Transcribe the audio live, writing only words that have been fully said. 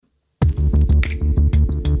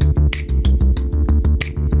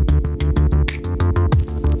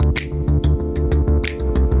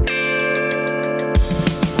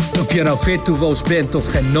Of je nou virtuoos bent of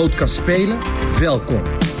geen noot kan spelen, welkom.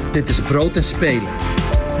 Dit is Brood en Spelen.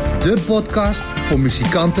 De podcast voor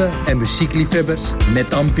muzikanten en muziekliefhebbers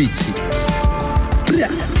met ambitie. Ja.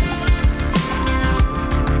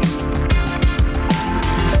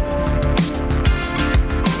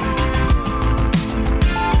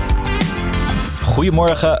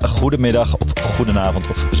 Goedemorgen, goedemiddag of goedenavond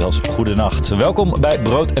of zelfs goedenacht. Welkom bij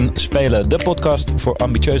Brood en Spelen, de podcast voor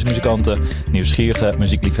ambitieuze muzikanten, nieuwsgierige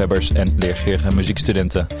muziekliefhebbers en leergierige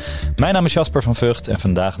muziekstudenten. Mijn naam is Jasper van Vught en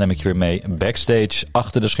vandaag neem ik je weer mee backstage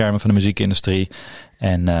achter de schermen van de muziekindustrie.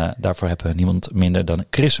 En daarvoor hebben we niemand minder dan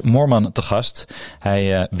Chris Moorman te gast.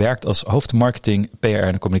 Hij werkt als hoofdmarketing, PR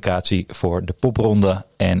en communicatie voor de Popronde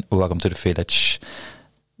en Welcome to the Village.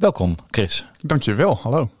 Welkom, Chris. Dankjewel,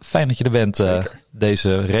 hallo. Fijn dat je er bent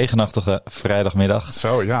deze regenachtige vrijdagmiddag.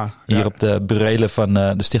 Zo, ja. Hier op de burelen van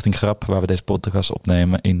de Stichting Grap, waar we deze podcast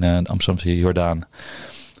opnemen in de Amsterdamse Jordaan.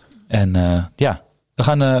 En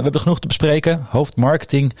we hebben genoeg te bespreken.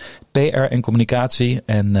 Hoofdmarketing, PR en communicatie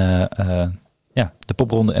en de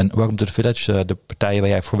Popronde en Welcome to the Village, de partijen waar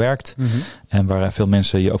jij voor werkt. Mm-hmm. En waar veel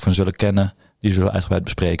mensen je ook van zullen kennen. Die zullen we uitgebreid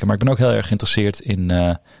bespreken. Maar ik ben ook heel erg geïnteresseerd in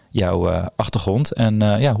jouw achtergrond.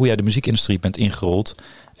 En hoe jij de muziekindustrie bent ingerold.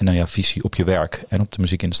 En dan jouw visie op je werk en op de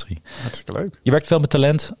muziekindustrie. Hartstikke leuk. Je werkt veel met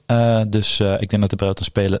talent. Dus ik denk dat de Brood en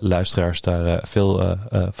Spelen luisteraars daar veel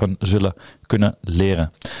van zullen kunnen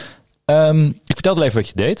leren. Ik vertelde al even wat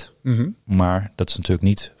je deed. Mm-hmm. Maar dat is natuurlijk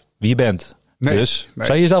niet wie je bent. Nee.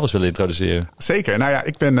 Zou je jezelf eens willen introduceren? Zeker. Nou ja,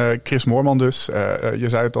 ik ben Chris Moorman dus. Je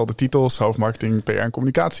zei het al, de titels, hoofdmarketing, PR en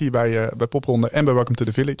communicatie bij Popronde en bij Welcome to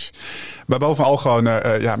the Village. Maar bovenal gewoon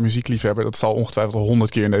muziekliefhebber. Dat zal ongetwijfeld al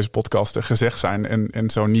 100 keer in deze podcast gezegd zijn. En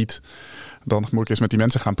zo niet, dan moet ik eens met die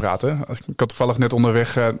mensen gaan praten. Ik had toevallig net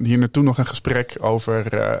onderweg hier naartoe nog een gesprek over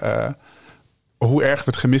hoe erg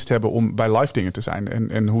we het gemist hebben om bij live dingen te zijn.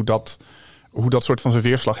 En hoe dat soort van zijn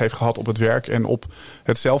weerslag heeft gehad op het werk. En op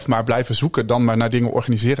het zelf maar blijven zoeken. Dan maar naar dingen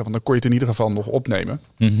organiseren. Want dan kon je het in ieder geval nog opnemen.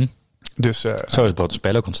 Mm-hmm. Dus, zo is Brood en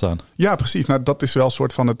Spelen ook ontstaan. Ja, precies. Nou, dat is wel een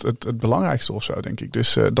soort van het belangrijkste of zo, denk ik.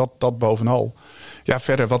 Dus dat bovenal. Ja,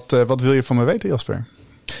 verder. Wat wil je van me weten, Jasper?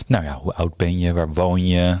 Nou ja, hoe oud ben je? Waar woon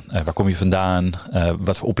je? Waar kom je vandaan?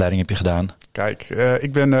 Wat voor opleiding heb je gedaan? Kijk,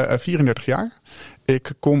 ik ben 34 jaar.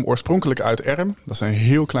 Ik kom oorspronkelijk uit Erm. Dat is een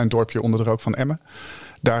heel klein dorpje onder de rook van Emmen.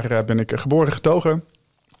 Daar ben ik geboren getogen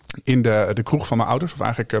in de kroeg van mijn ouders. Of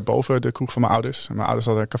eigenlijk boven de kroeg van mijn ouders. Mijn ouders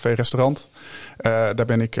hadden een café-restaurant. Daar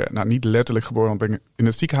ben ik niet letterlijk geboren, want ben ik in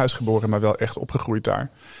het ziekenhuis geboren. Maar wel echt opgegroeid daar.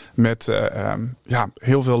 Met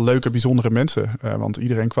heel veel leuke, bijzondere mensen. Want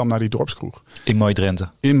iedereen kwam naar die dorpskroeg. In mooi Drenthe.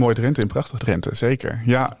 In mooi Drenthe, in prachtig Drenthe, zeker.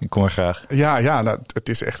 Ja. Ik kom er graag. Ja, het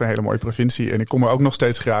is echt een hele mooie provincie. En ik kom er ook nog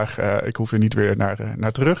steeds graag. Ik hoef er niet weer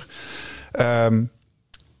naar terug.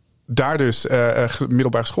 Daar dus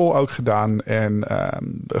middelbare school ook gedaan en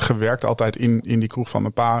gewerkt altijd in die kroeg van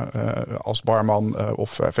mijn pa als barman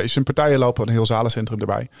of feestjes en partijen lopen. Een heel zalencentrum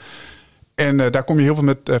erbij. En daar kom je heel veel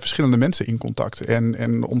met verschillende mensen in contact.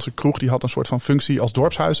 En onze kroeg die had een soort van functie als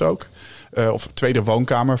dorpshuis ook. Of tweede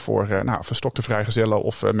woonkamer voor verstokte vrijgezellen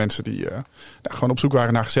of mensen die gewoon op zoek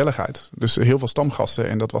waren naar gezelligheid. Dus heel veel stamgasten.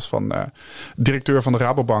 En dat was van directeur van de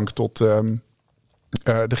Rabobank tot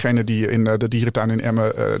degene die in de dierentuin in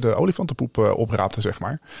Emmen de olifantenpoep opraapte, zeg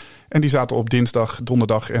maar. En die zaten op dinsdag,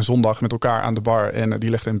 donderdag en zondag met elkaar aan de bar en die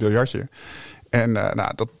legden een biljartje. En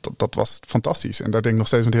dat was fantastisch. En daar denk ik nog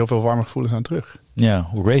steeds met heel veel warme gevoelens aan terug. Ja,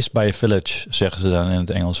 raised by a village, zeggen ze dan in het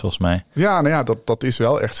Engels volgens mij. Ja, dat is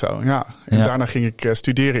wel echt zo. Ja. En daarna ging ik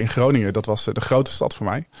studeren in Groningen. Dat was de grote stad voor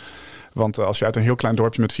mij. Want als je uit een heel klein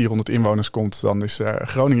dorpje met 400 inwoners komt, dan is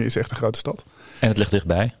Groningen is echt een grote stad. En het ligt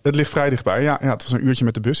dichtbij? Het ligt vrij dichtbij, ja. Het was een uurtje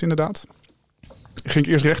met de bus inderdaad. Ging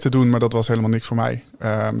ik eerst rechten doen, maar dat was helemaal niks voor mij.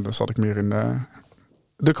 Dan zat ik meer in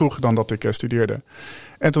de kroeg dan dat ik studeerde.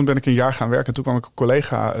 En toen ben ik een jaar gaan werken. En toen kwam ik een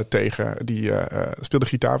collega tegen, die speelde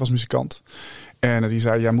gitaar, was muzikant. En die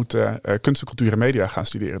zei, jij moet kunst, cultuur en media gaan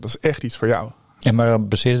studeren. Dat is echt iets voor jou. En waar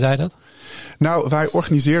baseerde hij dat? Nou, wij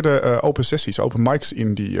organiseerden open sessies, open mics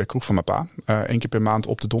in die kroeg van mijn pa. 1 keer per maand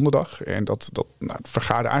op de donderdag. En dat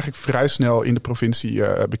vergaarde eigenlijk vrij snel in de provincie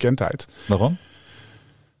bekendheid. Waarom?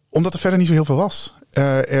 Omdat er verder niet zo heel veel was.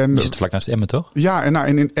 Je zit vlak naast Emmen, toch? Ja,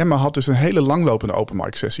 en in Emmen had dus een hele langlopende open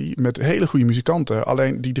mic sessie met hele goede muzikanten.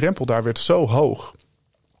 Alleen die drempel daar werd zo hoog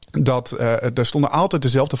dat er stonden altijd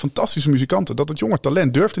dezelfde fantastische muzikanten. Dat het jonge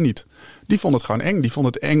talent durfde niet. Die vond het gewoon eng. Die vond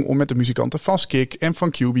het eng om met de muzikanten van Skik en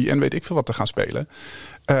van QB en weet ik veel wat te gaan spelen.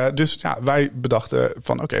 Dus ja, wij bedachten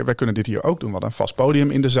van oké, wij kunnen dit hier ook doen. We hadden een vast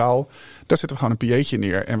podium in de zaal. Daar zetten we gewoon een PA'tje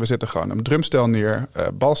neer. En we zetten gewoon een drumstel neer.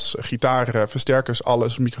 Bas, gitaar, versterkers,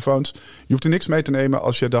 alles, microfoons. Je hoeft er niks mee te nemen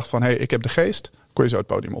als je dacht van hey, ik heb de geest. kon je zo het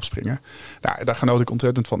podium opspringen. Nou, daar genoot ik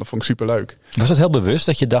ontzettend van. Dat vond ik superleuk. Was het heel bewust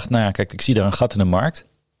dat je dacht, nou ja, kijk, ik zie daar een gat in de markt?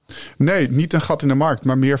 Nee, niet een gat in de markt,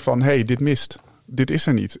 maar meer van, dit mist. Dit is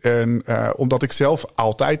er niet. En omdat ik zelf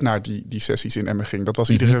altijd naar die sessies in Emmen ging. Dat was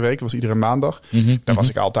iedere week, was iedere maandag. Daar was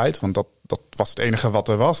ik altijd, want dat was het enige wat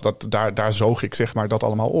er was. Daar zoog ik zeg maar dat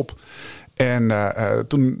allemaal op. En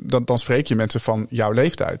dan spreek je mensen van jouw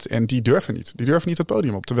leeftijd. En die durven niet. Die durven niet het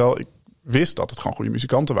podium op. Terwijl ik wist dat het gewoon goede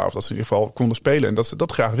muzikanten waren. Of dat ze in ieder geval konden spelen. En dat ze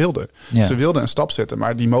dat graag wilden. Ja. Ze wilden een stap zetten,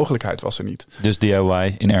 maar die mogelijkheid was er niet. Dus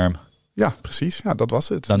DIY in Erm. Ja, precies. Ja, dat was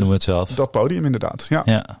het. Dan doen we het zelf. Dat podium inderdaad.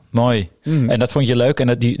 Ja, mooi. En dat vond je leuk.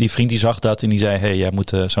 En die vriend die zag dat en die zei, hey, jij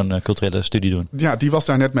moet zo'n culturele studie doen. Ja, die was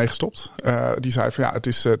daar net mee gestopt. Die zei van het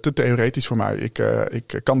is te theoretisch voor mij.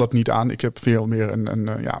 Ik kan dat niet aan. Ik heb veel meer een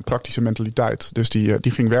praktische mentaliteit. Dus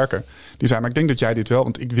die ging werken. Die zei, maar ik denk dat jij dit wel.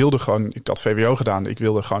 Want ik wilde gewoon, ik had VWO gedaan. Ik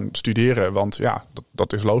wilde gewoon studeren. Want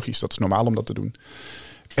dat is logisch. Dat is normaal om dat te doen.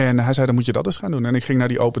 En hij zei, dan moet je dat eens gaan doen. En ik ging naar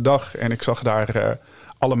die open dag en ik zag daar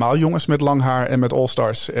allemaal jongens met lang haar en met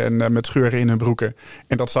all-stars en met scheuren in hun broeken.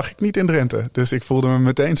 En dat zag ik niet in Drenthe. Dus ik voelde me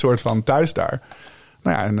meteen soort van thuis daar.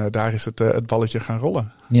 Nou ja, en daar is het balletje gaan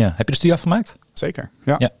rollen. Ja. Heb je de studie afgemaakt? Zeker,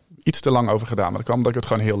 ja. Iets te lang over gedaan, maar dat kwam omdat ik het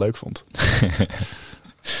gewoon heel leuk vond.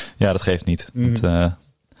 Ja, dat geeft niet. Want,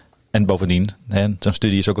 en bovendien, zo'n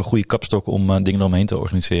studie is ook een goede kapstok om dingen eromheen te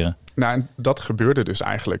organiseren. Nou, en dat gebeurde dus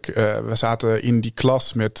eigenlijk. We zaten in die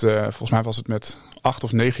klas met, volgens mij was het met 8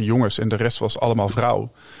 of 9 jongens en de rest was allemaal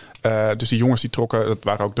vrouw. Dus die jongens die trokken, dat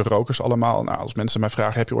waren ook de rokers allemaal. Nou, als mensen mij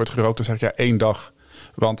vragen, heb je ooit gerookt? Dan zeg ik 1 dag.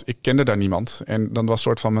 Want ik kende daar niemand. En dan was een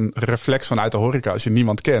soort van een reflex vanuit de horeca. Als je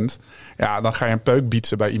niemand kent, dan ga je een peuk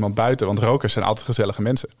bietsen bij iemand buiten. Want rokers zijn altijd gezellige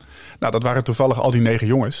mensen. Nou, dat waren toevallig al die 9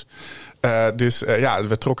 jongens. Dus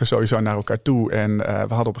we trokken sowieso naar elkaar toe. En we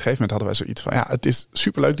hadden op een gegeven moment zoiets van, het is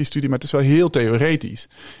superleuk die studie, maar het is wel heel theoretisch.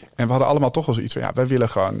 En we hadden allemaal toch wel zoiets van, wij willen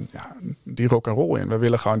gewoon die rock and roll in. We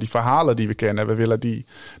willen gewoon die verhalen die we kennen.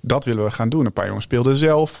 Dat willen we gaan doen. Een paar jongens speelden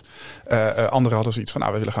zelf. Anderen hadden zoiets van,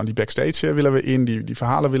 we willen gewoon die backstage willen we in. Die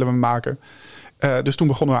verhalen willen we maken. Dus toen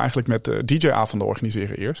begonnen we eigenlijk met DJ-avonden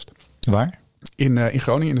organiseren eerst. Waar? In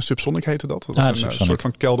Groningen, in de Subsonic heette dat. Dat is een soort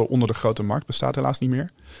van kelder onder de Grote Markt. Bestaat helaas niet meer.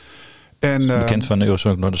 En, bekend van de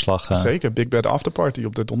Eurosonic Noorderslag. Zeker, Big Bad Afterparty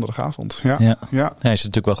op de donderdagavond. Ja. Hij is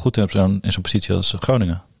natuurlijk wel goed in zo'n positie als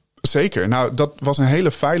Groningen. Zeker. Nou, dat was een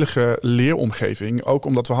hele veilige leeromgeving. Ook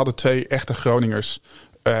omdat we hadden 2 echte Groningers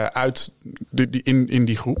in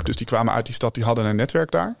die groep. Dus die kwamen uit die stad, die hadden een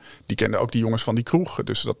netwerk daar. Die kenden ook die jongens van die kroeg.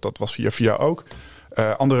 Dus dat was via ook.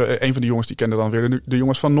 Een van die jongens die kende dan weer de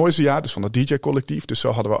jongens van Noisia. Dus van het DJ-collectief. Dus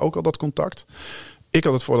zo hadden we ook al dat contact. Ik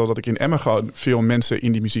had het voordeel dat ik in Emmen gewoon veel mensen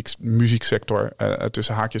in die muzieksector,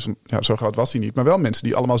 tussen haakjes, zo groot was die niet, maar wel mensen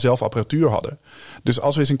die allemaal zelf apparatuur hadden. Dus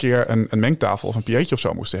als we eens een keer een mengtafel of een piëtje of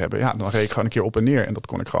zo moesten hebben, dan reed ik gewoon een keer op en neer. En dat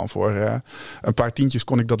kon ik gewoon voor een paar tientjes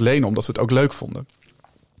kon ik dat lenen, omdat ze het ook leuk vonden.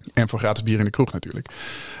 En voor gratis bier in de kroeg natuurlijk.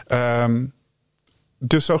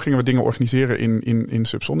 Dus zo gingen we dingen organiseren in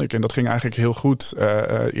Subsonic. En dat ging eigenlijk heel goed.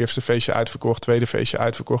 Eerste feestje uitverkocht, tweede feestje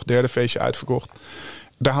uitverkocht, derde feestje uitverkocht.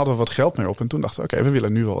 Daar hadden we wat geld mee op. En toen dachten we, we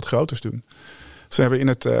willen nu wel wat groters doen. Dus we hebben in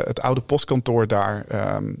het oude postkantoor daar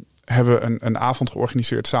hebben we een avond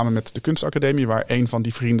georganiseerd samen met de kunstacademie, waar een van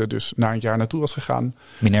die vrienden dus na een jaar naartoe was gegaan.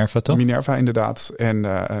 Minerva toch? Minerva inderdaad. En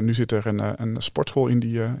nu zit er een sportschool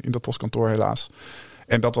in dat postkantoor helaas.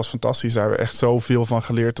 En dat was fantastisch. Daar hebben we echt zoveel van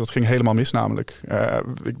geleerd. Dat ging helemaal mis namelijk.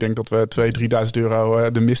 Ik denk dat we 2.000-3.000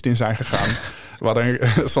 euro de mist in zijn gegaan. We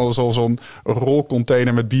hadden zo'n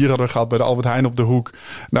rolcontainer met bier hadden we gehad bij de Albert Heijn op de hoek.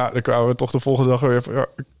 Nou, dan kwamen we toch de volgende dag weer.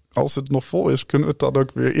 Als het nog vol is, kunnen we het dan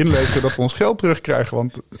ook weer inleveren dat we ons geld terugkrijgen.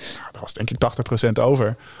 Want dat was denk ik 80% over.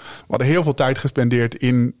 We hadden heel veel tijd gespendeerd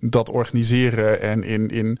in dat organiseren en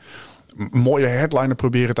in mooie headliner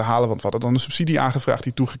proberen te halen. Want we hadden dan een subsidie aangevraagd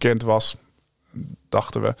die toegekend was.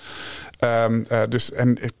 Dachten we.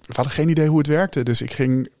 We hadden geen idee hoe het werkte. Dus ik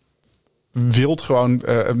ging wild gewoon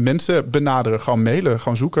mensen benaderen. Gewoon mailen.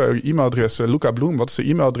 Gewoon zoeken. E-mailadres. Luca Bloem. Wat is de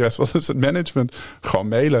e-mailadres? Wat is het management? Gewoon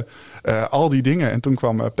mailen. Al die dingen. En toen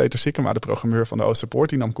kwam Peter Sikkema, de programmeur van de Oosterpoort.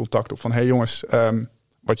 Die nam contact op van, hey jongens,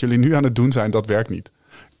 wat jullie nu aan het doen zijn, dat werkt niet.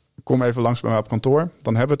 Kom even langs bij mij op kantoor.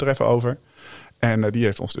 Dan hebben we het er even over. En die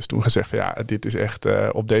heeft ons dus toen gezegd van, dit is echt,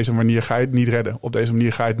 op deze manier ga je het niet redden. Op deze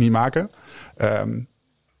manier ga je het niet maken.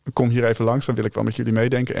 Kom hier even langs, dan wil ik wel met jullie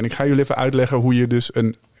meedenken. En ik ga jullie even uitleggen hoe je dus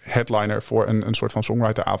een headliner voor een soort van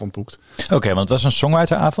songwriteravond boekt. Oké, want het was een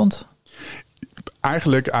songwriteravond?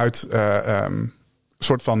 Eigenlijk uit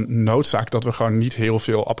soort van noodzaak dat we gewoon niet heel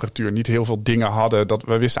veel apparatuur, niet heel veel dingen hadden. Dat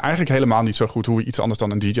we wisten eigenlijk helemaal niet zo goed hoe we iets anders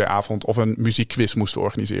dan een DJ-avond of een muziekquiz moesten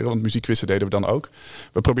organiseren. Want muziekquizzen deden we dan ook.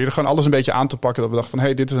 We probeerden gewoon alles een beetje aan te pakken. Dat we dachten van,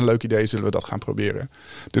 hey, dit is een leuk idee, zullen we dat gaan proberen.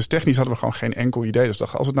 Dus technisch hadden we gewoon geen enkel idee. Dus we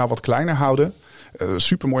dachten, als we het nou wat kleiner houden,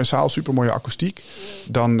 supermooie zaal, supermooie akoestiek,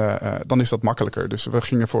 dan is dat makkelijker. Dus we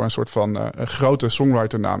gingen voor een soort van een grote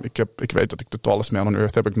songwriter-naam. Ik weet dat ik de Tallest Man on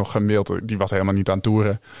Earth heb ik nog gemaild. Die was helemaal niet aan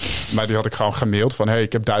toeren. Maar die had ik gewoon gemaild van, hey,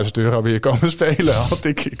 ik heb €1000 weer komen spelen.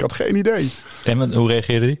 Ik had geen idee. En hoe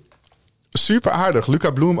reageerde die? Super aardig.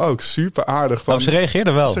 Luca Bloem ook. Super aardig. Ze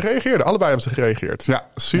reageerden wel? Ze reageerden. Allebei hebben ze gereageerd. Ja,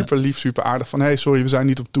 super lief, super aardig. Van, hey, sorry, we zijn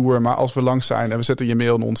niet op tour. Maar als we langs zijn en we zetten je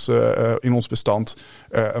mail in ons bestand.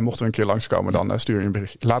 Mochten we een keer langskomen, dan stuur je een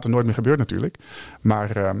bericht. Later nooit meer gebeurd natuurlijk. Maar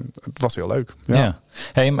het was heel leuk. Ja.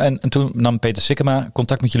 Hey, en toen nam Peter Sikkema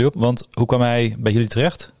contact met jullie op. Want hoe kwam hij bij jullie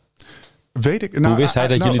terecht? Weet ik. Hoe wist hij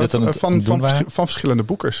dat jullie dat aan het doen waren? Van verschillende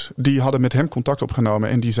boekers. Die hadden met hem contact opgenomen.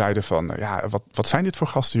 En die zeiden van, wat zijn dit voor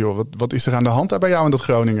gasten, joh? Wat is er aan de hand daar bij jou in dat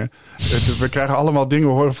Groningen? We krijgen allemaal dingen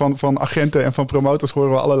horen van agenten en van promotors.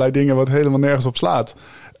 Horen we allerlei dingen wat helemaal nergens op slaat.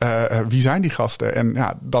 Wie zijn die gasten?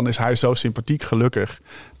 En dan is hij zo sympathiek, gelukkig,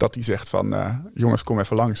 dat hij zegt van, jongens, kom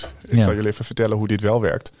even langs. Ik zal jullie even vertellen hoe dit wel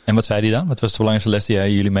werkt. En wat zei hij dan? Wat was de belangrijkste les die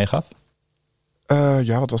hij jullie meegaf?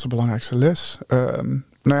 Wat was de belangrijkste les?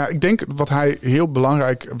 Ik denk wat hij heel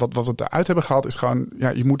belangrijk, wat we eruit hebben gehaald, is gewoon,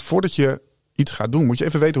 je moet voordat je iets gaat doen, moet je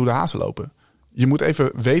even weten hoe de hazen lopen. Je moet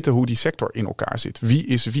even weten hoe die sector in elkaar zit. Wie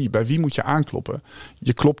is wie? Bij wie moet je aankloppen?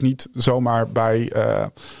 Je klopt niet zomaar bij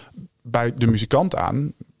de muzikant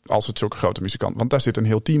aan, als het zulke grote muzikant, want daar zit een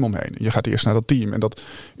heel team omheen. Je gaat eerst naar dat team. En dat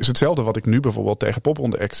is hetzelfde wat ik nu bijvoorbeeld tegen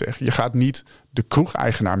Popronde X zeg. Je gaat niet de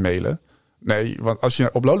kroegeigenaar mailen. Nee, want als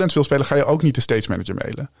je op Lowlands wil spelen, ga je ook niet de stage manager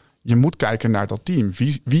mailen. Je moet kijken naar dat team.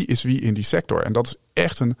 Wie is wie in die sector? En dat is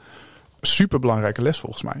echt een superbelangrijke les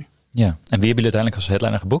volgens mij. Ja, en wie hebben jullie uiteindelijk als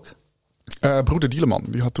headliner geboekt? Broeder Dieleman.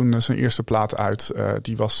 Die had toen zijn eerste plaat uit.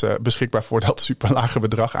 Die was beschikbaar voor dat superlage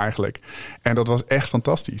bedrag eigenlijk. En dat was echt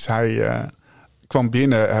fantastisch. Hij kwam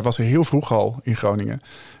binnen. Hij was er heel vroeg al in Groningen.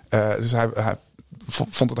 Dus hij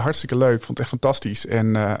vond het hartstikke leuk. Vond het echt fantastisch.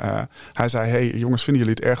 En hij zei, hey jongens, vinden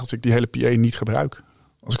jullie het erg als ik die hele PA niet gebruik?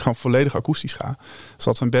 Als ik gewoon volledig akoestisch ga. Ze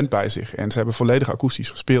had zijn band bij zich. En ze hebben volledig akoestisch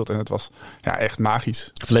gespeeld. En het was echt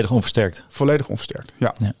magisch. Volledig onversterkt? Volledig onversterkt,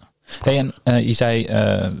 ja. Hey, en je zei,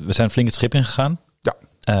 we zijn flink het schip ingegaan.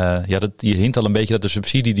 Ja. Je hint al een beetje dat de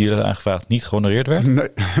subsidie die er aangevraagd niet gehonoreerd werd. Nee.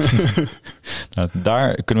 Nou,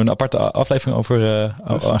 daar kunnen we een aparte aflevering over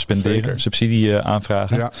spenderen. Zeker. Subsidie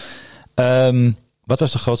aanvragen. Ja. Wat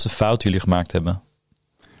was de grootste fout die jullie gemaakt hebben?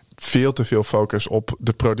 Veel te veel focus op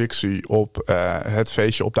de productie, op het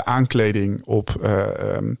feestje, op de aankleding, op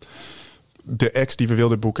de acts die we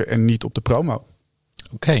wilden boeken en niet op de promo.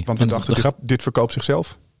 Oké. Want we dachten, dit verkoopt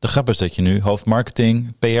zichzelf. De grap is dat je nu hoofd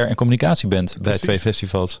marketing, PR en communicatie bent bij 2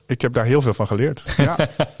 festivals. Ik heb daar heel veel van geleerd. Ja.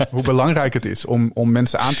 Hoe belangrijk het is om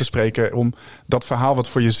mensen aan te spreken, om dat verhaal wat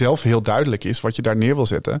voor jezelf heel duidelijk is, wat je daar neer wil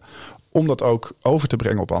zetten, om dat ook over te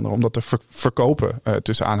brengen op anderen. Om dat te verkopen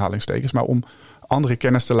tussen aanhalingstekens, maar om andere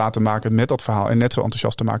kennis te laten maken met dat verhaal en net zo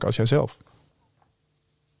enthousiast te maken als jijzelf.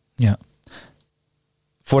 Ja.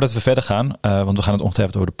 Voordat we verder gaan, want we gaan het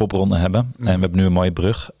ongetwijfeld over de popronde hebben. En we hebben nu een mooie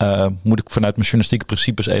brug. Moet ik vanuit mijn journalistieke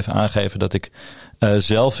principes even aangeven dat ik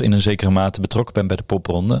zelf in een zekere mate betrokken ben bij de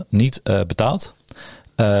popronde. Niet betaald,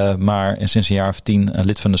 maar sinds een jaar of 10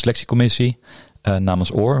 lid van de selectiecommissie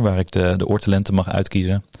namens Oor, waar ik de oortalenten mag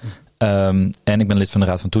uitkiezen. En ik ben lid van de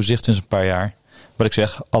Raad van Toezicht sinds een paar jaar. Wat ik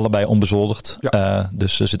zeg, allebei onbezoldigd. Ja.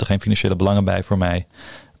 Dus er zitten geen financiële belangen bij voor mij.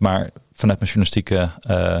 Maar vanuit mijn journalistieke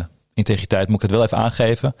integriteit moet ik het wel even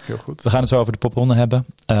aangeven. Heel goed. We gaan het zo over de popronde hebben.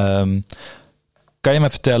 Kan je me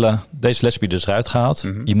vertellen, deze les heb je dus eruit gehaald.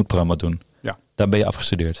 Mm-hmm. Je moet promo doen. Ja. Daar ben je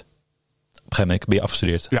afgestudeerd. Op een gegeven moment ben je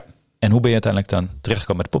afgestudeerd. Ja. En hoe ben je uiteindelijk dan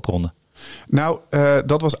terechtgekomen met de popronde? Nou,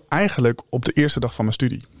 dat was eigenlijk op de eerste dag van mijn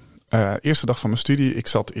studie. Eerste dag van mijn studie. Ik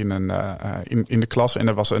zat in de klas en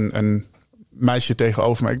er was een meisje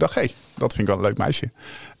tegenover me. Ik dacht, hey, dat vind ik wel een leuk meisje.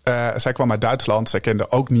 Zij kwam uit Duitsland. Zij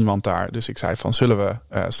kende ook niemand daar. Dus ik zei van, zullen we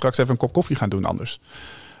straks even een kop koffie gaan doen anders?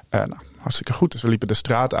 Hartstikke goed. Dus we liepen de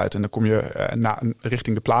straat uit. En dan kom je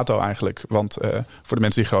richting de Plato eigenlijk. Want voor de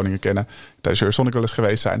mensen die Groningen kennen, tijdens Eurosonic wel eens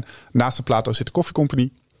geweest zijn. Naast de Plato zit de Coffee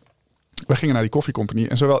Company. We gingen naar die Coffee Company.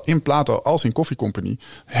 En zowel in Plato als in Coffee Company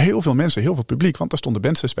heel veel mensen, heel veel publiek. Want daar stonden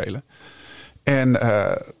bands te spelen. En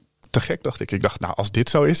te gek dacht ik. Ik dacht, nou, als dit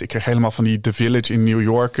zo is. Ik kreeg helemaal van die The Village in New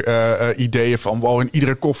York ideeën van, wow, in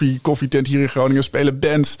iedere koffietent hier in Groningen spelen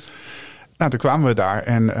bands. Nou, toen kwamen we daar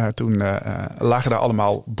en toen lagen daar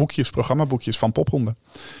allemaal boekjes, programmaboekjes van popronde.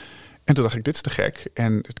 En toen dacht ik, dit is te gek.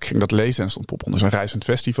 En ik ging dat lezen en stond Popronde is een reizend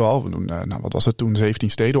festival. We doen, wat was het toen, 17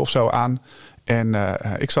 steden of zo aan. En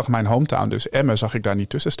ik zag mijn hometown, dus Emmen, zag ik daar niet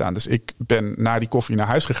tussen staan. Dus ik ben na die koffie naar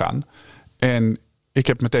huis gegaan. En ik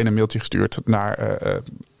heb meteen een mailtje gestuurd naar,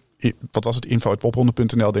 wat was het,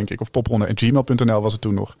 info@popronde.nl denk ik. Of popronde@gmail.nl was het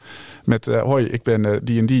toen nog. Met, hoi, ik ben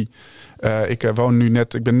die en die. Ik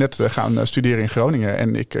ben net gaan studeren in Groningen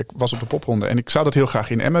en ik was op de Popronde. En ik zou dat heel graag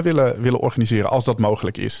in Emmen willen organiseren, als dat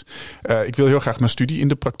mogelijk is. Ik wil heel graag mijn studie in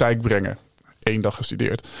de praktijk brengen. 1 dag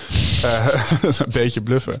gestudeerd. Een beetje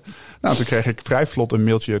bluffen. Nou, toen kreeg ik vrij vlot een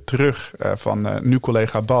mailtje terug van nu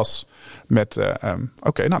collega Bas. Met,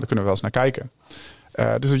 oké, daar kunnen we wel eens naar kijken.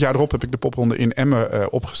 Dus het jaar erop heb ik de Popronde in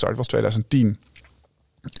Emmen opgestart. Dat was 2010.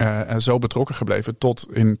 En zo betrokken gebleven tot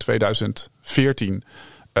in 2014...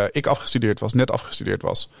 ik net afgestudeerd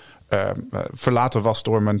was. Verlaten was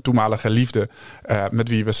door mijn toenmalige liefde. Met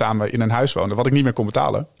wie we samen in een huis woonden. Wat ik niet meer kon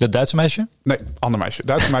betalen. Dat Duitse meisje? Nee, ander meisje.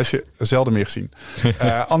 Duitse meisje, zelden meer gezien.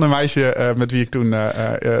 Ander meisje met wie ik toen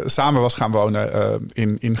samen was gaan wonen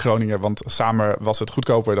in Groningen. Want samen was het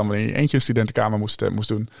goedkoper dan wanneer je eentje een studentenkamer moest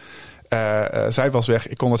doen. Zij was weg.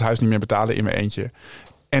 Ik kon het huis niet meer betalen in mijn eentje.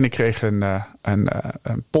 En ik kreeg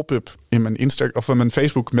een pop-up in mijn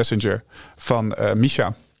Facebook Messenger van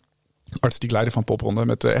Misha, artistiek leider van Popronde.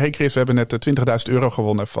 Met, hey Chris, we hebben net €20.000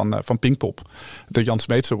 gewonnen van Pinkpop. De Jan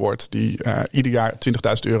Smeets Award. Die ieder jaar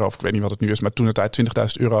 €20.000, of ik weet niet wat het nu is, maar toen de tijd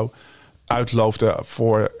 €20.000 uitloofde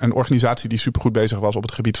voor een organisatie die supergoed bezig was op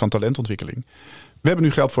het gebied van talentontwikkeling. We hebben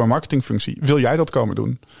nu geld voor een marketingfunctie. Wil jij dat komen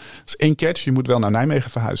doen? Dus 1 catch, je moet wel naar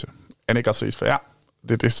Nijmegen verhuizen. En ik had zoiets van,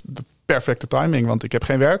 dit is de perfecte timing, want ik heb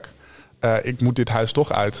geen werk. Ik moet dit huis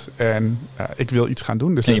toch uit en ik wil iets gaan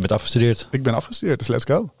doen. Dus en je bent afgestudeerd. Ik ben afgestudeerd, dus let's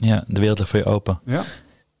go. Ja, de wereld ligt voor je open. Ja.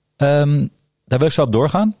 Daar wil ik zo op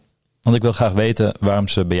doorgaan, want ik wil graag weten waarom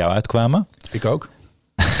ze bij jou uitkwamen. Ik ook.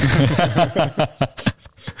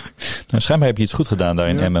 Nou, schijnbaar heb je iets goed gedaan daar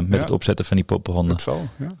in Emmen met het opzetten van die Popronde. Dat zal,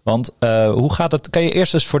 ja. Want hoe gaat het? Kan je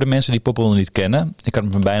eerst eens voor de mensen die Popronde niet kennen. Ik kan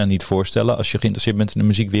het me bijna niet voorstellen als je geïnteresseerd bent in de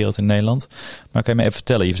muziekwereld in Nederland. Maar kan je me even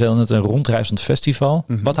vertellen? Je vertelde net een rondreizend festival.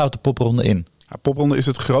 Mm-hmm. Wat houdt de Popronde in? Popronde is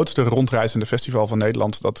het grootste rondreizende festival van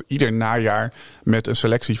Nederland. Dat ieder najaar met een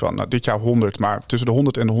selectie van dit jaar 100, maar tussen de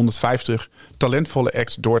 100 en de 150 talentvolle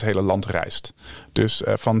acts door het hele land reist. Dus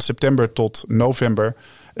van september tot november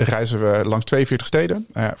reizen we langs 42 steden.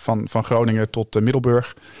 Van Groningen tot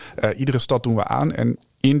Middelburg. Iedere stad doen we aan. En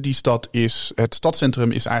in die stad is het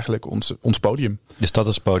stadscentrum is eigenlijk ons podium. De stad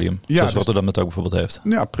is het podium. Ja, zoals Rotterdam het ook bijvoorbeeld heeft.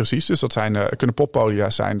 Ja, precies. Dus dat kunnen poppodia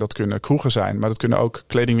zijn, dat kunnen kroegen zijn. Maar dat kunnen ook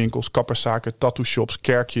kledingwinkels, kapperszaken, tattoo shops,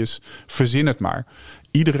 kerkjes. Verzin het maar.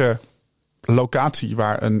 Iedere locatie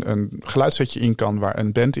waar een geluidssetje in kan, waar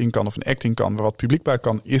een band in kan of een act in kan, waar wat publiek bij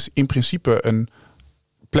kan, is in principe een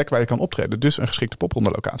plek waar je kan optreden. Dus een geschikte popronde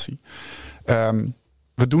locatie.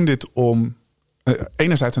 We doen dit om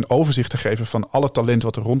enerzijds een overzicht te geven van alle talent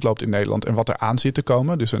wat er rondloopt in Nederland en wat er aan zit te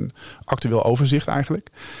komen. Dus een actueel overzicht eigenlijk.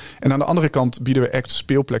 En aan de andere kant bieden we acts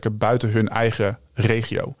speelplekken buiten hun eigen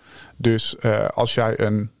regio. Dus als jij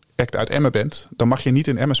een act uit Emmen bent, dan mag je niet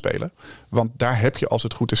in Emmen spelen. Want daar heb je, als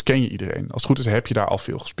het goed is, ken je iedereen. Als het goed is, heb je daar al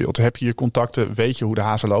veel gespeeld. Heb je je contacten, weet je hoe de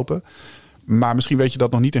hazen lopen. Maar misschien weet je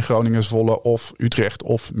dat nog niet in Groningen, Zwolle of Utrecht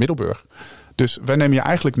of Middelburg. Dus wij nemen je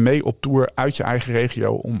eigenlijk mee op tour uit je eigen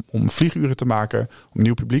regio om vlieguren te maken, om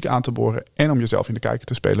nieuw publiek aan te boren en om jezelf in de kijker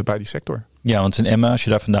te spelen bij die sector. Ja, want in Emmen, als je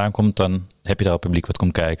daar vandaan komt, dan heb je daar al publiek wat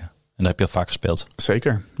komt kijken. En daar heb je al vaak gespeeld.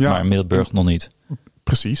 Zeker, ja. Maar in Middelburg nog niet.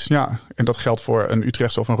 Precies, ja. En dat geldt voor een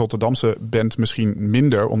Utrechtse of een Rotterdamse band misschien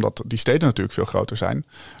minder, omdat die steden natuurlijk veel groter zijn.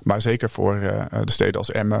 Maar zeker voor de steden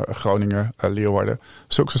als Emmen, Groningen, Leeuwarden,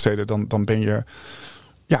 zulke steden, dan ben je...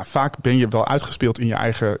 Ja, vaak ben je wel uitgespeeld in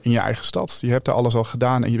je eigen stad. Je hebt daar alles al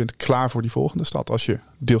gedaan en je bent klaar voor die volgende stad als je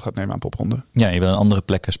deel gaat nemen aan popronde. Ja, je wil een andere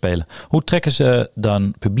plekken spelen. Hoe trekken ze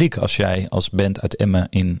dan publiek als jij als band uit Emmen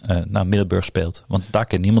in Middelburg speelt? Want daar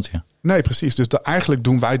kent niemand je. Nee, precies. Dus eigenlijk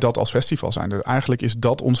doen wij dat als festival zijn. Eigenlijk is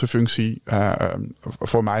dat onze functie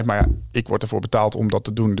voor mij. Maar ja, ik word ervoor betaald om dat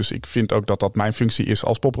te doen. Dus ik vind ook dat dat mijn functie is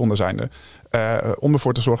als popronde zijnde. Om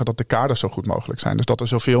ervoor te zorgen dat de kaders zo goed mogelijk zijn. Dus dat er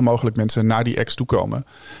zoveel mogelijk mensen naar die acts toekomen.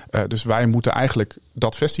 Dus wij moeten eigenlijk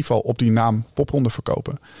dat festival op die naam popronde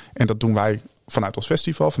verkopen. En dat doen wij vanuit ons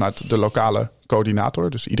festival, vanuit de lokale coördinator.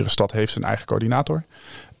 Dus iedere stad heeft zijn eigen coördinator.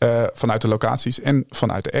 Vanuit de locaties en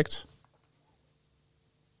vanuit de act.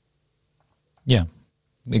 Ja,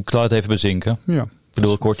 ik laat het even bezinken. Ja. Ik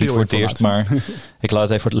bedoel, ik hoor het niet voor het eerst, maar ik laat het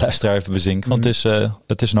even voor de luisteraar even bezinken. Want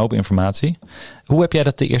het is een hoop informatie. Hoe heb jij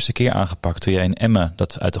dat de eerste keer aangepakt toen jij in Emmen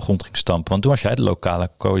dat uit de grond ging stampen? Want toen was jij de lokale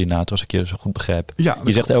coördinator, als ik je zo goed begrijp. Ja,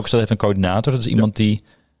 je zegt elke stad heeft een coördinator. Dat is iemand die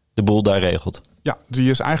de boel daar regelt. Ja, die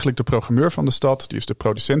is eigenlijk de programmeur van de stad. Die is de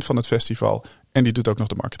producent van het festival. En die doet ook nog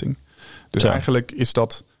de marketing. Dus eigenlijk is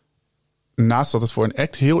dat, naast dat het voor een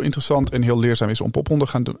act heel interessant en heel leerzaam is om popronde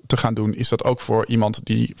te gaan doen, is dat ook voor iemand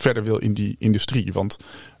die verder wil in die industrie. Want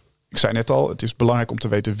ik zei net al, het is belangrijk om te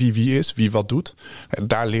weten wie is, wie wat doet. En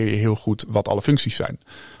daar leer je heel goed wat alle functies zijn.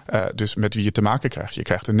 Dus met wie je te maken krijgt. Je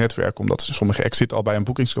krijgt een netwerk, omdat sommige acts zitten al bij een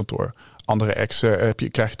boekingskantoor. Andere acts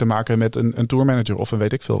krijg je te maken met een tourmanager of een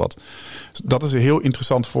weet ik veel wat. Dat is heel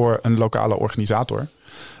interessant voor een lokale organisator.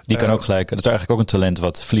 Die kan ook gelijk. Dat is eigenlijk ook een talent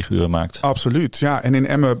wat vlieguren maakt. Absoluut, ja. En in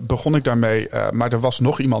Emmen begon ik daarmee. Maar er was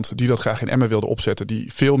nog iemand die dat graag in Emmen wilde opzetten.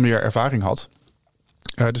 Die veel meer ervaring had.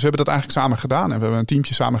 Dus we hebben dat eigenlijk samen gedaan. En we hebben een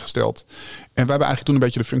teamje samengesteld. En we hebben eigenlijk toen een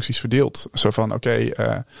beetje de functies verdeeld. Zo van,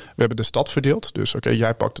 we hebben de stad verdeeld. Dus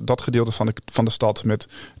jij pakt dat gedeelte van de stad met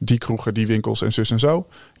die kroegen, die winkels en zus en zo.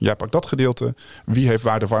 Jij pakt dat gedeelte. Wie heeft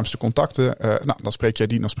waar de warmste contacten? Dan spreek jij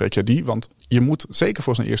die, dan spreek jij die. Want je moet, zeker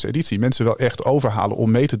voor zo'n eerste editie, mensen wel echt overhalen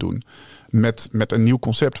om mee te doen. Met een nieuw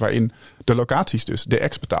concept waarin de locaties dus de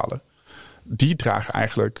acts betalen. Die dragen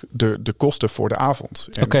eigenlijk de kosten voor de avond.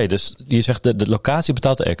 Oké, dus je zegt de locatie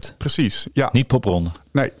betaalt de act. Precies, ja. Niet popronde.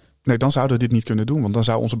 Nee, dan zouden we dit niet kunnen doen. Want dan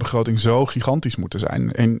zou onze begroting zo gigantisch moeten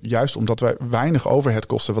zijn. En juist omdat wij weinig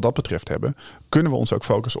overheadkosten wat dat betreft hebben, kunnen we ons ook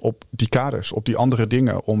focussen op die kaders, op die andere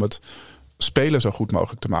dingen, om het spelen zo goed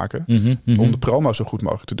mogelijk te maken. Om de promo zo goed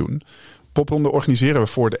mogelijk te doen. Popronde organiseren we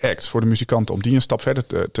voor de acts, voor de muzikanten, om die een stap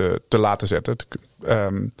verder te laten zetten.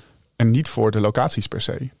 En niet voor de locaties per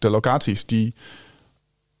se. De locaties die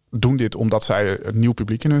doen dit omdat zij een nieuw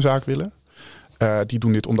publiek in hun zaak willen. Die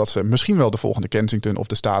doen dit omdat ze misschien wel de volgende Kensington of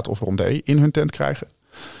de Staat of Rondé in hun tent krijgen.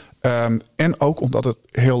 En ook omdat het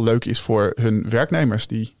heel leuk is voor hun werknemers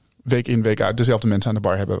die week in week uit dezelfde mensen aan de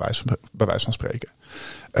bar hebben, bij wijze van spreken.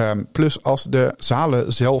 Plus als de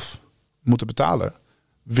zalen zelf moeten betalen,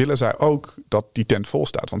 willen zij ook dat die tent vol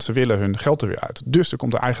staat. Want ze willen hun geld er weer uit. Dus er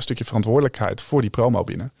komt een eigen stukje verantwoordelijkheid voor die promo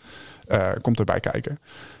binnen. Komt erbij kijken.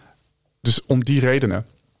 Dus om die redenen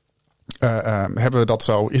hebben we dat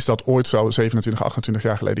zo. Is dat ooit zo 27, 28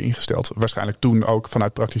 jaar geleden ingesteld. Waarschijnlijk toen ook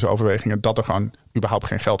vanuit praktische overwegingen dat er gewoon überhaupt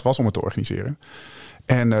geen geld was om het te organiseren.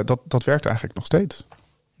 En dat werkt eigenlijk nog steeds.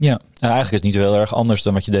 Ja, eigenlijk is het niet heel erg anders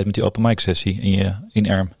dan wat je deed met die open mic sessie in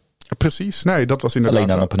Erm. Precies, nee, dat was inderdaad.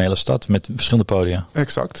 Alleen dan op een hele stad met verschillende podia.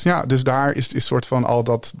 Exact, ja, dus daar is soort van al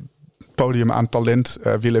dat podium aan talent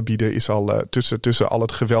willen bieden is al tussen al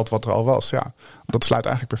het geweld wat er al was. Ja, dat sluit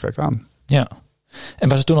eigenlijk perfect aan. Ja, en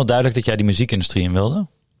was het toen al duidelijk dat jij die muziekindustrie in wilde?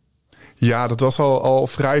 Ja, dat was al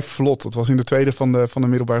vrij vlot. Dat was in de tweede van de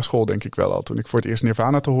middelbare school, denk ik wel al. Toen ik voor het eerst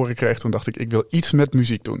Nirvana te horen kreeg, toen dacht ik wil iets met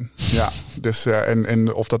muziek doen. Ja, dus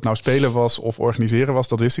en of dat nou spelen was of organiseren was,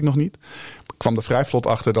 dat wist ik nog niet. Ik kwam er vrij vlot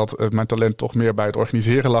achter dat mijn talent toch meer bij het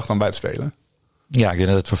organiseren lag dan bij het spelen. Ja, ik denk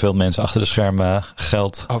dat het voor veel mensen achter de schermen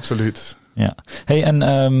geldt. Absoluut. Ja. Hey,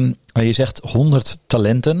 en je zegt 100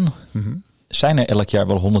 talenten. Mm-hmm. Zijn er elk jaar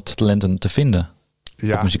wel 100 talenten te vinden?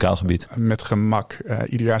 Ja, op muzikaal gebied? Met gemak.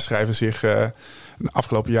 Ieder jaar schrijven zich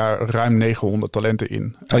afgelopen jaar ruim 900 talenten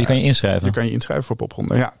in. Je kan je inschrijven? Je kan je inschrijven voor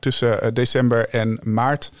popronde. Ja, tussen december en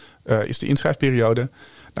maart is de inschrijfperiode.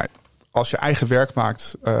 Nou, als je eigen werk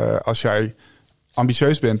maakt, als jij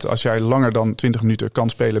ambitieus bent, als jij langer dan 20 minuten kan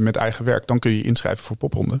spelen met eigen werk, dan kun je je inschrijven voor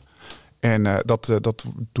popronde. En dat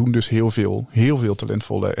doen dus heel veel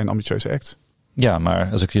talentvolle en ambitieuze acts. Ja,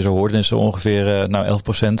 maar als ik je zo hoor, dan is er ongeveer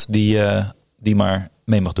 11% die maar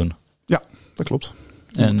mee mag doen. Ja, dat klopt.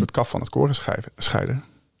 Je moet het kaf van het koren scheiden.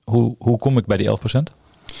 Hoe kom ik bij die 11%?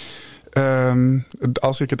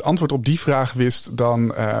 Als ik het antwoord op die vraag wist,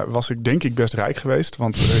 dan was ik denk ik best rijk geweest.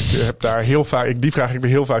 Want ik heb daar die vraag heb ik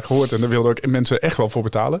heel vaak gehoord. En daar wilden ook mensen echt wel voor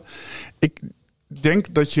betalen. Ik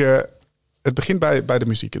denk dat het begint bij de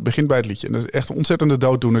muziek. Het begint bij het liedje. En dat is echt een ontzettende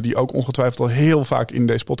dooddoener die ook ongetwijfeld al heel vaak in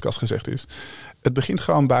deze podcast gezegd is. Het begint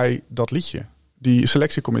gewoon bij dat liedje. Die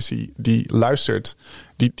selectiecommissie die luistert,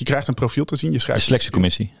 die krijgt een profiel te zien. Je schrijft de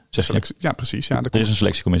selectiecommissie, zeg je? Ja, precies. Ja, er is een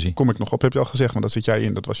selectiecommissie. Kom ik nog op, heb je al gezegd, want dat zit jij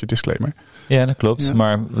in. Dat was je disclaimer. Ja, dat klopt. Ja.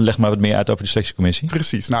 Maar leg maar wat meer uit over de selectiecommissie.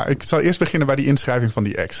 Precies. Nou, ik zal eerst beginnen bij die inschrijving van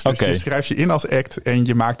die acts. Dus je schrijft je in als act en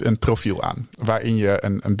je maakt een profiel aan. Waarin je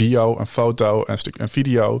een bio, een foto, een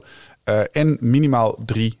video en minimaal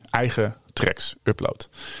 3 eigen tracks uploadt.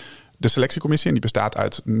 De selectiecommissie, en die bestaat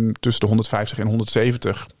uit tussen de 150 en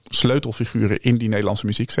 170 sleutelfiguren in die Nederlandse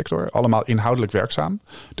muzieksector. Allemaal inhoudelijk werkzaam.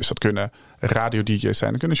 Dus dat kunnen radio-dj's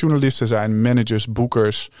zijn, dat kunnen journalisten zijn, managers,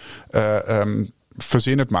 boekers,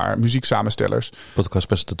 verzin het maar, muzieksamenstellers.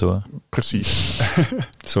 Podcastpresentatoren. Precies.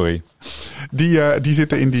 Sorry. Die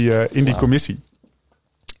zitten in die commissie.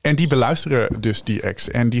 En die beluisteren dus die acts.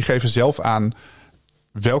 En die geven zelf aan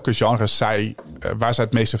welke genres waar zij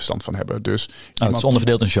het meeste verstand van hebben. Dus het is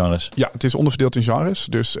onderverdeeld in genres. Ja, het is onderverdeeld in genres.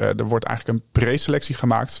 Dus er wordt eigenlijk een preselectie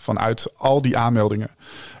gemaakt vanuit al die aanmeldingen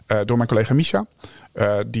door mijn collega Misha.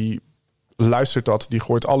 Die luistert dat, die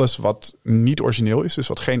gooit alles wat niet origineel is, dus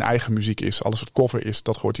wat geen eigen muziek is, alles wat cover is,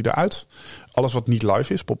 dat gooit hij eruit. Alles wat niet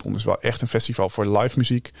live is, Popronde is wel echt een festival voor live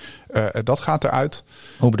muziek, dat gaat eruit.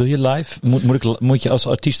 Hoe bedoel je live? Moet je als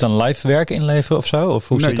artiest dan live werken inleveren of zo? Of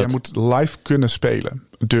hoe zit dat? Nee, je moet live kunnen spelen.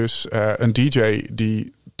 Dus een DJ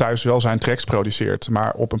die thuis wel zijn tracks produceert,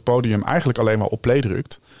 maar op een podium eigenlijk alleen maar op play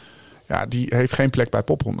drukt, ja, die heeft geen plek bij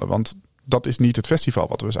Popronde, want dat is niet het festival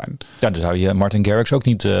wat we zijn. Ja, dan zou je Martin Garrix ook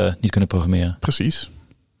niet kunnen programmeren. Precies,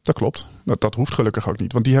 dat klopt. Dat hoeft gelukkig ook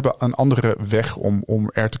niet. Want die hebben een andere weg om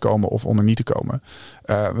er te komen of om er niet te komen.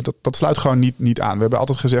 Dat sluit gewoon niet aan. We hebben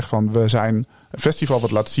altijd gezegd van we zijn een festival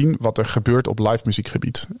wat laat zien wat er gebeurt op live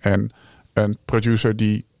muziekgebied. En een producer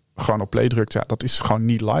die gewoon op play drukt, ja, dat is gewoon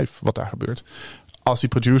niet live wat daar gebeurt. Als die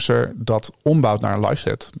producer dat ombouwt naar een live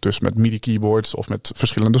set, dus met MIDI keyboards of met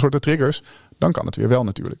verschillende soorten triggers, dan kan het weer wel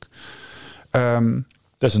natuurlijk.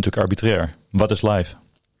 Dat is natuurlijk arbitrair. Wat is live?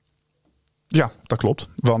 Ja, dat klopt.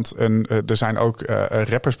 Want er zijn ook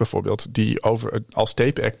rappers bijvoorbeeld die als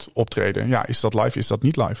tape act optreden. Ja, is dat live, is dat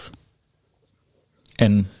niet live?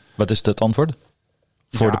 En wat is het antwoord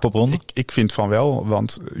voor de Popronde? Ik vind van wel,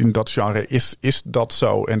 want in dat genre is dat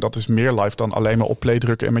zo. En dat is meer live dan alleen maar op play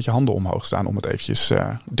drukken en met je handen omhoog staan, om het eventjes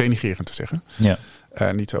denigrerend te zeggen. Ja.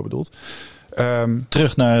 Niet zo bedoeld.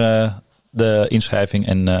 Terug naar de inschrijving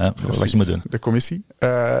en wat je moet doen. De commissie.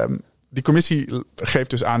 Die commissie geeft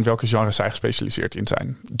dus aan welke genres zij gespecialiseerd in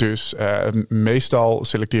zijn. Dus meestal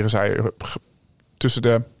selecteren zij tussen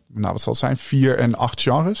de, wat zal het zijn, 4 en 8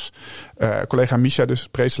 genres. Collega Misha, dus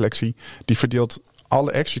preselectie, die verdeelt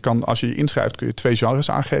alle acts. Je kan, als je je inschrijft, kun je 2 genres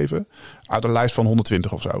aangeven. Uit een lijst van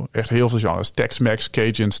 120 of zo. Echt heel veel genres. Tex-Mex,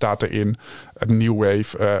 Cajun staat erin. New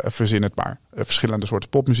Wave, verzin het maar. Verschillende soorten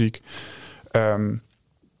popmuziek.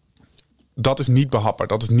 Dat is niet behapbaar.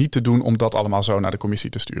 Dat is niet te doen om dat allemaal zo naar de commissie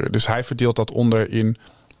te sturen. Dus hij verdeelt dat onder in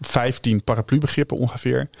 15 paraplubegrippen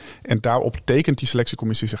ongeveer. En daarop tekent die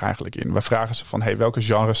selectiecommissie zich eigenlijk in. We vragen ze van, welke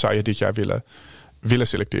genres zou je dit jaar willen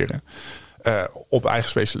selecteren? Op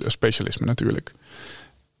eigen specialisme natuurlijk.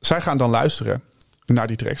 Zij gaan dan luisteren naar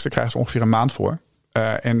die tracks. Daar krijgen ze ongeveer een maand voor.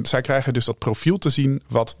 En zij krijgen dus dat profiel te zien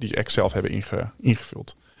wat die acts zelf hebben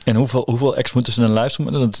ingevuld. En hoeveel acts moeten ze dan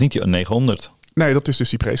luisteren? Dat is niet die 900. Nee, dat is dus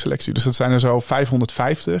die preselectie. Dus dat zijn er zo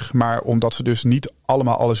 550. Maar omdat ze dus niet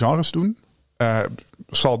allemaal alle genres doen,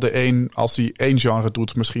 zal de een, als die 1 genre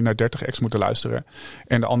doet, misschien naar 30 acts moeten luisteren.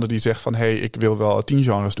 En de ander die zegt van, ik wil wel 10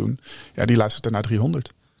 genres doen. Ja, die luistert er naar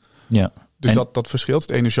 300. Ja. Dus dat verschilt.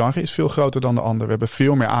 Het ene genre is veel groter dan de ander. We hebben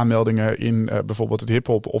veel meer aanmeldingen in bijvoorbeeld het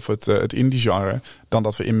hiphop of het indie genre dan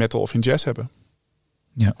dat we in metal of in jazz hebben.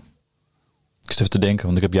 Ja. Ik zit even te denken,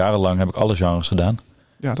 want ik heb jarenlang alle genres gedaan.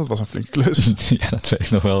 Ja, dat was een flinke klus. Ja, dat weet ik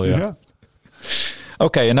nog wel, ja.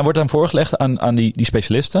 Oké, en dan wordt dan voorgelegd aan die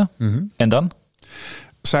specialisten. Mm-hmm. En dan?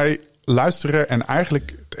 Zij luisteren en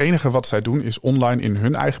eigenlijk het enige wat zij doen is online in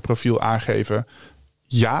hun eigen profiel aangeven.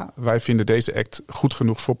 Ja, wij vinden deze act goed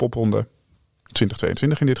genoeg voor Popronde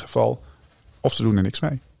 2022 in dit geval. Of ze doen er niks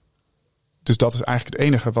mee. Dus dat is eigenlijk het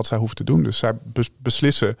enige wat zij hoeven te doen. Dus zij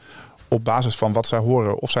beslissen op basis van wat zij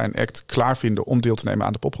horen of zij een act klaar vinden om deel te nemen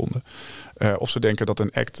aan de Popronde. Of ze denken dat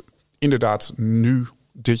een act inderdaad nu,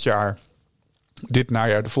 dit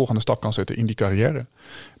najaar de volgende stap kan zetten in die carrière.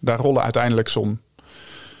 Daar rollen uiteindelijk zo'n,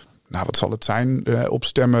 wat zal het zijn, op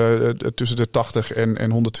stemmen tussen de 80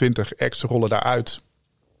 en 120 acts rollen daaruit.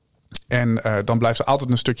 En dan blijft er altijd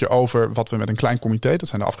een stukje over wat we met een klein comité, dat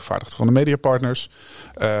zijn de afgevaardigden van de mediapartners.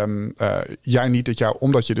 Jij niet dit jaar,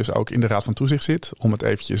 omdat je dus ook in de Raad van Toezicht zit, om het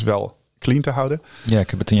eventjes wel clean te houden. Ja, ik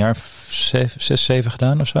heb het een jaar 6, 7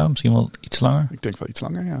 gedaan of zo. Misschien wel iets langer. Ik denk wel iets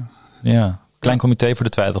langer, ja. Ja, klein comité voor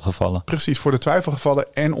de twijfelgevallen. Precies, voor de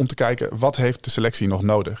twijfelgevallen en om te kijken wat heeft de selectie nog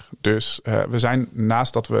nodig. Dus we zijn,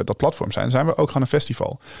 naast dat we dat platform zijn we ook gewoon een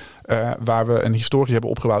festival. Waar we een historie hebben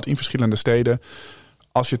opgebouwd in verschillende steden.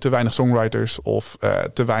 Als je te weinig songwriters of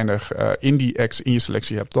te weinig indie acts in je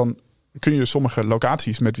selectie hebt, dan kun je sommige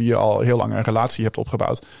locaties met wie je al heel lang een relatie hebt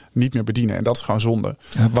opgebouwd niet meer bedienen. En dat is gewoon zonde.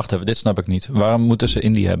 Wacht even, dit snap ik niet. Waarom moeten ze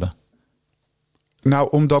indie hebben? Nou,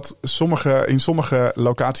 omdat in sommige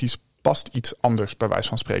locaties past iets anders bij wijze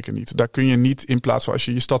van spreken niet. Daar kun je niet in plaats van als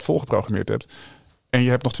je je stad volgeprogrammeerd hebt en je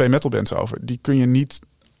hebt nog 2 metalbands over. Die kun je niet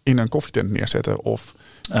in een koffietent neerzetten. Of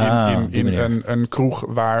in een kroeg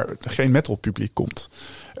waar geen metal publiek komt.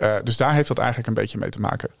 Dus daar heeft dat eigenlijk een beetje mee te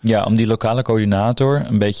maken. Ja, om die lokale coördinator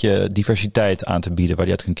een beetje diversiteit aan te bieden waar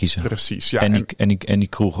die uit kan kiezen. Precies, ja. En die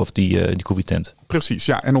kroeg of die koffietent. Precies,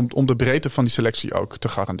 ja. En om de breedte van die selectie ook te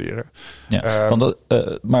garanderen. Ja,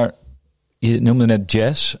 maar je noemde net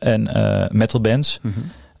jazz en metal bands.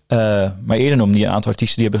 Mm-hmm. Maar eerder noemde je een aantal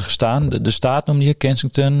artiesten die hebben gestaan. De Staat noemde je,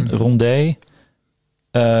 Kensington, Mm-hmm. Rondé.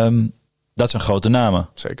 Dat zijn grote namen.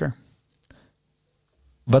 Zeker.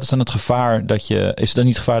 Wat is dan het gevaar is het dan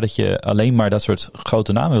niet het gevaar dat je alleen maar dat soort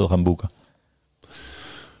grote namen wil gaan boeken?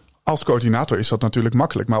 Als coördinator is dat natuurlijk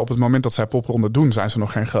makkelijk. Maar op het moment dat zij popronde doen, zijn ze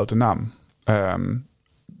nog geen grote naam. En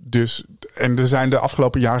er zijn de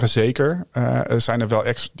afgelopen jaren zeker. Zijn er wel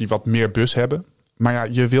acts die wat meer buzz hebben. Maar ja,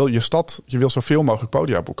 je wil zoveel mogelijk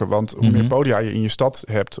podia boeken. Want hoe meer podia je in je stad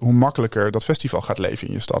hebt, hoe makkelijker dat festival gaat leven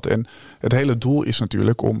in je stad. En het hele doel is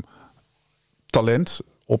natuurlijk om talent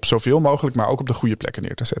op zoveel mogelijk, maar ook op de goede plekken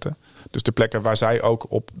neer te zetten. Dus de plekken waar zij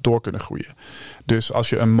ook op door kunnen groeien. Dus als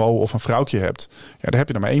je een Mo of een Vrouwtje hebt, ja, daar heb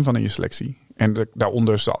je er maar één van in je selectie. En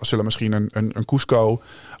daaronder zullen misschien een Cusco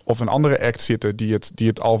of een andere act zitten die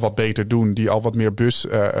het al wat beter doen, die al wat meer buzz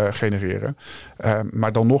genereren.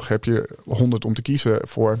 Maar dan nog heb je 100 om te kiezen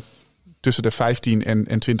voor tussen de 15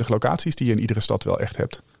 en 20 locaties die je in iedere stad wel echt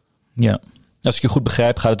hebt. Ja. Als ik je goed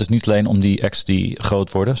begrijp, gaat het dus niet alleen om die acts die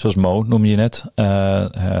groot worden, zoals Mo noem je net,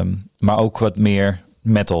 maar ook wat meer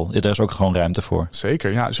metal. Daar is ook gewoon ruimte voor.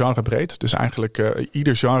 Zeker, ja, genrebreed. Dus eigenlijk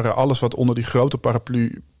ieder genre, alles wat onder die grote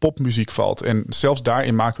paraplu popmuziek valt. En zelfs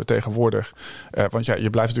daarin maken we tegenwoordig, want ja, je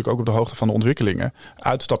blijft natuurlijk ook op de hoogte van de ontwikkelingen,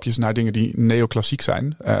 uitstapjes naar dingen die neoclassiek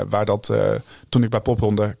zijn. Waar dat toen ik bij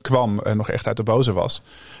Popronde kwam nog echt uit de boze was.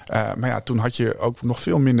 Maar ja, toen had je ook nog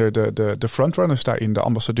veel minder de frontrunners daarin. De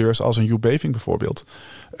ambassadeurs als een Hugh Beving bijvoorbeeld.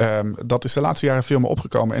 Dat is de laatste jaren veel meer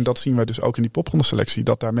opgekomen. En dat zien we dus ook in die popronde selectie.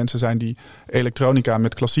 Dat daar mensen zijn die elektronica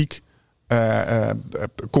met klassiek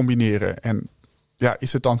combineren. En ja,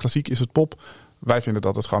 is het dan klassiek, is het pop? Wij vinden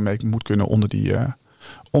dat het gewoon mee moet kunnen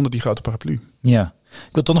onder die grote paraplu. Ja.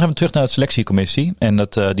 Ik wil toch nog even terug naar de selectiecommissie. En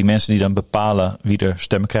dat die mensen die dan bepalen wie er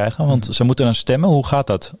stemmen krijgen. Want ze moeten dan stemmen. Hoe gaat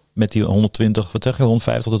dat met die 150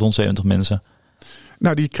 tot 170 mensen?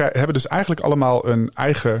 Nou, die hebben dus eigenlijk allemaal een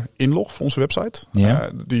eigen inlog voor onze website. Ja.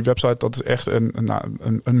 Die website, dat is echt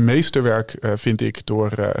een meesterwerk, vind ik,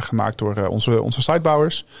 gemaakt door onze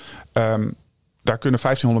sitebouwers. Daar kunnen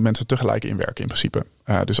 1500 mensen tegelijk in werken in principe.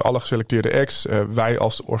 Dus alle geselecteerde acts, wij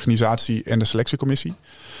als organisatie en de selectiecommissie.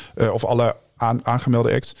 Of alle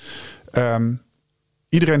aangemelde acts.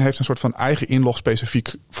 Iedereen heeft een soort van eigen inlog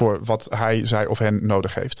specifiek voor wat hij, zij of hen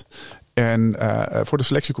nodig heeft. En voor de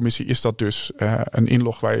selectiecommissie is dat dus een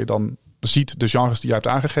inlog waar je dan ziet de genres die jij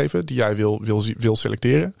hebt aangegeven, die jij wil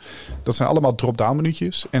selecteren. Dat zijn allemaal drop-down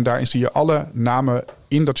menu'tjes. En daarin zie je alle namen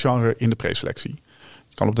in dat genre in de preselectie.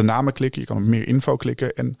 Je kan op de namen klikken, je kan op meer info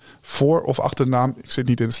klikken. En voor of achter de naam, ik zit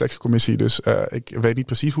niet in de selectiecommissie, dus ik weet niet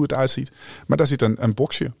precies hoe het uitziet. Maar daar zit een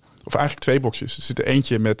boxje. Of eigenlijk 2 boxjes. Er zit er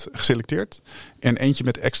eentje met geselecteerd en eentje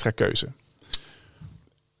met extra keuze.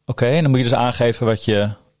 Oké, en dan moet je dus aangeven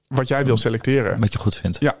wat jij wil selecteren. Wat je goed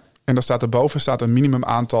vindt. Ja, en dan staat erboven een minimum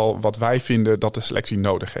aantal wat wij vinden dat de selectie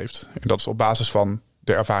nodig heeft. En dat is op basis van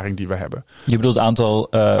de ervaring die we hebben. Je bedoelt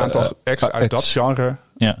aantal acts uit dat genre.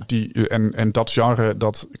 Ja. En dat genre,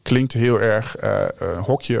 dat klinkt heel erg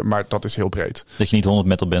hokje, maar dat is heel breed. Dat je niet 100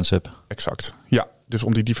 metal bands hebt. Exact, ja. Dus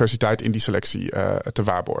om die diversiteit in die selectie te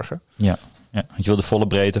waarborgen. Ja. Ja, want je wil de volle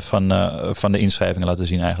breedte van de inschrijvingen laten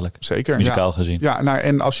zien eigenlijk. Zeker. Muzikaal gezien. Ja, nou,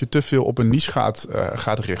 en als je te veel op een niche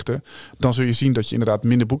gaat richten, dan zul je zien dat je inderdaad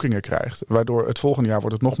minder boekingen krijgt. Waardoor het volgende jaar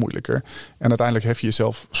wordt het nog moeilijker. En uiteindelijk hef je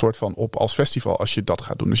jezelf soort van op als festival als je dat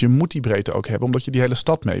gaat doen. Dus je moet die breedte ook hebben, omdat je die hele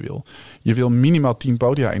stad mee wil. Je wil minimaal 10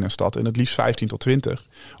 podia in een stad en het liefst 15 tot 20.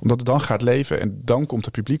 Omdat het dan gaat leven en dan komt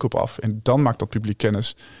het publiek op af. En dan maakt dat publiek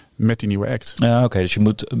kennis met die nieuwe act. Ja, oké. Dus je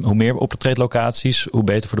moet, hoe meer optreedlocaties, hoe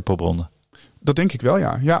beter voor de popronde. Dat denk ik wel,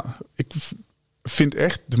 ja. Ja, ik vind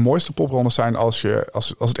echt de mooiste poprondes zijn als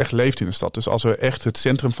het echt leeft in de stad. Dus als we echt het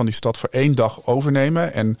centrum van die stad voor 1 dag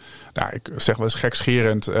overnemen. En nou, ik zeg wel eens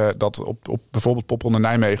gekscherend dat op bijvoorbeeld Popronde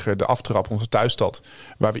Nijmegen, de aftrap, onze thuisstad,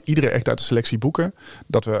 waar we iedere act uit de selectie boeken,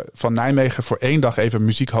 dat we van Nijmegen voor 1 dag even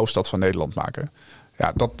muziekhoofdstad van Nederland maken.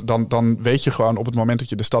 Ja, dan weet je gewoon op het moment dat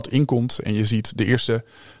je de stad inkomt en je ziet de eerste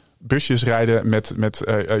busjes rijden met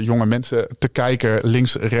jonge mensen te kijken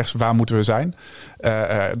links, rechts, waar moeten we zijn.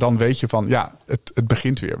 Dan weet je van, ja, het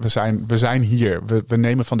begint weer. We zijn hier. We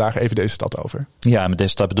nemen vandaag even deze stad over. Ja, met deze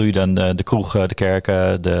stad bedoel je dan de kroeg, de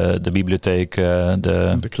kerken, de bibliotheek,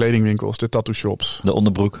 de kledingwinkels, de tattoo shops. De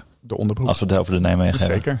onderbroek. De onderbroek. Als we het over de Nijmegen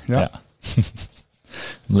hebben. Zeker, ja.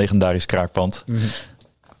 legendarisch kraakpand.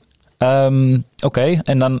 Oké,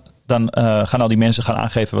 en dan gaan al die mensen gaan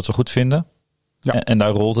aangeven wat ze goed vinden. Ja. En daar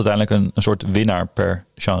rolt uiteindelijk een soort winnaar per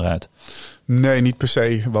genre uit. Nee, niet per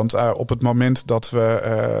se. Want op het moment dat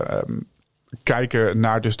we kijken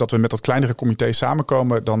naar dus dat we met dat kleinere comité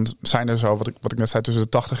samenkomen, dan zijn er zo, wat ik net zei, tussen de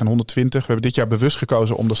 80 en 120. We hebben dit jaar bewust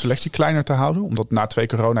gekozen om de selectie kleiner te houden. Omdat na 2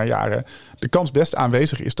 coronajaren de kans best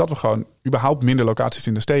aanwezig is dat we gewoon überhaupt minder locaties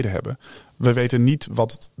in de steden hebben. We weten niet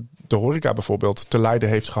wat de horeca bijvoorbeeld te lijden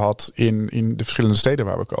heeft gehad in de verschillende steden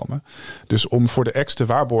waar we komen. Dus om voor de acts te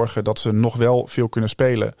waarborgen dat ze nog wel veel kunnen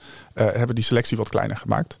spelen, hebben we die selectie wat kleiner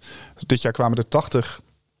gemaakt. Dus dit jaar kwamen er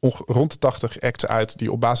rond de 80 acts uit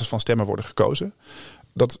die op basis van stemmen worden gekozen.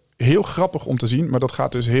 Dat is heel grappig om te zien, maar dat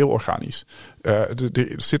gaat dus heel organisch. Er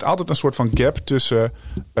zit altijd een soort van gap tussen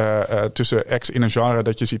acts in een genre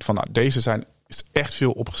dat je ziet van deze is echt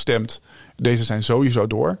veel opgestemd. Deze zijn sowieso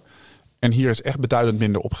door. En hier is echt beduidend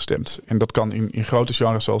minder opgestemd. En dat kan in grote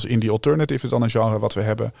genres zoals indie alternative is dan een genre wat we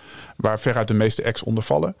hebben waar veruit de meeste acts onder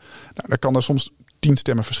vallen. Nou, daar kan er soms 10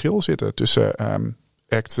 stemmen verschil zitten tussen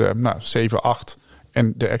act 7, 8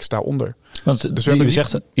 en de acts daaronder. Want dus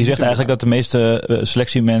je zegt eigenlijk dat de meeste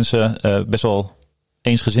selectiemensen best wel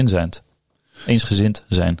eensgezind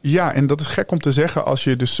zijn. Ja, en dat is gek om te zeggen als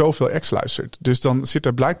je dus zoveel acts luistert. Dus dan zit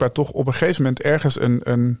er blijkbaar toch op een gegeven moment ergens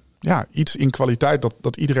iets in kwaliteit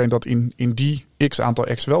dat iedereen dat in die x aantal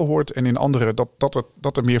acts wel hoort en in andere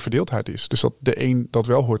dat er meer verdeeldheid is. Dus dat de een dat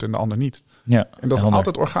wel hoort en de ander niet. Ja, en dat is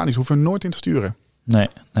altijd organisch, hoeven we nooit in te sturen. Nee.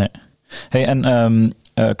 Hey, en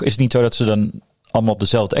is het niet zo dat ze dan allemaal op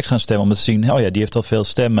dezelfde acts gaan stemmen om te zien, die heeft al veel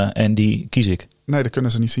stemmen en die kies ik? Nee, dat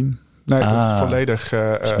kunnen ze niet zien. Nee, dat is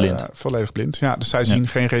volledig blind. Ja, dus zij zien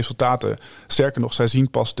geen resultaten. Sterker nog, zij zien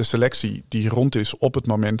pas de selectie die rond is op het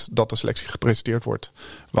moment dat de selectie gepresenteerd wordt.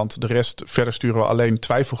 Want de rest, verder sturen we alleen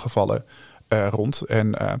twijfelgevallen rond.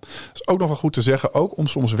 En is ook nog wel goed te zeggen, ook om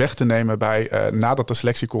soms weg te nemen bij, nadat de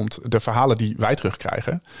selectie komt, de verhalen die wij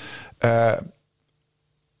terugkrijgen.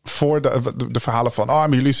 Voor de verhalen van, maar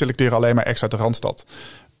jullie selecteren alleen maar acts uit de Randstad.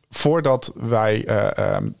 Voordat wij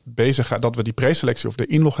bezig gaan, dat we die preselectie of de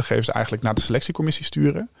inloggegevens eigenlijk naar de selectiecommissie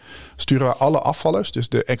sturen we alle afvallers, dus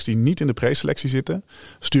de acts die niet in de preselectie zitten,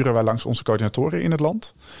 sturen wij langs onze coördinatoren in het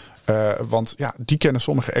land. Want die kennen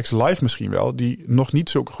sommige acts live misschien wel, die nog niet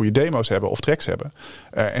zulke goede demo's hebben of tracks hebben.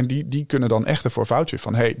 En die kunnen dan echt ervoor vouchen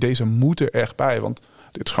van, deze moeten er echt bij, want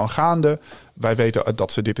dit is gewoon gaande. Wij weten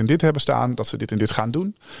dat ze dit en dit hebben staan, dat ze dit en dit gaan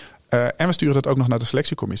doen. En we sturen dat ook nog naar de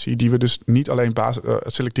selectiecommissie. Die we dus niet alleen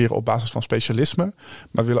selecteren op basis van specialisme.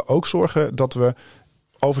 Maar willen ook zorgen dat we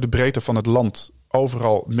over de breedte van het land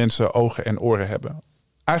overal mensen, ogen en oren hebben.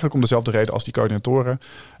 Eigenlijk om dezelfde reden als die coördinatoren.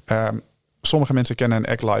 Sommige mensen kennen een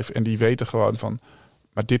act live en die weten gewoon van,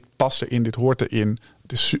 maar dit past erin, dit hoort erin.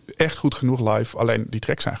 Het is echt goed genoeg live, alleen die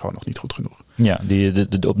tracks zijn gewoon nog niet goed genoeg. Ja,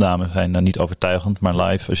 de opnames zijn dan niet overtuigend, maar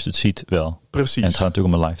live, als je het ziet, wel. Precies. En het gaat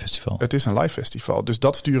natuurlijk om een live festival. Het is een live festival, dus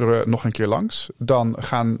dat sturen we nog een keer langs. Dan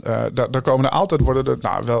daar komen er altijd,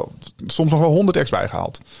 soms nog wel 100 acts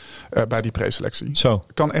bijgehaald bij die preselectie. Zo.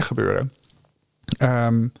 Kan echt gebeuren.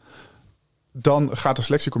 Dan gaat de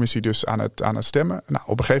selectiecommissie dus aan het stemmen. Nou,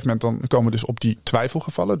 op een gegeven moment dan komen we dus op die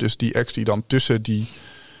twijfelgevallen. Dus die acts die dan tussen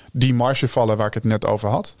die marge vallen waar ik het net over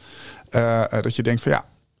had. Dat je denkt van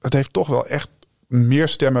het heeft toch wel echt meer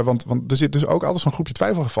stemmen. Want er zit dus ook altijd zo'n groepje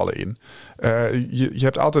twijfelgevallen in. Je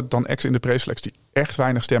hebt altijd dan acts in de preselectie die echt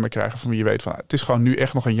weinig stemmen krijgen. Van wie je weet van het is gewoon nu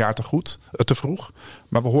echt nog een jaar te vroeg.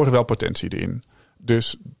 Maar we horen wel potentie erin.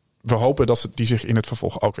 Dus we hopen dat die zich in het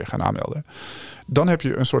vervolg ook weer gaan aanmelden. Dan heb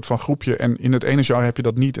je een soort van groepje. En in het ene genre heb je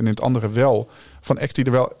dat niet. En in het andere wel. Van acts die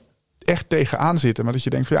er wel echt tegenaan zitten. Maar dat je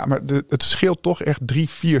denkt van maar het scheelt toch echt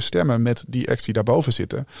 3-4 stemmen met die acts die daarboven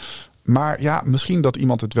zitten. Maar misschien dat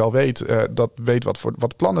iemand het wel weet. Dat weet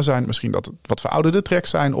wat plannen zijn. Misschien dat het wat verouderde tracks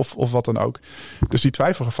zijn of wat dan ook. Dus die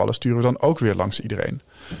twijfelgevallen sturen we dan ook weer langs iedereen.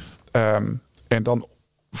 En dan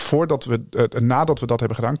nadat we dat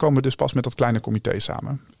hebben gedaan, komen we dus pas met dat kleine comité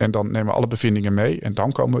samen. En dan nemen we alle bevindingen mee. En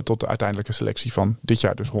dan komen we tot de uiteindelijke selectie van dit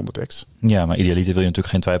jaar dus 100 acts. Ja, maar idealiter wil je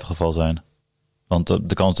natuurlijk geen twijfelgeval zijn. Want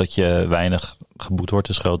de kans dat je weinig geboekt wordt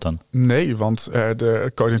is groot dan. Nee, want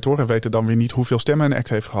de coördinatoren weten dan weer niet hoeveel stemmen een act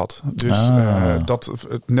heeft gehad. Dus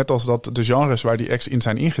net als dat de genres waar die acts in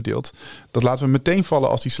zijn ingedeeld, dat laten we meteen vallen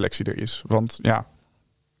als die selectie er is. Want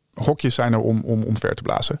hokjes zijn er om ver te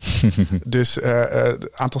blazen. Dus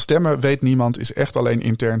het aantal stemmen weet niemand, is echt alleen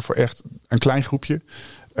intern voor echt een klein groepje.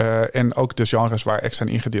 En ook de genres waar acts zijn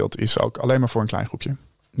ingedeeld is ook alleen maar voor een klein groepje.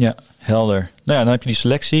 Ja, helder. Nou ja, dan heb je die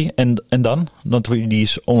selectie en dan? Die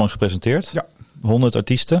is onlangs gepresenteerd. Ja. 100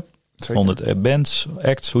 artiesten, zeker. 100 bands,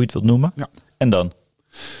 acts, hoe je het wilt noemen. Ja. En dan?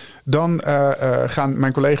 Dan gaan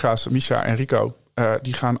mijn collega's Misha en Rico,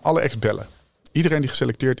 die gaan alle ex bellen. Iedereen die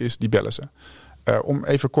geselecteerd is, die bellen ze. Om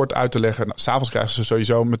even kort uit te leggen. Nou, 's avonds krijgen ze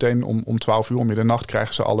sowieso meteen om 12 uur, om middernacht,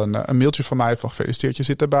 krijgen ze al een mailtje van mij van gefeliciteerd, je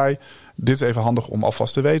zit erbij. Dit is even handig om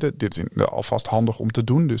alvast te weten. Dit is alvast handig om te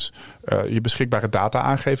doen. Dus je beschikbare data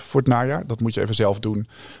aangeven voor het najaar. Dat moet je even zelf doen.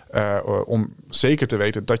 Om zeker te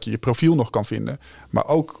weten dat je je profiel nog kan vinden. Maar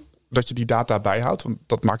ook dat je die data bijhoudt. Want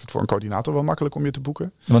dat maakt het voor een coördinator wel makkelijk om je te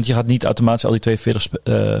boeken. Want je gaat niet automatisch al die 42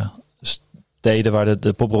 steden waar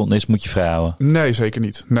de popronde is, moet je vrijhouden? Nee, zeker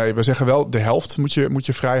niet. Nee, we zeggen wel de helft moet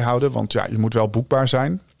je vrijhouden. Want ja, je moet wel boekbaar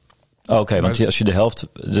zijn. Oké, want als je de helft,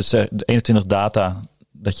 dus de 21 data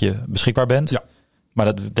dat je beschikbaar bent. Ja. Maar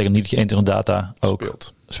dat betekent niet dat je 21 data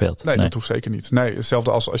ook speelt. Nee, dat hoeft zeker niet. Nee,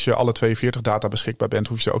 hetzelfde als je alle 42 data beschikbaar bent,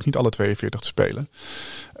 hoef je ook niet alle 42 te spelen.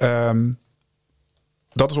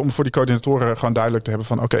 Dat is om voor die coördinatoren gewoon duidelijk te hebben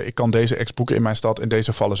van oké, ik kan deze ex boeken in mijn stad en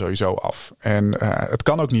deze vallen sowieso af. En het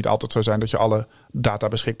kan ook niet altijd zo zijn dat je alle data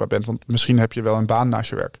beschikbaar bent. Want misschien heb je wel een baan naast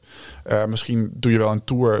je werk. Misschien doe je wel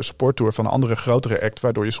een supporttour van een andere grotere act,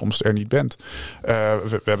 waardoor je soms er niet bent.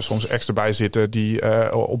 We hebben soms ex erbij zitten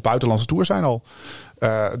die op buitenlandse tour zijn al.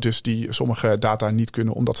 Dus die sommige data niet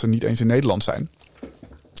kunnen omdat ze niet eens in Nederland zijn.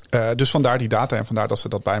 Dus vandaar die data en vandaar dat ze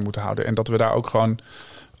dat bij moeten houden. En dat we daar ook gewoon,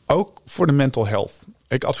 ook voor de mental health.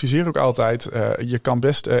 Ik adviseer ook altijd, je kan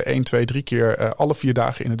best 1, 2, 3 keer alle 4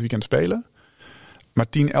 dagen in het weekend spelen. Maar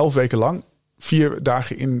 10, 11 weken lang, 4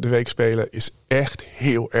 dagen in de week spelen is echt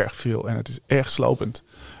heel erg veel. En het is erg slopend.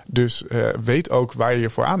 Dus weet ook waar je je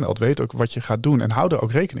voor aanmeldt. Weet ook wat je gaat doen en hou er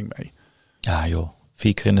ook rekening mee. Ja joh,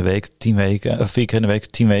 4 keer in de week, 10 weken. 4 keer in de week,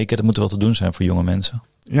 10 weken. Dat moet wel te doen zijn voor jonge mensen.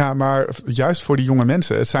 Ja, maar juist voor die jonge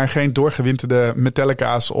mensen. Het zijn geen doorgewinterde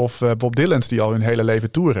Metallica's of Bob Dylan's die al hun hele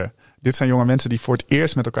leven toeren. Dit zijn jonge mensen die voor het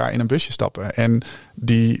eerst met elkaar in een busje stappen. En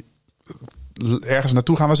die ergens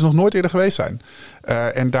naartoe gaan waar ze nog nooit eerder geweest zijn.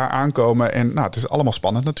 En daar aankomen. En nou, het is allemaal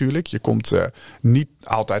spannend natuurlijk. Je komt niet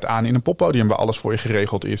altijd aan in een poppodium waar alles voor je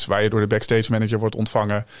geregeld is. Waar je door de backstage manager wordt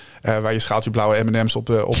ontvangen. Waar je schaaltje blauwe M&M's op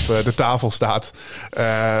de tafel staat.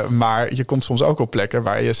 Maar je komt soms ook op plekken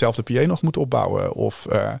waar je zelf de PA nog moet opbouwen. Of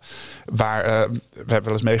waar we hebben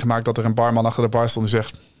wel eens meegemaakt dat er een barman achter de bar stond en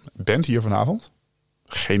zegt: bent hier vanavond?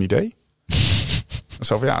 Geen idee.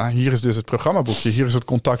 Zo van ja, hier is dus het programmaboekje. Hier is het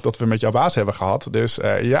contact dat we met jouw baas hebben gehad. Dus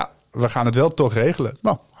ja, we gaan het wel toch regelen.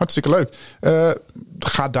 Nou, hartstikke leuk.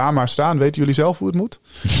 Ga daar maar staan. Weten jullie zelf hoe het moet?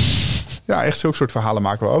 Ja, echt zulke soort verhalen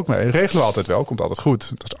maken we ook mee. Regelen we altijd wel. Komt altijd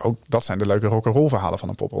goed. Dat zijn de leuke rock'n'roll verhalen van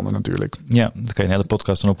een popronde natuurlijk. Ja, daar kan je een hele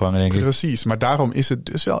podcast aan ophangen, denk ik. Precies, maar daarom is het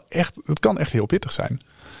dus wel echt... Het kan echt heel pittig zijn.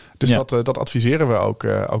 Dus ja, dat adviseren we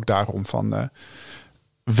ook daarom van...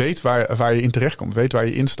 weet waar je in terecht komt. Weet waar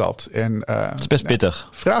je instapt. En, het is best pittig.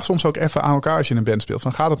 Vraag soms ook even aan elkaar als je in een band speelt.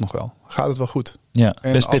 Van, gaat het nog wel? Gaat het wel goed? Ja,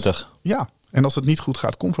 best pittig. Ja, en als het niet goed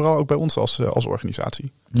gaat, kom vooral ook bij ons als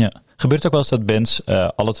organisatie. Ja. Gebeurt het ook wel eens dat bands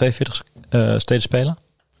alle 42 steden spelen?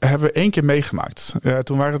 Hebben we 1 keer meegemaakt.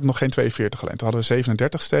 Toen waren het nog geen 42 alleen. Toen hadden we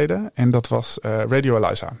 37 steden. En dat was Radio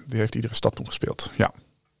Eliza. Die heeft iedere stad toen gespeeld. Ja.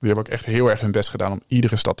 Die hebben ook echt heel erg hun best gedaan om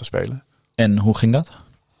iedere stad te spelen. En hoe ging dat?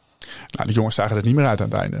 Nou, die jongens zagen er niet meer uit aan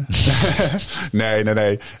het einde. Nee.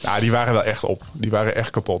 Nou, die waren wel echt op. Die waren echt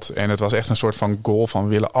kapot. En het was echt een soort van goal van we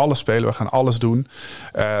willen alles spelen. We gaan alles doen.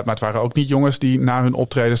 Maar het waren ook niet jongens die na hun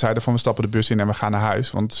optreden zeiden van we stappen de bus in en we gaan naar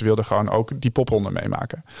huis. Want ze wilden gewoon ook die popronde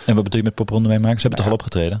meemaken. En wat bedoel je met popronde meemaken? Ze hebben toch al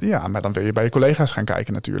opgetreden? Ja, maar dan wil je bij je collega's gaan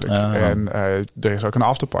kijken natuurlijk. En er is ook een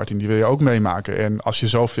afterparty. Die wil je ook meemaken. En als je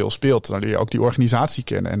zoveel speelt, dan leer je ook die organisatie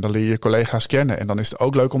kennen. En dan leer je collega's kennen. En dan is het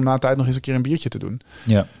ook leuk om na een tijd nog eens een keer een biertje te doen.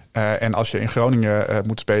 Ja. En als je in Groningen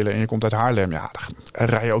moet spelen en je komt uit Haarlem, ja, dan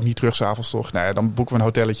rij je ook niet terug 's avonds toch. Nee, dan boeken we een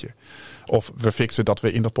hotelletje. Of we fixen dat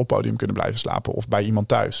we in dat poppodium kunnen blijven slapen of bij iemand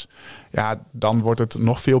thuis. Ja, dan wordt het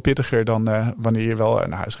nog veel pittiger dan wanneer je wel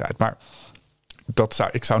naar huis rijdt. Maar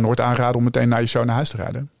ik zou nooit aanraden om meteen na je show naar huis te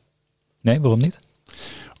rijden. Nee, waarom niet?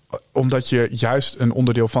 Omdat je juist een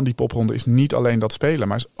onderdeel van die popronde is niet alleen dat spelen,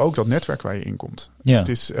 maar is ook dat netwerk waar je in komt. Ja. Het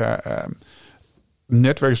is...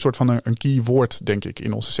 netwerk is een soort van een key woord, denk ik,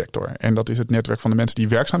 in onze sector. En dat is het netwerk van de mensen die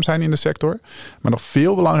werkzaam zijn in de sector. Maar nog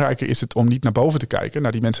veel belangrijker is het om niet naar boven te kijken,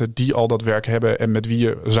 naar die mensen die al dat werk hebben en met wie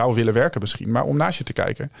je zou willen werken misschien. Maar om naast je te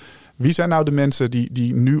kijken. Wie zijn nou de mensen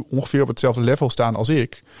die nu ongeveer op hetzelfde level staan als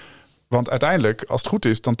ik? Want uiteindelijk, als het goed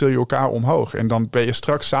is, dan til je elkaar omhoog. En dan ben je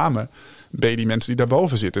straks samen die mensen die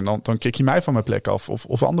daarboven zitten. En dan kik je mij van mijn plek af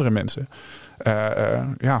of andere mensen.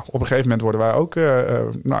 Op een gegeven moment worden wij ook...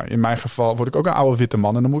 in mijn geval word ik ook een oude witte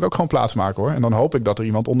man. En dan moet ik ook gewoon plaatsmaken hoor. En dan hoop ik dat er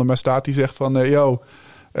iemand onder me staat die zegt van...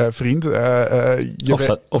 vriend...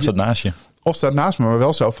 Of staat naast je. Of staat naast me, maar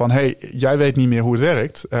wel zo van... hey, jij weet niet meer hoe het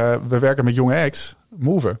werkt. We werken met jonge ex.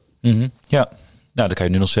 Move. Mm-hmm. Ja, nou dat kan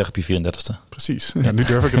je nu nog zeggen op je 34ste. Precies, ja, nu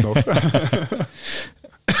durf ik het nog.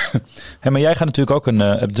 Hey, maar jij gaat natuurlijk ook hebt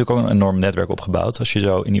natuurlijk ook een enorm netwerk opgebouwd als je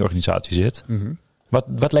zo in die organisatie zit. Mm-hmm.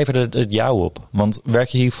 Wat leverde het jou op? Want werk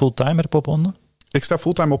je hier fulltime met de popronde? Ik sta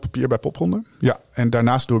fulltime op papier bij Popronde. Ja, en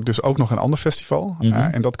daarnaast doe ik dus ook nog een ander festival.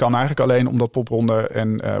 Mm-hmm. En dat kan eigenlijk alleen omdat Popronde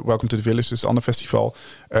en Welcome to the Village, dus het andere festival,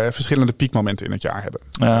 verschillende piekmomenten in het jaar hebben.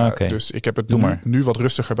 Okay. Dus ik heb het nu wat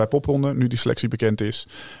rustiger bij Popronde, nu die selectie bekend is.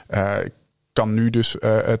 Ik kan nu dus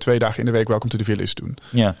 2 dagen in de week Welcome to the Village doen.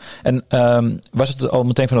 Ja, en was het al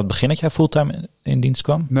meteen van het begin dat jij fulltime in dienst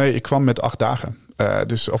kwam? Nee, ik kwam met 8 dagen.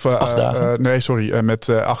 8 dagen? Met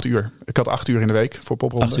 8 uur. Ik had 8 uur in de week voor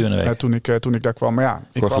Popronde. 8 uur in de week. Toen ik daar kwam. Maar ja,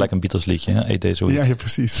 ik hoor gelijk een Beatles liedje, hè? Eat Days a Week. Ja,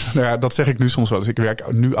 precies. Nou ja, dat zeg ik nu soms wel. Dus ik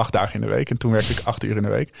werk nu 8 dagen in de week. En toen werkte ik 8 uur in de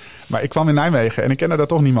week. Maar ik kwam in Nijmegen en ik kende daar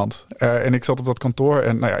toch niemand. En ik zat op dat kantoor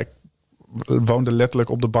en nou ja, ik woonde letterlijk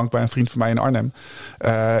op de bank bij een vriend van mij in Arnhem.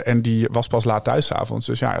 En die was pas laat thuis 's avonds.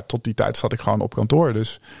 Dus ja, tot die tijd zat ik gewoon op kantoor.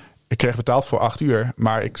 Dus ik kreeg betaald voor 8 uur.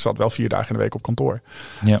 Maar ik zat wel 4 dagen in de week op kantoor.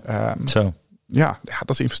 Ja, zo. Ja, dat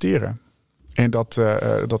is investeren. En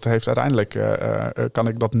dat heeft uiteindelijk, kan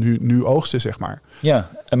ik dat nu oogsten, zeg maar. Ja,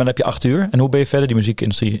 en dan heb je 8 uur. En hoe ben je verder die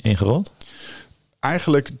muziekindustrie ingerold?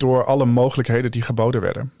 Eigenlijk door alle mogelijkheden die geboden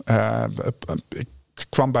werden. Ik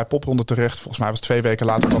kwam bij Popronde terecht. Volgens mij was 2 weken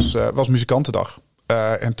later was muzikantendag.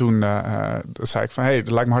 En toen zei ik van, hey,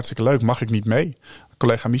 dat lijkt me hartstikke leuk. Mag ik niet mee?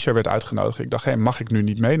 Collega Misha werd uitgenodigd. Ik dacht, hey, mag ik nu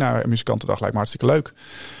niet mee naar muzikantendag? Lijkt me hartstikke leuk.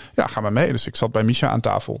 Ja, ga maar mee. Dus ik zat bij Misha aan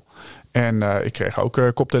tafel. En ik kreeg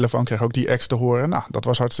ook koptelefoon, kreeg ook die acts te horen. Nou, dat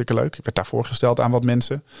was hartstikke leuk. Ik werd daar voorgesteld aan wat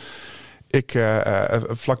mensen.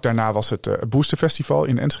 Vlak daarna was het Booster Festival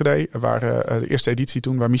in Enschede. Waar de eerste editie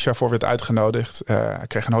toen, waar Misha voor werd uitgenodigd. Ik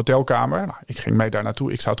kreeg een hotelkamer. Nou, ik ging mee daar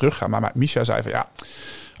naartoe. Ik zou teruggaan. Maar Misha zei van ja,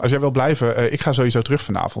 als jij wil blijven, ik ga sowieso terug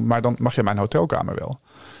vanavond. Maar dan mag je mijn hotelkamer wel.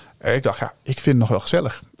 Ik dacht, ja, ik vind het nog wel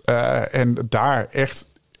gezellig. En daar echt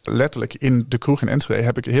letterlijk in de kroeg in Enschede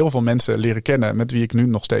heb ik heel veel mensen leren kennen met wie ik nu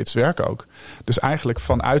nog steeds werk ook. Dus eigenlijk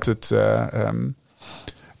vanuit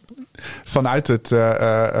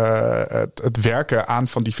het werken aan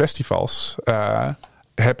van die festivals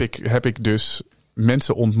heb ik dus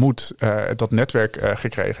mensen ontmoet, dat netwerk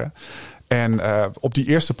gekregen. En op die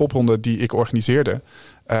eerste popronde die ik organiseerde,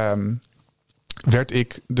 werd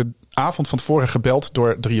ik de avond van tevoren gebeld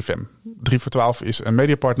door 3FM. 3 voor 12 is een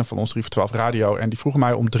mediapartner van ons, 3 voor 12 Radio. En die vroegen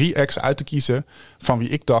mij om 3 acts uit te kiezen van wie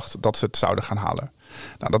ik dacht dat ze het zouden gaan halen.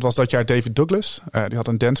 Nou, dat was dat jaar David Douglas. Die had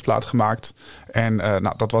een danceplaat gemaakt. En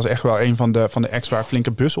dat was echt wel een van de acts waar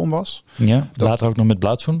flinke bus om was. Ja, later ook nog met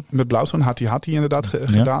Blauwzoen. Met Blauwzoen had hij inderdaad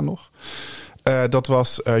gedaan nog. Dat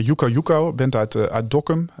was Yuko Yuko, band uit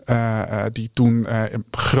Dokkum. Die toen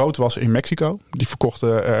groot was in Mexico. Die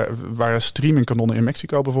waren streamingkanonnen in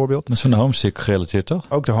Mexico bijvoorbeeld. Dat is van de Homesick gerelateerd, toch?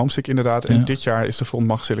 Ook de Homesick inderdaad. En dit jaar is de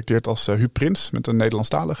frontman geselecteerd als Huub Prins. Met een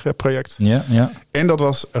Nederlandstalig project. Ja. En dat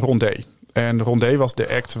was Rondé. En Rondé was de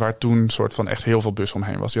act waar toen soort van echt heel veel bus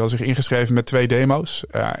omheen was. Die had zich ingeschreven met 2 demo's.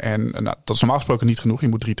 Dat is normaal gesproken niet genoeg. Je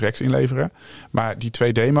moet 3 tracks inleveren. Maar die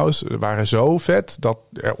 2 demo's waren zo vet dat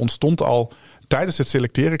er ontstond al tijdens het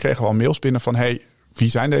selecteren kregen we al mails binnen van hey, wie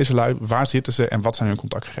zijn deze lui? Waar zitten ze? En wat zijn hun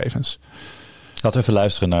contactgegevens? Laten we even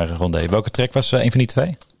luisteren naar Rondé. Welke track was een van die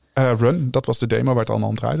 2? Run, dat was de demo waar het allemaal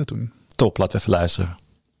om draaide toen. Top, laten we even luisteren.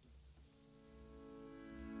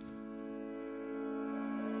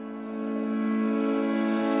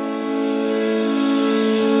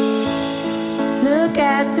 Look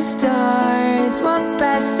at the stars, walk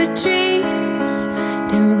past the trees,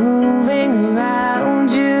 they're moving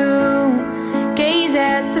around you. Gaze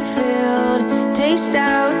at the field, taste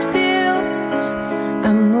how it feels.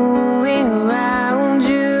 I'm moving around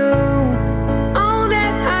you. All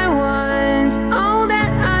that I want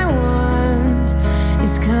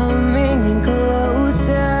is coming in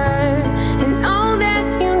closer. And all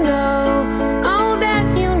that you know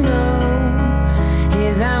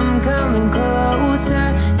is I'm coming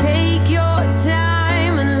closer. Take your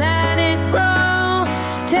time and let it roll.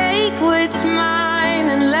 Take what's mine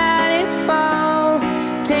and let it fall.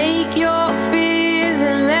 Take your fears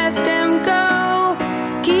and let them go.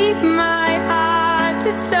 Keep my heart,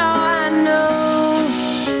 it's all I know.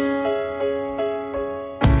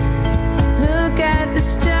 Look at the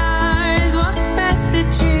stars, walk past the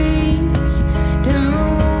trees. They're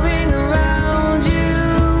moving around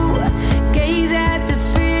you. Gaze at the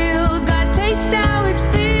field, got taste how it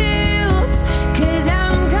feels. 'Cause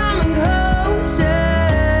I'm coming closer.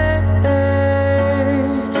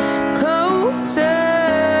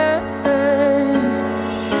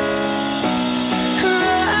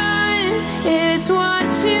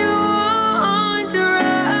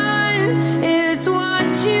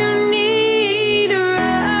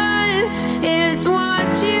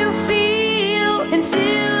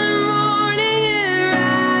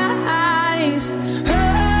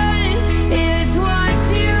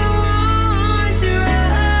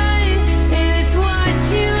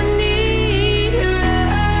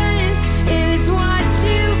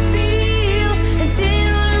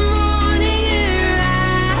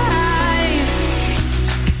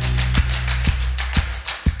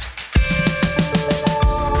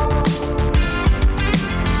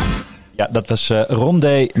 Ja, dat was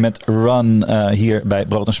Rondé met Run hier bij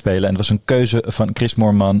Brood en Spelen. En het was een keuze van Chris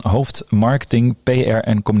Moorman, hoofd marketing, PR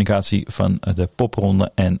en communicatie van de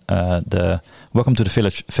Popronde en de Welcome to the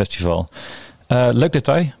Village Festival. Leuk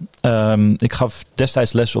detail. Ik gaf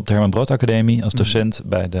destijds les op de Herman Brood Academie als docent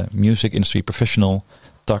bij de Music Industry Professional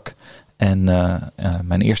tak. En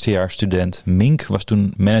mijn eerstejaarsstudent Mink was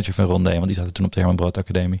toen manager van Rondé, want die zat toen op de Herman Brood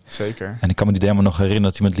Academie. Zeker. En ik kan me die demo nog herinneren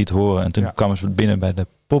dat hij me het liet horen. En toen kwamen ze binnen bij de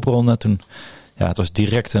popronde. Toen, het was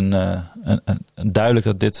direct een duidelijk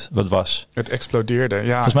dat dit wat was. Het explodeerde,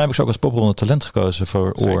 ja. Volgens mij heb ik ze ook als popronde talent gekozen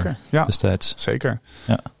voor Oor destijds. Zeker.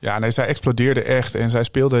 Ja, nee, zij explodeerde echt. En zij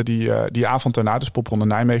speelde die avond daarna, dus popronde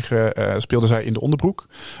Nijmegen, speelde zij in de Onderbroek.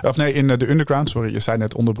 Of nee, in de Underground. Sorry, je zei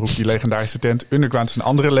net Onderbroek, die legendarische tent. Underground is een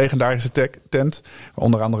andere legendarische tent. Waar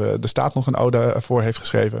onder andere de Staat nog een ode voor heeft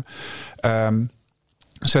geschreven.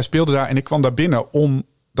 Zij speelde daar en ik kwam daar binnen om,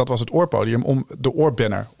 dat was het oorpodium, om de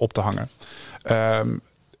oorbanner op te hangen.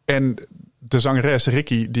 En de zangeres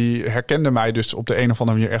Ricky, die herkende mij dus op de een of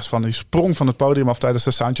andere manier ergens van. Die sprong van het podium af tijdens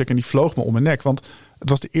de soundcheck en die vloog me om mijn nek. Want het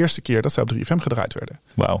was de eerste keer dat zij op 3FM gedraaid werden.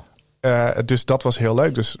 Wauw. Dus dat was heel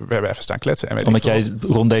leuk. Dus we hebben even staan kletsen. En omdat jij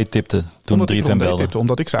Rondé tipte toen 3FM belde.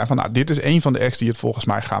 Omdat ik zei van, nou, dit is een van de acts die het volgens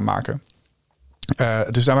mij gaan maken.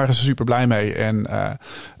 Dus daar waren ze super blij mee. En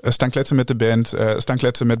staan kletsen met de band. Staan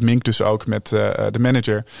kletsen met Mink dus ook, met de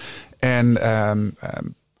manager. En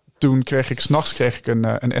toen kreeg ik 's nachts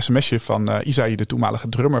een sms'je van Isaïe, de toenmalige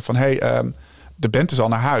drummer. Van de band is al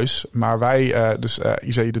naar huis. Maar wij, dus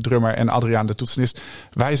Isaïe de drummer en Adriaan de toetsenist.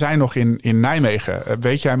 Wij zijn nog in Nijmegen.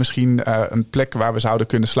 Weet jij misschien een plek waar we zouden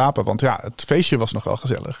kunnen slapen? Want ja, het feestje was nog wel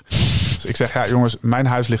gezellig. Dus ik zeg, ja jongens, mijn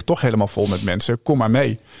huis ligt toch helemaal vol met mensen. Kom maar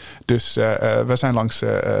mee. Dus we zijn langs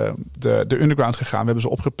de Underground gegaan. We hebben ze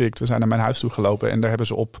opgepikt. We zijn naar mijn huis toe gelopen. En daar hebben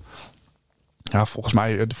ze op, ja, volgens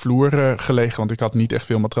mij de vloer gelegen. Want ik had niet echt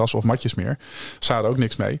veel matrassen of matjes meer. Ze hadden ook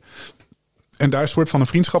niks mee. En daar is een soort van een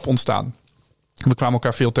vriendschap ontstaan. We kwamen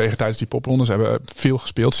elkaar veel tegen tijdens die popronde. Ze hebben veel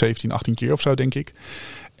gespeeld. 17, 18 keer of zo, denk ik.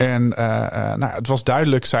 En het was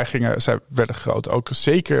duidelijk, zij werden groot. Ook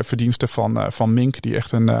zeker verdiensten van Mink, die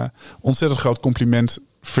echt een ontzettend groot compliment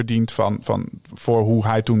verdient voor hoe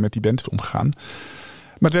hij toen met die band is omgegaan.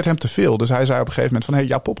 Maar het werd hem te veel. Dus hij zei op een gegeven moment van,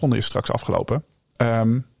 jouw popronde is straks afgelopen.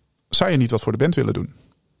 Zou je niet wat voor de band willen doen?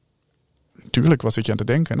 Tuurlijk, wat zit je aan te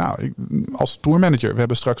denken? Nou, als tourmanager, we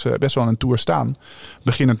hebben straks best wel een tour staan.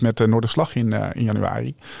 Beginnend met Noorderslag in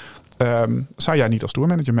januari. Zou jij niet als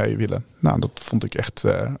tourmanager mee willen? Nou, dat vond ik echt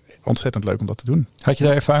ontzettend leuk om dat te doen. Had je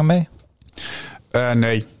daar ervaring mee?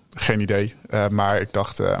 Nee, geen idee. Maar ik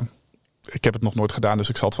dacht, ik heb het nog nooit gedaan, dus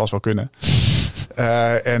ik zal het vast wel kunnen.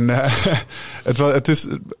 Het is,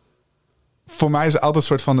 voor mij is het altijd een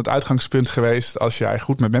soort van het uitgangspunt geweest. Als jij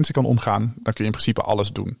goed met mensen kan omgaan, dan kun je in principe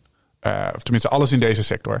alles doen. Of tenminste alles in deze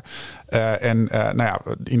sector.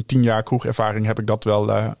 In 10 jaar kroegervaring heb ik dat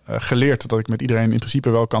wel geleerd. Dat ik met iedereen in principe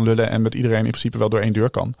wel kan lullen. En met iedereen in principe wel door één deur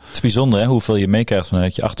kan. Het is bijzonder hè, hoeveel je meekrijgt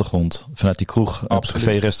vanuit je achtergrond. Vanuit die kroeg, het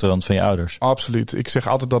café-restaurant van je ouders. Absoluut. Ik zeg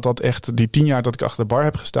altijd dat echt, die 10 jaar dat ik achter de bar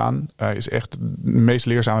heb gestaan, is echt de meest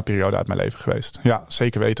leerzame periode uit mijn leven geweest. Ja,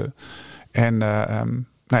 zeker weten. En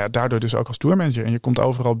daardoor dus ook als tourmanager. En je komt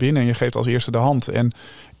overal binnen en je geeft als eerste de hand. En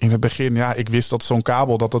in het begin, ik wist dat zo'n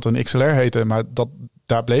kabel, dat een XLR heette. Maar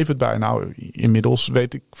daar bleef het bij. Nou, inmiddels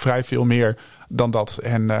weet ik vrij veel meer dan dat.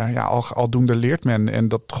 En aldoende leert men. En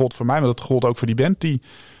dat gold voor mij, maar dat gold ook voor die band die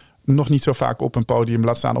nog niet zo vaak op een podium,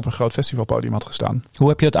 laat staan op een groot festivalpodium had gestaan. Hoe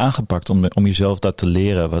heb je het aangepakt om jezelf dat te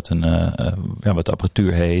leren? Wat de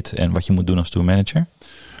apparatuur heet en wat je moet doen als tourmanager?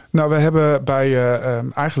 Nou, we hebben bij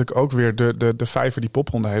eigenlijk ook weer de vijver die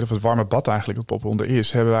popronde heet, of het warme bad eigenlijk dat popronde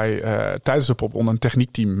is, hebben wij tijdens de popronde een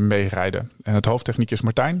techniekteam meerijden. En het hoofdtechniek is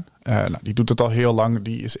Martijn. Die doet het al heel lang.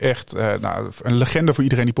 Die is echt een legende voor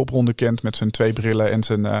iedereen die popronde kent met zijn 2 brillen en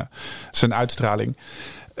zijn uitstraling.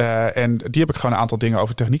 En die heb ik gewoon een aantal dingen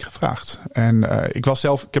over techniek gevraagd. En ik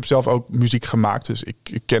heb zelf ook muziek gemaakt. Dus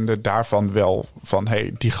ik kende daarvan wel van,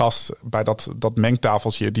 die gast bij dat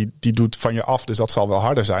mengtafeltje, die doet van je af. Dus dat zal wel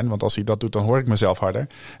harder zijn. Want als hij dat doet, dan hoor ik mezelf harder.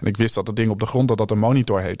 En ik wist dat het ding op de grond, dat een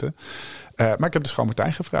monitor heette. Maar ik heb dus gewoon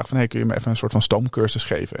Martijn gevraagd van, kun je me even een soort van stoomcursus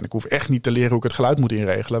geven? En ik hoef echt niet te leren hoe ik het geluid moet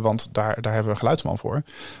inregelen. Want daar hebben we een geluidsman voor.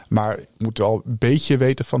 Maar ik moet wel een beetje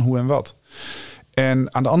weten van hoe en wat.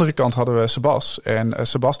 En aan de andere kant hadden we Sebas. En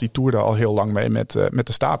Sebas die toerde al heel lang mee met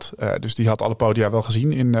de Staat. Dus die had alle podia wel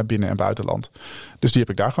gezien in binnen- en buitenland. Dus die heb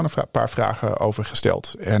ik daar gewoon een paar vragen over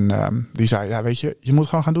gesteld. En die zei, weet je moet het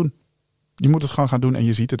gewoon gaan doen. Je moet het gewoon gaan doen en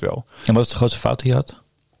je ziet het wel. En wat is de grootste fout die je had?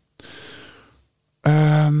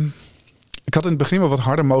 Ik had in het begin wel wat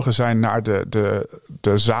harder mogen zijn naar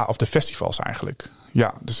de festivals eigenlijk.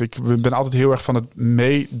 Ja, dus ik ben altijd heel erg van het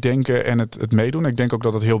meedenken en het meedoen. Ik denk ook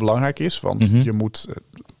dat het heel belangrijk is. Want je moet,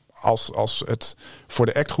 als het voor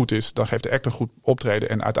de act goed is, dan geeft de act een goed optreden.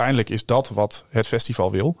 En uiteindelijk is dat wat het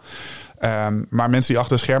festival wil. Maar mensen die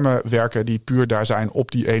achter de schermen werken, die puur daar zijn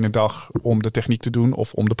op die ene dag om de techniek te doen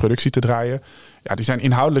of om de productie te draaien. Ja, die zijn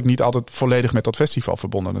inhoudelijk niet altijd volledig met dat festival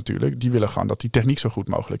verbonden natuurlijk. Die willen gewoon dat die techniek zo goed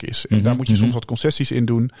mogelijk is. En daar moet je soms wat concessies in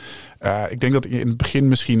doen. Ik denk dat ik in het begin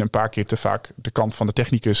misschien een paar keer te vaak de kant van de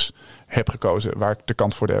technicus heb gekozen, waar ik de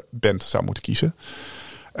kant voor de band zou moeten kiezen.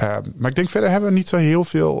 Maar ik denk verder hebben we niet zo heel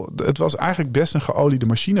veel. Het was eigenlijk best een geoliede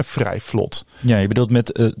machine, vrij vlot. Ja, je bedoelt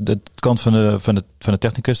met de kant van de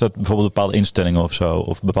technicus dat bijvoorbeeld bepaalde instellingen of zo,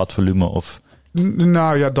 of bepaald volume of...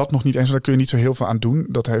 Nou ja, dat nog niet eens. Daar kun je niet zo heel veel aan doen.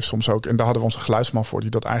 Dat heeft soms ook, en daar hadden we onze geluidsman voor die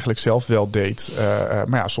dat eigenlijk zelf wel deed.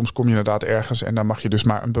 Maar ja, soms kom je inderdaad ergens en dan mag je dus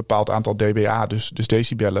maar een bepaald aantal dBA, dus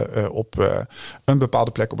decibellen, op een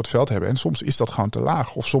bepaalde plek op het veld hebben. En soms is dat gewoon te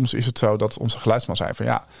laag. Of soms is het zo dat onze geluidsman zei van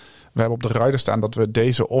ja, we hebben op de rider staan dat we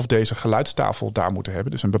deze of deze geluidstafel daar moeten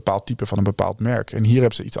hebben. Dus een bepaald type van een bepaald merk. En hier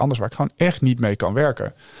hebben ze iets anders waar ik gewoon echt niet mee kan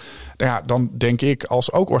werken. Nou ja, dan denk ik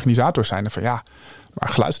als ook organisator zijnde van ja, maar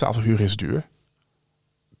geluidstafel huren is duur.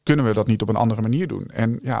 Kunnen we dat niet op een andere manier doen?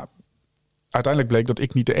 En ja, uiteindelijk bleek dat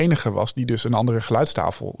ik niet de enige was die dus een andere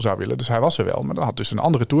geluidstafel zou willen. Dus hij was er wel. Maar dan had dus een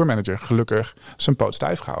andere tourmanager gelukkig zijn poot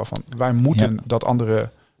stijf gehouden. Van wij moeten dat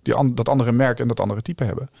andere merk en dat andere type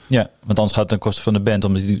hebben. Ja, want anders gaat het ten koste van de band.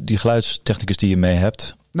 Omdat die geluidstechnicus die je mee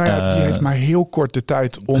hebt. Nou ja, die heeft maar heel kort de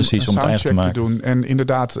tijd om een soundcheck te doen. En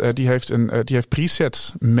inderdaad, die heeft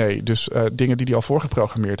presets mee. Dus dingen die hij al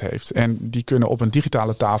voorgeprogrammeerd heeft. En die kunnen op een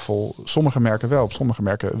digitale tafel, sommige merken wel. Op sommige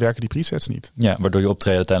merken werken die presets niet. Ja, waardoor je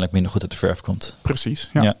optreden uiteindelijk minder goed uit de verf komt. Precies,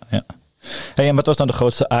 ja. Hey, en wat was dan de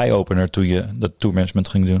grootste eye-opener toen je dat tourmanagement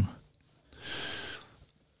ging doen?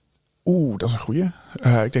 Dat is een goeie.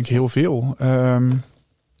 Ik denk heel veel.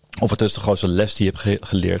 Of het is de grootste les die je hebt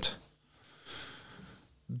geleerd?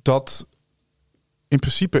 Dat in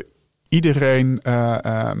principe iedereen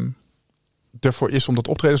ervoor is om dat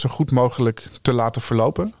optreden zo goed mogelijk te laten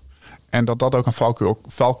verlopen. En dat ook een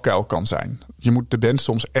valkuil kan zijn. Je moet de band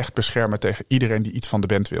soms echt beschermen tegen iedereen die iets van de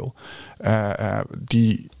band wil.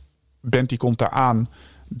 Die band die komt daar aan,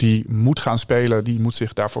 die moet gaan spelen, die moet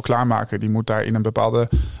zich daarvoor klaarmaken. Die moet daar in een bepaalde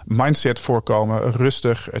mindset voorkomen,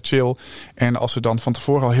 rustig, chill. En als er dan van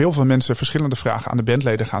tevoren al heel veel mensen verschillende vragen aan de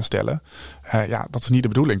bandleden gaan stellen, dat is niet de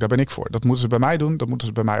bedoeling. Daar ben ik voor. Dat moeten ze bij mij doen, dat moeten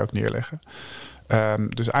ze bij mij ook neerleggen.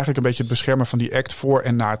 Dus eigenlijk een beetje het beschermen van die act voor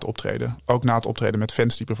en na het optreden. Ook na het optreden met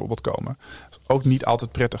fans die bijvoorbeeld komen. Dat is ook niet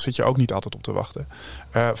altijd prettig, zit je ook niet altijd op te wachten.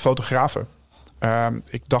 Fotografen.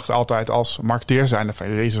 Ik dacht altijd als marketeer zijnde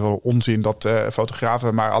van jezus, wel onzin dat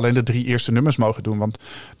fotografen maar alleen de 3 eerste nummers mogen doen. Want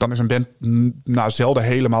dan is een band zelden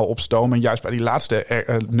helemaal op stoom. En juist bij die laatste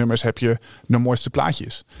nummers heb je de mooiste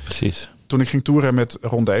plaatjes. Precies. Toen ik ging toeren met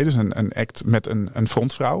Rondé, dus een act met een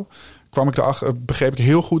frontvrouw, begreep ik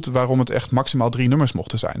heel goed waarom het echt maximaal 3 nummers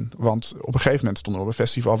mochten zijn. Want op een gegeven moment stonden we op een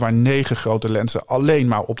festival waar 9 grote lenzen alleen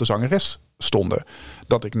maar op de zangeres stonden.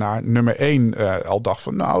 Dat ik naar nummer 1 al dacht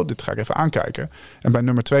van dit ga ik even aankijken. En bij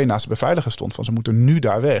nummer 2 naast de beveiliger stond van ze moeten nu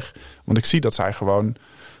daar weg. Want ik zie dat zij gewoon,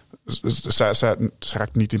 ze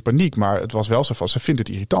raakt niet in paniek, maar het was wel zo van ze vindt het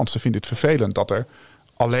irritant. Ze vindt het vervelend dat er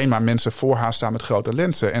alleen maar mensen voor haar staan met grote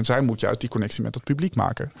lenzen. En zij moet juist die connectie met het publiek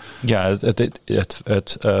maken. Ja,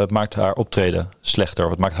 het maakt haar optreden slechter.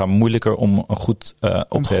 Het maakt haar moeilijker om een goed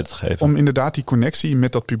optreden te geven. Om inderdaad die connectie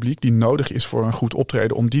met dat publiek die nodig is voor een goed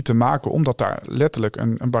optreden, om die te maken. Omdat daar letterlijk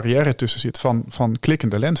een barrière tussen zit van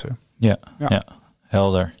klikkende lenzen. Ja.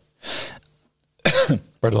 Helder.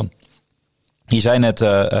 Pardon. Je zei net,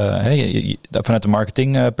 vanuit de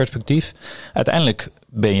marketingperspectief, uiteindelijk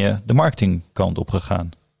ben je de marketingkant op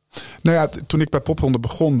gegaan. Nou ja, toen ik bij Popronde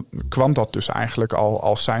begon, kwam dat dus eigenlijk al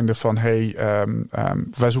als zijnde van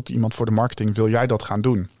wij zoeken iemand voor de marketing, wil jij dat gaan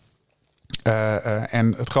doen?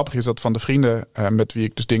 En het grappige is dat van de vrienden met wie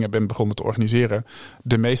ik dus dingen ben begonnen te organiseren,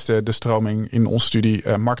 de meeste de stroming in onze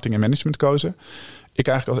studie marketing en management kozen. Ik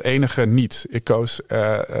eigenlijk als enige niet. Ik koos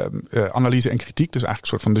analyse en kritiek. Dus eigenlijk een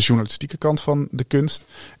soort van de journalistieke kant van de kunst.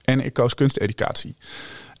 En ik koos kunsteducatie.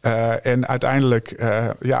 En uiteindelijk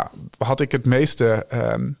had ik het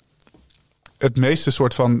meeste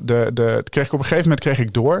soort van kreeg ik op een gegeven moment kreeg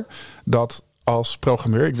ik door dat als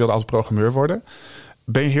programmeur, ik wilde als programmeur worden,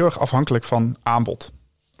 ben je heel erg afhankelijk van aanbod.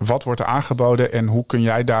 Wat wordt er aangeboden en hoe kun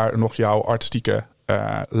jij daar nog jouw artistieke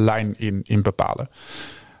lijn in bepalen?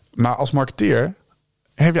 Maar als marketeer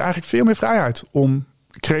heb je eigenlijk veel meer vrijheid om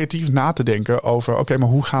creatief na te denken over, oké, maar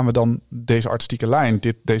hoe gaan we dan deze artistieke lijn,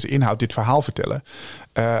 deze inhoud, dit verhaal vertellen?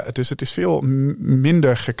 Dus het is veel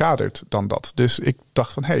minder gekaderd dan dat. Dus ik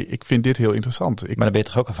dacht van, ik vind dit heel interessant. Maar dan ben je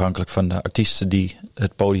toch ook afhankelijk van de artiesten die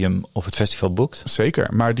het podium of het festival boekt?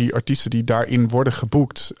 Zeker, maar die artiesten die daarin worden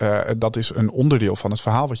geboekt, dat is een onderdeel van het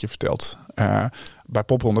verhaal wat je vertelt. Bij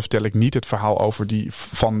Popronde vertel ik niet het verhaal over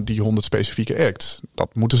van die 100 specifieke acts.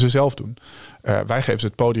 Dat moeten ze zelf doen. Wij geven ze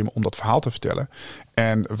het podium om dat verhaal te vertellen.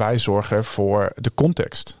 En wij zorgen voor de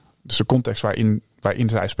context. Dus de context waarin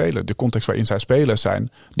zij spelen. De context waarin zij spelen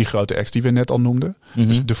zijn die grote acts die we net al noemden. Mm-hmm.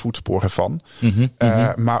 Dus de voetsporen van. Mm-hmm.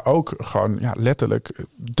 Maar ook gewoon letterlijk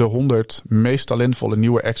de 100 meest talentvolle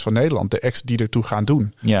nieuwe acts van Nederland. De acts die ertoe gaan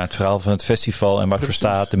doen. Ja, het verhaal van het festival en wat voor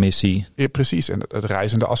staat de missie. Ja, precies, en het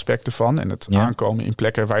reizende aspect ervan. En het aankomen in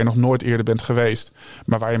plekken waar je nog nooit eerder bent geweest.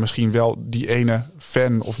 Maar waar je misschien wel die ene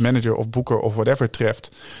fan of manager of boeker of whatever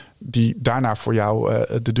treft. Die daarna voor jou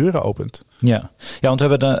de deuren opent. Ja, want we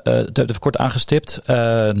hebben het even kort aangestipt.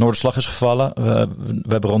 Noorderslag is gevallen. We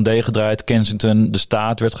hebben Rondé gedraaid. Kensington, de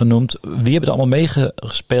Staat werd genoemd. Wie hebben er allemaal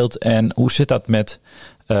meegespeeld? En hoe zit dat met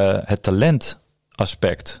het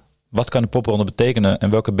talentaspect? Wat kan de popronde betekenen? En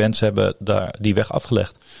welke bands hebben daar die weg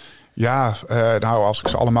afgelegd? Ja, als ik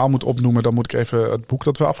ze allemaal moet opnoemen, dan moet ik even het boek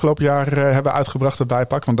dat we afgelopen jaar hebben uitgebracht erbij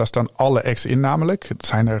pakken. Want daar staan alle acts in namelijk. Het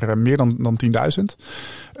zijn er meer dan 10.000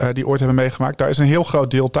 die ooit hebben meegemaakt. Daar is een heel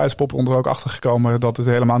groot deel tijdens Popronde ook achtergekomen dat het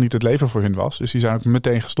helemaal niet het leven voor hun was. Dus die zijn ook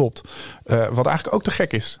meteen gestopt. Wat eigenlijk ook te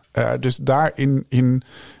gek is. Dus daarin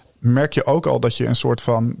merk je ook al dat je een soort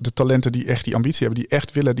van de talenten die echt die ambitie hebben, die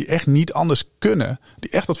echt willen, die echt niet anders kunnen, die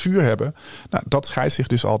echt dat vuur hebben. Nou, dat scheidt zich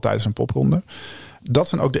dus al tijdens een popronde. Dat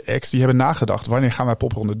zijn ook de acts die hebben nagedacht. Wanneer gaan wij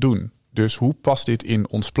popronde doen? Dus hoe past dit in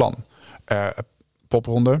ons plan?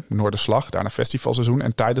 Popronde, Noorderslag, daarna festivalseizoen.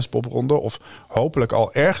 En tijdens popronde, of hopelijk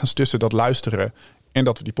al ergens tussen dat luisteren en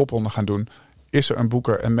dat we die popronde gaan doen, is er een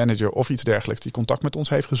boeker, een manager of iets dergelijks die contact met ons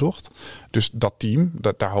heeft gezocht. Dus dat team,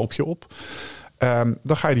 daar hoop je op.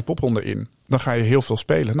 Dan ga je die popronde in. Dan ga je heel veel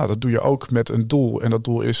spelen. Nou, dat doe je ook met een doel. En dat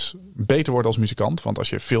doel is beter worden als muzikant. Want als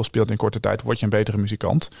je veel speelt in korte tijd, word je een betere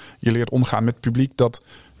muzikant. Je leert omgaan met publiek dat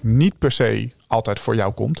niet per se altijd voor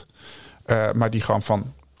jou komt. Maar die gewoon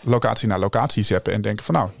van locatie naar locatie zappen. En denken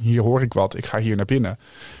van nou, hier hoor ik wat. Ik ga hier naar binnen.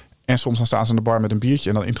 En soms dan staan ze aan de bar met een biertje.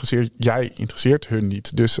 En dan interesseert hun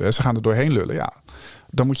niet. Dus ze gaan er doorheen lullen. Ja,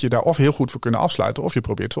 dan moet je daar of heel goed voor kunnen afsluiten. Of je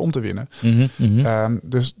probeert ze om te winnen. Mm-hmm.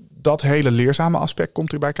 Dus dat hele leerzame aspect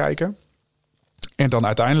komt erbij kijken. En dan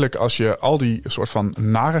uiteindelijk als je al die soort van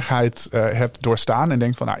narigheid hebt doorstaan en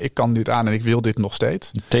denkt van nou, ik kan dit aan en ik wil dit nog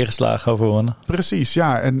steeds. Tegenslagen overwonnen. Precies,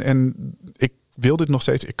 ja. En ik wil dit nog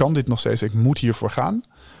steeds, ik kan dit nog steeds, ik moet hiervoor gaan.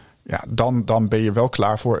 Ja, dan ben je wel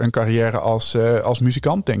klaar voor een carrière als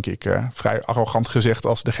muzikant, denk ik. Vrij arrogant gezegd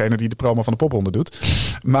als degene die de promo van de popronde doet.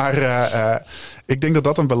 Maar ik denk dat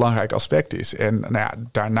dat een belangrijk aspect is. En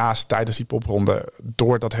daarnaast tijdens die popronde,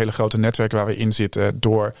 door dat hele grote netwerk waar we in zitten,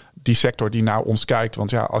 door die sector die naar ons kijkt. Want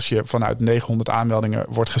ja, als je vanuit 900 aanmeldingen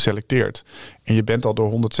wordt geselecteerd en je bent al door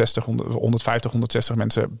 150, 160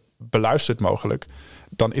 mensen beluisterd mogelijk,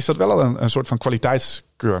 dan is dat wel al een soort van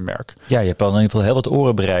kwaliteitskeurmerk. Ja, je hebt al in ieder geval heel wat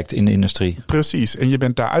oren bereikt in de industrie. Precies, en je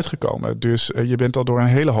bent daar uitgekomen. Dus je bent al door een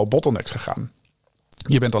hele hoop bottlenecks gegaan.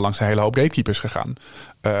 Je bent al langs een hele hoop gatekeepers gegaan.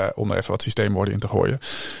 Om er even wat systeemwoorden in te gooien.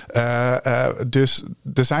 Dus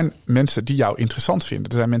er zijn mensen die jou interessant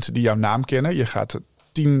vinden. Er zijn mensen die jouw naam kennen. Je gaat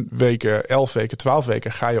 10 weken, 11 weken, 12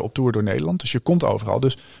 weken ga je op tour door Nederland. Dus je komt overal.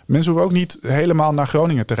 Dus mensen hoeven ook niet helemaal naar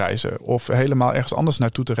Groningen te reizen. Of helemaal ergens anders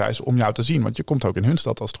naartoe te reizen om jou te zien. Want je komt ook in hun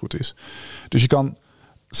stad als het goed is. Dus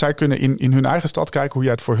zij kunnen in hun eigen stad kijken hoe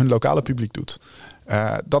jij het voor hun lokale publiek doet.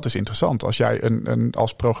 Dat is interessant. Als jij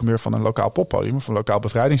als programmeur van een lokaal poppodium of een lokaal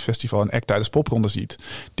bevrijdingsfestival een act tijdens popronde ziet,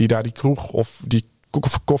 die daar die kroeg of die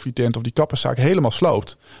koffietent of die kapperszaak helemaal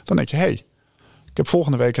sloopt, dan denk je, hey,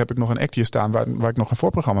 volgende week heb ik nog een act hier staan waar ik nog een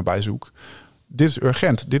voorprogramma bij zoek. Dit is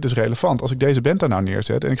urgent, dit is relevant. Als ik deze band daar nou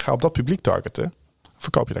neerzet en ik ga op dat publiek targeten,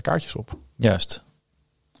 verkoop je daar kaartjes op. Juist.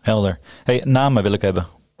 Helder. Hey, namen wil ik hebben.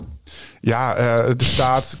 Ja, de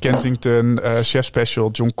Staat, Kensington, Chef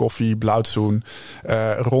Special, John Coffee, Blauwtsoen,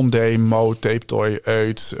 Rondé, Mo, Tape Toy,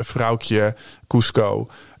 Uit, Vrouwtje, Cusco,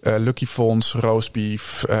 Lucky Fonds, Roast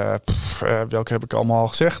Beef. Welke heb ik allemaal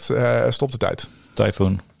gezegd? Stop de tijd.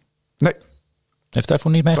 Typhoon. Nee. Heeft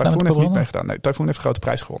Typhoon niet meegedaan? Typhoon heeft niet meegedaan. Nee, Typhoon heeft een grote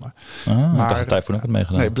prijs gewonnen. Maar ik dacht Typhoon ook had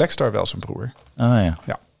meegedaan. Nee, Blackstar wel zijn broer. Ja.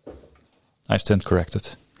 Ja. I stand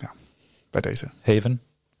corrected. Ja, bij deze.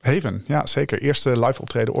 Haven, ja zeker. Eerste live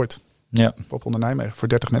optreden ooit. Ja. Popronde Nijmegen voor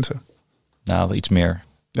 30 mensen. Nou, wel iets meer.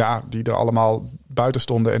 Ja, die er allemaal buiten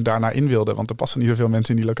stonden en daarna in wilden. Want er passen niet zoveel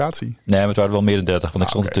mensen in die locatie. Nee, maar het waren wel meer dan 30, want ik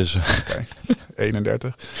stond ertussen. Oké.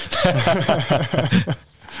 31.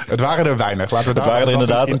 Het waren er weinig. Laten we daar waren er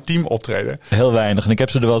inderdaad een intiem optreden. Heel weinig. En ik heb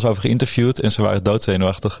ze er wel eens over geïnterviewd en ze waren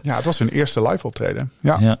doodzenuwachtig. Ja, het was hun eerste live optreden.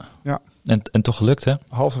 Ja. En toch gelukt, hè?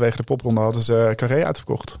 Halverwege de popronde hadden ze Carré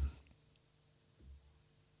uitverkocht.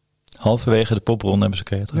 Halverwege de popronde hebben ze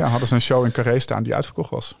Carré. Ja, hadden ze een show in Carré staan die uitverkocht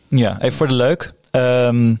was. Ja, even voor de leuk.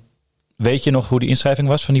 Weet je nog hoe die inschrijving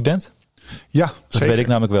was van die band? Ja, dat zeker. weet ik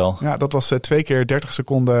namelijk wel. Ja, dat was 2 keer 30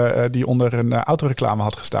 seconden die onder een autoreclame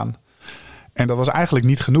had gestaan. En dat was eigenlijk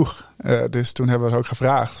niet genoeg. Dus toen hebben we ook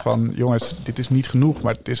gevraagd van... jongens, dit is niet genoeg,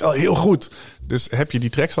 maar het is wel heel goed. Dus heb je die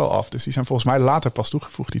tracks al af? Dus die zijn volgens mij later pas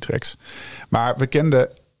toegevoegd, die tracks. Maar we kenden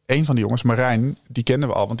een van die jongens, Marijn, die kenden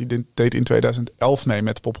we al. Want die deed in 2011 mee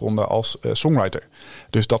met de popronde als songwriter.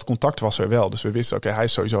 Dus dat contact was er wel. Dus we wisten, oké, hij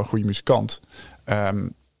is sowieso een goede muzikant.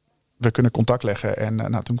 We kunnen contact leggen.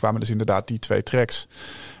 En toen kwamen dus inderdaad die 2 tracks.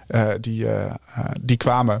 Die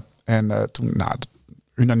kwamen. En toen,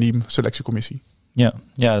 unaniem selectiecommissie.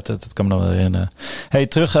 Ja, dat kan me nog wel herinneren. Hey,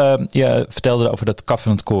 terug, je vertelde over dat kaf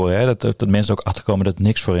van het koren. Hè? Dat mensen ook achterkomen dat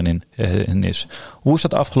niks voor in is. Hoe is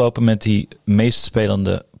dat afgelopen met die meest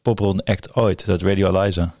spelende popronde act ooit? Dat Radio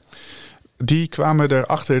Eliza. Die kwamen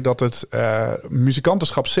erachter dat het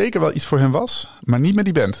muzikantenschap zeker wel iets voor hen was. Maar niet met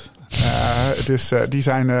die band. Dus die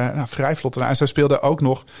zijn vrij vlot. En zij speelden ook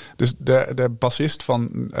nog... Dus de bassist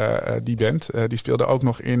van die band... die speelde ook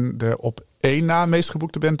nog in de op 1 na meest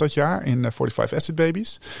geboekte band dat jaar. In 45 Acid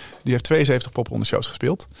Babies. Die heeft 72 popronde shows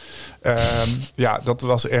gespeeld. Dat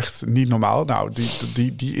was echt niet normaal. Nou,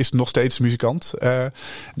 die is nog steeds muzikant.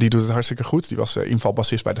 Die doet het hartstikke goed. Die was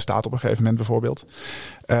invalbassist bij de Staat op een gegeven moment bijvoorbeeld.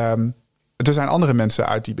 Er zijn andere mensen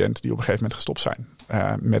uit die band die op een gegeven moment gestopt zijn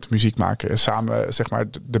met muziek maken. En samen, zeg maar,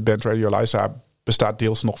 de band Radio Eliza bestaat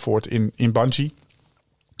deels nog voort in Bungie.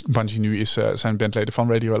 Bungie nu zijn bandleden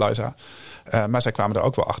van Radio Eliza. Maar zij kwamen er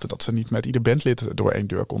ook wel achter dat ze niet met ieder bandlid door 1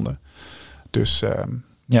 deur konden. Dus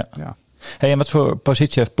ja. Hey, en wat voor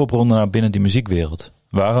positie heeft popronde nou binnen die muziekwereld?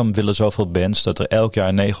 Waarom willen zoveel bands dat er elk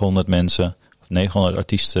jaar 900 mensen, of 900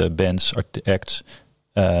 artiesten, bands, acts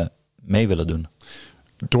mee willen doen?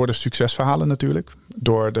 Door de succesverhalen natuurlijk.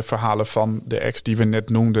 Door de verhalen van de acts die we net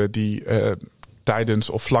noemden... die tijdens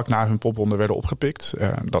of vlak na hun popronde werden opgepikt.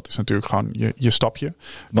 Dat is natuurlijk gewoon je stapje.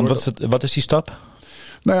 Want wat is die stap?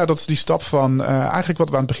 Nou ja, dat is die stap van eigenlijk wat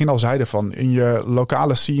we aan het begin al zeiden van... in je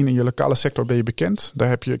lokale scene, in je lokale sector ben je bekend.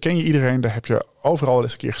 Ken je iedereen, daar heb je overal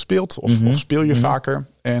eens een keer gespeeld. Of speel je vaker.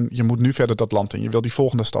 En je moet nu verder dat land in. Je wil die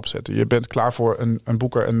volgende stap zetten. Je bent klaar voor een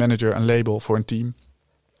boeker, een manager, een label, voor een team...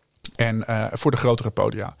 En voor de grotere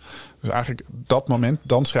podia. Dus eigenlijk dat moment,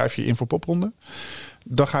 dan schrijf je in voor popronde.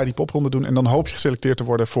 Dan ga je die popronde doen en dan hoop je geselecteerd te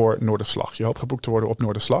worden voor Noorderslag. Je hoopt geboekt te worden op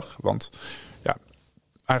Noorderslag. Want ja,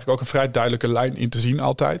 eigenlijk ook een vrij duidelijke lijn in te zien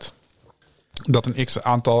altijd. Dat een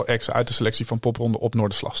x-aantal acts uit de selectie van popronde op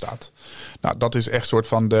Noorderslag staat. Nou, dat is echt soort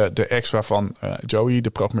van de acts waarvan Joey, de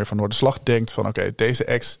programmeur van Noorderslag, denkt van oké, deze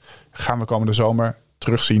acts gaan we komende zomer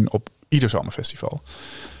terugzien op ieder zomerfestival.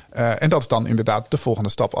 En dat is dan inderdaad de volgende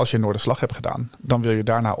stap. Als je Noorderslag hebt gedaan, dan wil je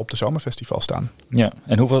daarna op de zomerfestival staan. Ja,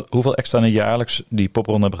 en hoeveel extra jaarlijks die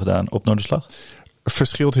popronde hebben gedaan op Noorderslag?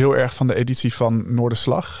 Verschilt heel erg van de editie van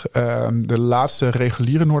Noorderslag. De laatste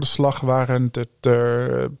reguliere Noorderslag waren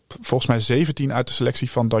er volgens mij 17 uit de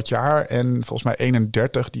selectie van dat jaar. En volgens mij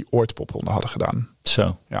 31 die ooit popronde hadden gedaan.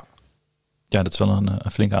 Zo. Ja, dat is wel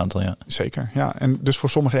een flink aantal, ja. Zeker, ja. En dus voor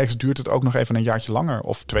sommige acts duurt het ook nog even een jaartje langer.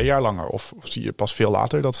 Of 2 jaar langer. Of zie je pas veel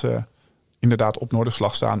later dat ze inderdaad op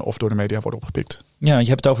Noorderslag staan of door de media worden opgepikt. Ja, je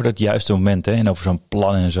hebt het over dat juiste moment, hè, en over zo'n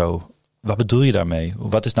plan en zo. Wat bedoel je daarmee?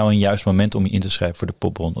 Wat is nou een juist moment om je in te schrijven voor de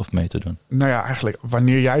popronde of mee te doen? Nou ja, eigenlijk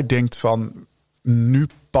wanneer jij denkt van nu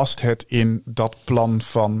past het in dat plan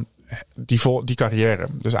van die carrière.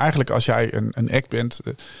 Dus eigenlijk als jij een act bent,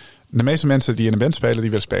 de meeste mensen die in een band spelen, die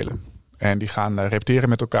willen spelen. En die gaan repeteren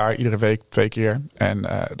met elkaar iedere week 2 keer. En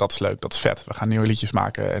dat is leuk, dat is vet. We gaan nieuwe liedjes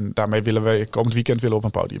maken. En daarmee willen we komend weekend op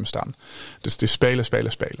een podium staan. Dus het is spelen,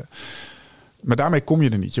 spelen, spelen. Maar daarmee kom je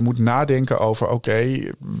er niet. Je moet nadenken over,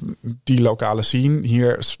 oké, die lokale scene.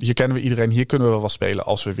 Hier kennen we iedereen. Hier kunnen we wel spelen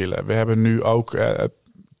als we willen. We hebben nu ook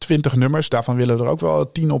 20 nummers. Daarvan willen we er ook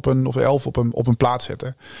wel 10 of 11 op een plaat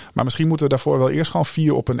zetten. Maar misschien moeten we daarvoor wel eerst gewoon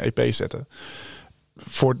 4 op een EP zetten.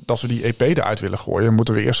 Voordat we die EP eruit willen gooien,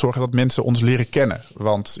 moeten we eerst zorgen dat mensen ons leren kennen.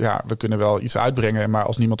 Want ja, we kunnen wel iets uitbrengen, maar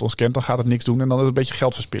als niemand ons kent, dan gaat het niks doen. En dan is het een beetje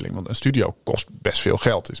geldverspilling. Want een studio kost best veel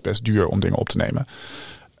geld. Het is best duur om dingen op te nemen.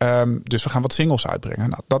 Dus we gaan wat singles uitbrengen.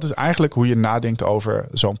 Nou, dat is eigenlijk hoe je nadenkt over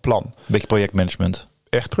zo'n plan. Beetje projectmanagement.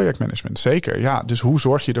 Echt projectmanagement, zeker. Ja, dus hoe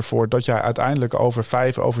zorg je ervoor dat jij uiteindelijk over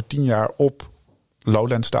 5, over 10 jaar op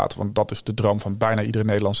Lowlands staat. Want dat is de droom van bijna iedere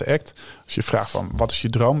Nederlandse act. Als je vraagt van wat is je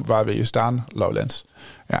droom? Waar wil je staan? Lowlands.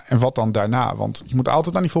 Ja, en wat dan daarna? Want je moet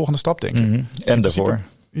altijd aan die volgende stap denken. Mm-hmm. En daarvoor.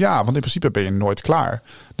 Ja, want in principe ben je nooit klaar.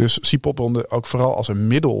 Dus zie popronde ook vooral als een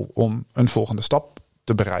middel om een volgende stap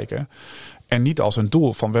te bereiken. En niet als een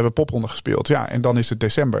doel van we hebben popronde gespeeld. Ja, en dan is het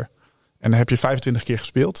december. En dan heb je 25 keer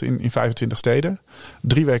gespeeld in 25 steden.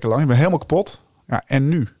 3 weken lang. Je bent helemaal kapot. Ja, en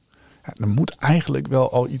nu? Ja, er moet eigenlijk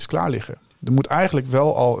wel al iets klaar liggen. Er moet eigenlijk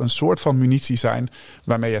wel al een soort van munitie zijn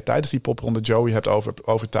waarmee je tijdens die popronde Joey hebt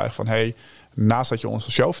overtuigd van hey, naast dat je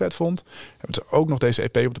onze show vet vond, hebben we ook nog deze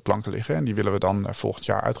EP op de planken liggen. En die willen we dan volgend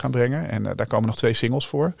jaar uit gaan brengen. En daar komen nog 2 singles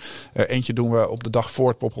voor. Eentje doen we op de dag voor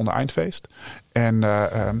het popronde eindfeest. En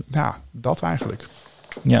dat eigenlijk.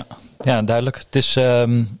 Ja, duidelijk. Het is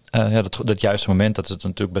dat juiste moment, dat is het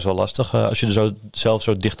natuurlijk best wel lastig als je er zelf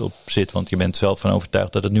zo dicht op zit. Want je bent zelf van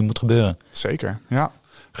overtuigd dat het nu moet gebeuren. Zeker, ja.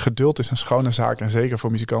 Geduld is een schone zaak en zeker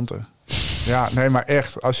voor muzikanten. Ja, nee, maar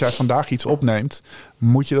echt, als jij vandaag iets opneemt,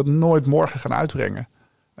 moet je dat nooit morgen gaan uitbrengen.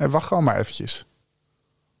 En wacht gewoon maar eventjes.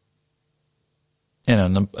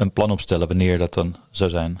 En een plan opstellen wanneer dat dan zou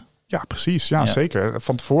zijn. Ja, precies. Ja, zeker.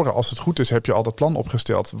 Van tevoren, als het goed is, heb je al dat plan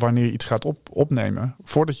opgesteld wanneer je iets gaat opnemen.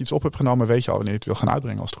 Voordat je iets op hebt genomen, weet je al wanneer je het wil gaan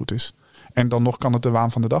uitbrengen als het goed is. En dan nog kan het de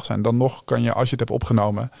waan van de dag zijn. Dan nog kan je, als je het hebt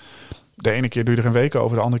opgenomen, de ene keer doe je er een week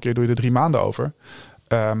over, de andere keer doe je er 3 maanden over.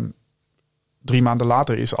 3 maanden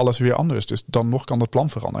later is alles weer anders. Dus dan nog kan het plan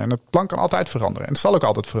veranderen. En het plan kan altijd veranderen. En het zal ook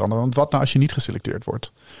altijd veranderen. Want wat nou als je niet geselecteerd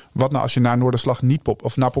wordt? Wat nou als je naar Noorderslag niet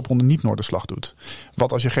of naar popronde niet Noorderslag doet?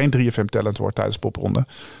 Wat als je geen 3FM talent wordt tijdens popronde?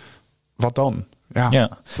 Wat dan? Ja.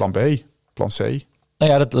 Plan B, plan C.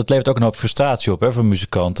 Nou ja, dat levert ook een hoop frustratie op voor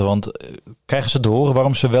muzikanten. Want krijgen ze te horen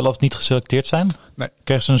waarom ze wel of niet geselecteerd zijn? Nee.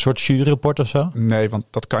 Krijgen ze een soort juryrapport of zo? Nee, want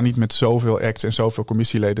dat kan niet met zoveel acts en zoveel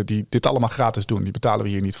commissieleden die dit allemaal gratis doen. Die betalen we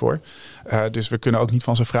hier niet voor. Dus we kunnen ook niet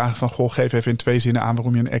van ze vragen van goh, geef even in 2 zinnen aan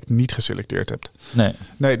waarom je een act niet geselecteerd hebt.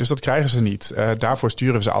 Nee, dus dat krijgen ze niet. Daarvoor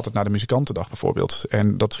sturen we ze altijd naar de muzikantendag bijvoorbeeld.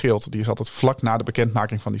 En dat scheelt. Die is altijd vlak na de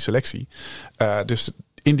bekendmaking van die selectie. Dus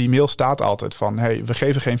in die mail staat altijd van hey, we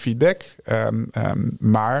geven geen feedback,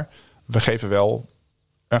 maar we geven wel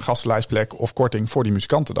een gastenlijstplek of korting voor die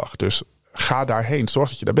muzikantendag. Dus ga daarheen, zorg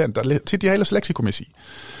dat je daar bent. Daar zit die hele selectiecommissie.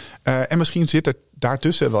 En misschien zit er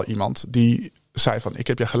daartussen wel iemand die zei van ik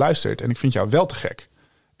heb je geluisterd en ik vind jou wel te gek.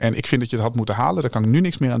 En ik vind dat je het had moeten halen, daar kan ik nu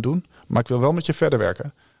niks meer aan doen, maar ik wil wel met je verder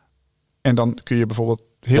werken. En dan kun je bijvoorbeeld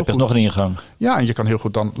heel goed nog een ingang. Ja, en je kan heel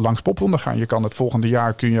goed dan langs popronde gaan. Je kan het volgende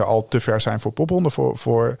jaar kun je al te ver zijn voor popronde,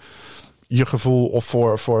 voor je gevoel of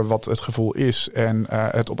voor wat het gevoel is en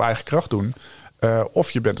het op eigen kracht doen.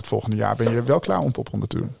 Of je bent het volgende jaar ben je wel klaar om popronde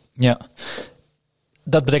te doen. Ja,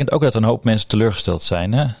 dat betekent ook dat een hoop mensen teleurgesteld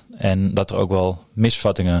zijn, hè? En dat er ook wel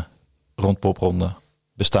misvattingen rond popronde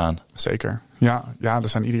bestaan. Zeker. Ja, er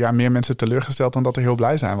zijn ieder jaar meer mensen teleurgesteld dan dat er heel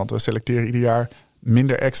blij zijn, want we selecteren ieder jaar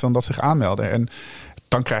minder acts dan dat zich aanmelden. En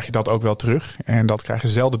dan krijg je dat ook wel terug. En dat krijg je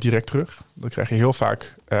zelden direct terug. Dat krijg je heel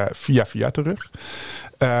vaak via terug.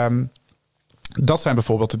 Dat zijn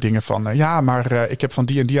bijvoorbeeld de dingen van maar ik heb van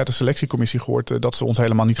die en die uit de selectiecommissie gehoord dat ze ons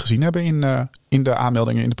helemaal niet gezien hebben in de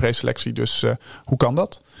aanmeldingen, in de preselectie. Dus hoe kan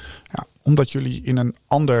dat? Ja, omdat jullie in een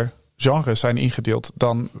ander genre zijn ingedeeld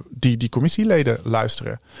dan die commissieleden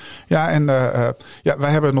luisteren. Ja, en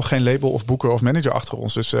wij hebben nog geen label of boeker of manager achter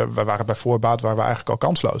ons. Dus we waren bij voorbaat eigenlijk al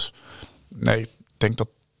kansloos. Nee, ik denk dat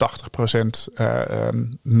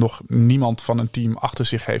 80% nog niemand van een team achter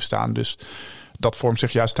zich heeft staan. Dus dat vormt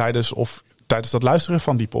zich juist tijdens dat luisteren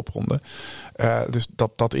van die popronde. Dus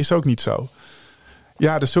dat is ook niet zo.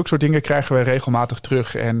 Ja, dus zulke soort dingen krijgen we regelmatig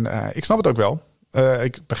terug. En ik snap het ook wel.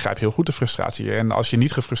 Ik begrijp heel goed de frustratie. En als je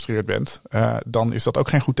niet gefrustreerd bent, dan is dat ook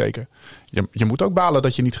geen goed teken. Je moet ook balen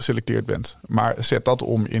dat je niet geselecteerd bent. Maar zet dat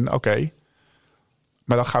om in, oké.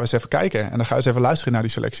 Maar dan gaan we eens even kijken. En dan gaan we eens even luisteren naar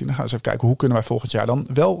die selectie. En dan gaan we eens even kijken, hoe kunnen wij volgend jaar dan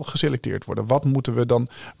wel geselecteerd worden? Wat moeten we dan?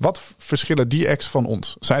 Wat verschillen die acts van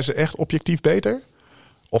ons? Zijn ze echt objectief beter?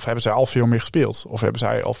 Of hebben zij al veel meer gespeeld? Of hebben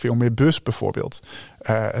zij al veel meer buzz bijvoorbeeld?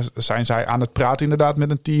 Zijn zij aan het praten inderdaad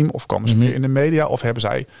met een team? Of komen ze meer in de media? Of hebben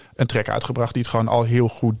zij een track uitgebracht die het gewoon al heel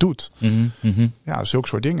goed doet? Ja, zulke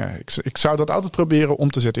soort dingen. Ik zou dat altijd proberen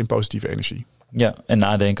om te zetten in positieve energie. Ja, en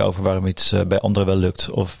nadenken over waarom iets bij anderen wel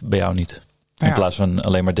lukt of bij jou niet. In plaats van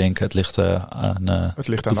alleen maar denken, het ligt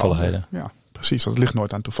aan toevalligheden. Ja, precies. Het ligt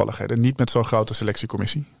nooit aan toevalligheden. Niet met zo'n grote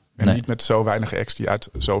selectiecommissie. En niet met zo weinig acts die uit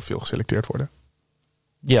zoveel geselecteerd worden.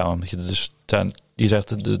 Ja, omdat je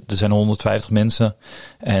zegt er zijn 150 mensen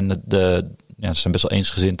en ze zijn best wel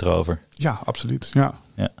eensgezind erover. Ja, absoluut. Ja.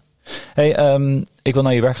 Hey, ik wil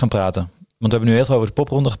naar je werk gaan praten. Want we hebben nu heel veel over de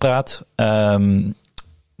popronde gepraat.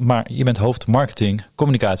 Maar je bent hoofd marketing,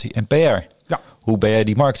 communicatie en PR. Ja. Hoe ben jij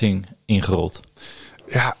die marketing ingerold?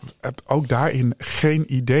 Ja, ook daarin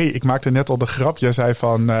geen idee. Ik maakte net al de grap. Jij zei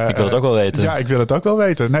van... ik wil het ook wel weten. Ja, ik wil het ook wel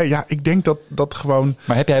weten. Nee, ja, ik denk dat gewoon...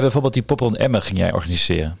 Maar heb jij bijvoorbeeld die Popronde Emmen ging jij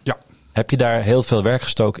organiseren? Ja. Heb je daar heel veel werk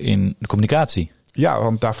gestoken in de communicatie? Ja,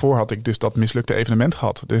 want daarvoor had ik dus dat mislukte evenement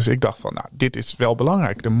gehad. Dus ik dacht van, nou, dit is wel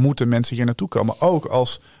belangrijk. Er moeten mensen hier naartoe komen. Ook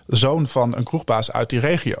als zoon van een kroegbaas uit die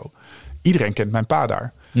regio. Iedereen kent mijn pa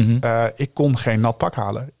daar. Mm-hmm. Ik kon geen nat pak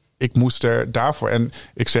halen. Ik moest er daarvoor. En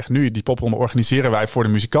ik zeg nu, die popronde organiseren wij voor de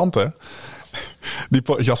muzikanten.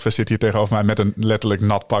 Jasper zit hier tegenover mij met een letterlijk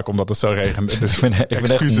nat pak, omdat het zo regent. Dus ik ben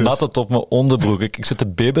echt nat tot op mijn onderbroek. Ik zit te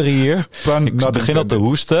bibberen hier. Ik begin al te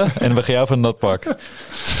hoesten en we gaan jou van een nat pak.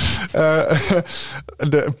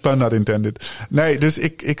 Pun not intended. Nee, dus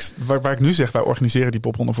waar ik nu zeg, wij organiseren die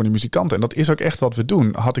popronde voor de muzikanten. En dat is ook echt wat we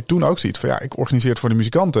doen. Had ik toen ook zoiets van, ja, ik organiseer het voor de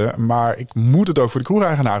muzikanten, maar ik moet het ook voor de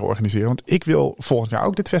kroegeigenaren organiseren. Want ik wil volgend jaar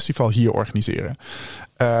ook dit festival hier organiseren.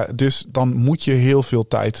 Dus dan moet je heel veel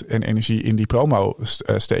tijd en energie in die promo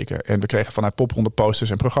steken. En we kregen vanuit popronde posters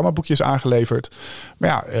en programmaboekjes aangeleverd. Maar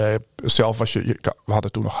ja, zelf was we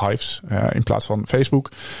hadden toen nog Hives in plaats van Facebook.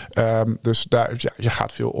 Dus daar, ja, je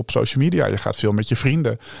gaat veel op social media. Je gaat veel met je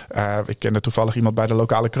vrienden. Ik kende toevallig iemand bij de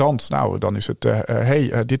lokale krant. Nou, dan is het,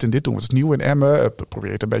 dit en dit doen we. Het is nieuw in Emmen.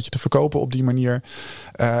 Probeer het een beetje te verkopen op die manier.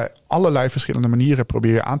 Allerlei verschillende manieren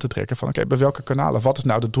probeer je aan te trekken. Van oké, bij welke kanalen? Wat is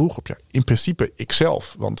nou de doelgroep? Ja, in principe ikzelf.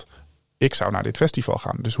 Want ik zou naar dit festival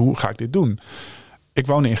gaan. Dus hoe ga ik dit doen? Ik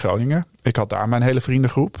woonde in Groningen. Ik had daar mijn hele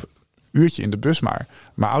vriendengroep. Uurtje in de bus maar.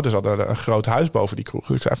 Mijn ouders hadden een groot huis boven die kroeg.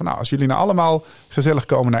 Dus ik zei van, nou, als jullie nou allemaal gezellig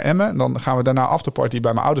komen naar Emmen, dan gaan we daarna afterparty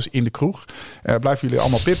bij mijn ouders in de kroeg. Blijven jullie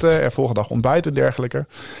allemaal pitten. Er volgende dag ontbijten en dergelijke.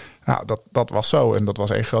 Nou, dat was zo. En dat was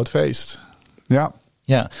één groot feest. Ja.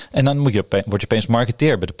 Ja, en dan word je opeens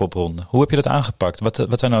marketeer bij de popronde. Hoe heb je dat aangepakt?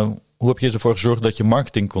 Hoe heb je ervoor gezorgd dat je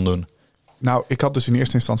marketing kon doen? Nou, ik had dus in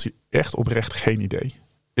eerste instantie echt oprecht geen idee.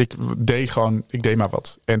 Ik deed maar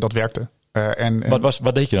wat. En dat werkte.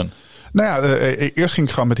 Wat deed je dan? Nou ja, eerst ging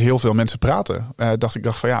ik gewoon met heel veel mensen praten. Ik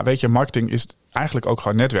dacht van ja, weet je, marketing is eigenlijk ook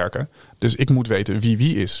gewoon netwerken. Dus ik moet weten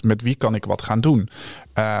wie is. Met wie kan ik wat gaan doen?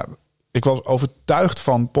 Ik was overtuigd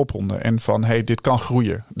van popronde en van dit kan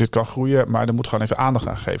groeien. Dit kan groeien, maar er moet gewoon even aandacht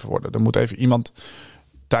aan gegeven worden. Er moet even iemand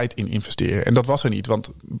tijd in investeren. En dat was er niet,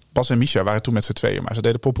 want Bas en Misha waren toen met z'n tweeën. Maar ze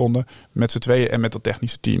deden popronde met z'n tweeën en met dat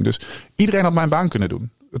technische team. Dus iedereen had mijn baan kunnen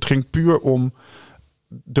doen. Het ging puur om,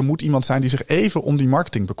 er moet iemand zijn die zich even om die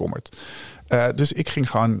marketing bekommert. Dus ik ging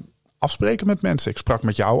gewoon afspreken met mensen. Ik sprak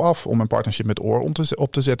met jou af om een partnership met Oor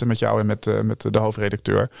op te zetten met jou en met de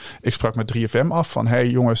hoofdredacteur. Ik sprak met 3FM af van, hey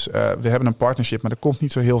jongens, we hebben een partnership, maar er komt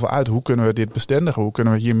niet zo heel veel uit. Hoe kunnen we dit bestendigen? Hoe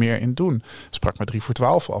kunnen we hier meer in doen? Ik sprak met 3 voor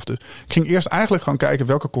 12 af. Dus ik ging eerst eigenlijk gewoon kijken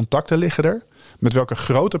welke contacten liggen er. Met welke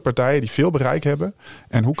grote partijen die veel bereik hebben.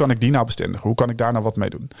 En hoe kan ik die nou bestendigen? Hoe kan ik daar nou wat mee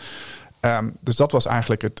doen? Dus dat was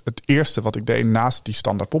eigenlijk het eerste wat ik deed naast die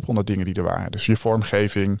standaard popronde dingen die er waren. Dus je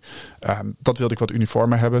vormgeving, dat wilde ik wat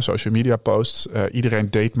uniformer hebben. Social media posts, iedereen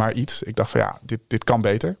deed maar iets. Ik dacht van ja, dit kan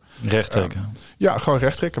beter. Rechttrekken. Ja, gewoon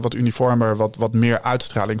rechttrekken. Wat uniformer, wat meer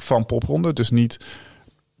uitstraling van popronde. Dus niet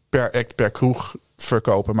per act, per kroeg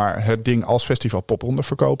verkopen, maar het ding als festival popronde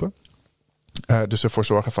verkopen. Dus ervoor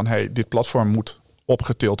zorgen van dit platform moet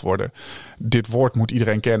opgetild worden. Dit woord moet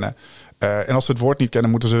iedereen kennen. En als ze het woord niet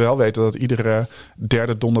kennen, moeten ze wel weten dat iedere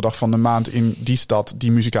derde donderdag van de maand in die stad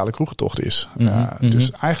die muzikale kroegentocht is.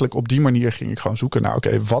 Dus eigenlijk op die manier ging ik gewoon zoeken naar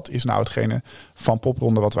oké, wat is nou hetgene van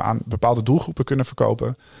popronde wat we aan bepaalde doelgroepen kunnen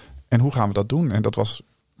verkopen? En hoe gaan we dat doen? En dat was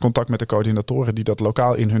contact met de coördinatoren die dat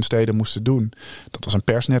lokaal in hun steden moesten doen. Dat was een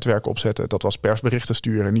persnetwerk opzetten. Dat was persberichten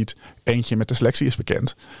sturen. Niet eentje met de selectie is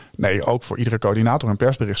bekend. Nee, ook voor iedere coördinator een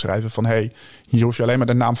persbericht schrijven van hier hoef je alleen maar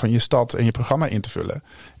de naam van je stad en je programma in te vullen.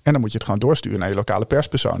 En dan moet je het gewoon doorsturen naar je lokale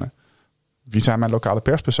perspersonen. Wie zijn mijn lokale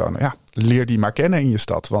perspersonen? Ja, leer die maar kennen in je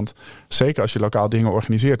stad. Want zeker als je lokaal dingen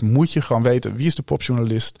organiseert, moet je gewoon weten wie is de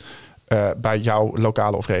popjournalist bij jouw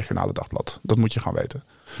lokale of regionale dagblad. Dat moet je gewoon weten.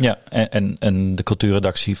 Ja, en de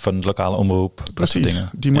cultuurredactie van de lokale omroep. Precies,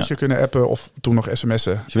 die moet je kunnen appen of toen nog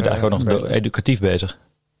sms'en. Dus je bent eigenlijk ook nog educatief bezig?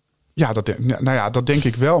 Ja, dat denk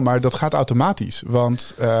ik wel, maar dat gaat automatisch.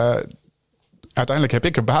 Want uiteindelijk heb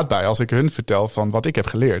ik er baat bij als ik hun vertel van wat ik heb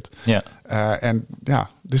geleerd. Ja.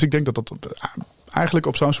 Dus ik denk dat eigenlijk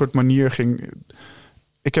op zo'n soort manier ging.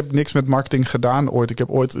 Ik heb niks met marketing gedaan ooit. Ik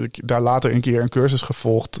heb daar later een keer een cursus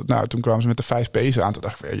gevolgd. Nou, toen kwamen ze met de 5 P's aan. Toen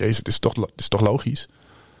dacht ik, jezus, het is toch logisch?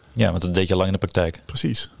 Ja, want dat deed je lang in de praktijk.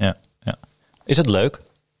 Precies. Ja. Is het leuk?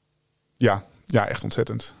 Ja, echt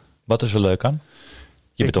ontzettend. Wat is er leuk aan?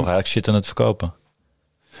 Je bent toch eigenlijk shit aan het verkopen?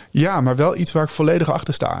 Ja, maar wel iets waar ik volledig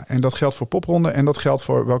achter sta. En dat geldt voor Popronde en dat geldt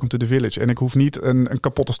voor Welcome to the Village. En ik hoef niet een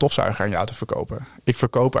kapotte stofzuiger aan jou te verkopen. Ik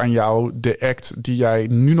verkoop aan jou de act die jij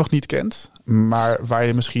nu nog niet kent, maar waar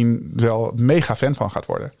je misschien wel mega fan van gaat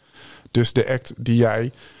worden. Dus de act die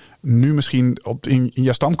jij nu misschien in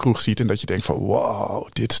je stamkroeg ziet en dat je denkt van wow,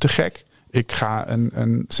 dit is te gek. Ik ga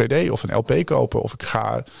een CD of een LP kopen of ik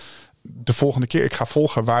ga de volgende keer, ik ga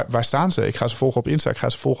volgen waar staan ze. Ik ga ze volgen op Insta, ik ga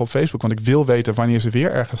ze volgen op Facebook, want ik wil weten wanneer ze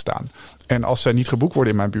weer ergens staan. En als ze niet geboekt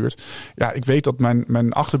worden in mijn buurt, ja, ik weet dat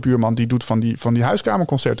mijn achterbuurman die doet van die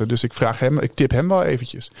huiskamerconcerten, dus ik tip hem wel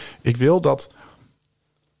eventjes. Ik wil dat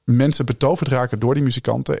mensen betoverd raken door die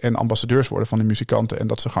muzikanten en ambassadeurs worden van die muzikanten en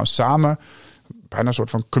dat ze gewoon samen bijna een soort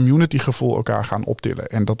van community gevoel elkaar gaan optillen.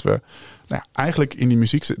 En dat we eigenlijk in die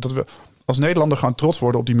muziek, dat we als Nederlander gewoon trots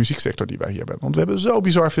worden op die muzieksector die wij hier hebben. Want we hebben zo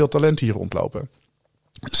bizar veel talent hier rondlopen.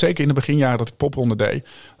 Zeker in de beginjaren dat ik Popronde deed,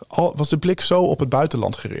 was de blik zo op het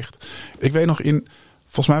buitenland gericht. Ik weet nog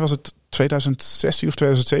volgens mij was het 2016 of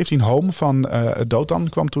 2017, Home van Dotan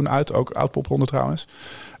kwam toen uit, ook oud Popronde trouwens.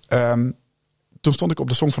 Toen stond ik op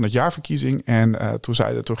de Song van het Jaarverkiezing en toen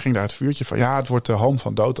ging daar het vuurtje van ja, het wordt de Home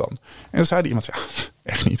van Dotan. En dan zei iemand, ja,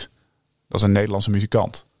 echt niet. Dat is een Nederlandse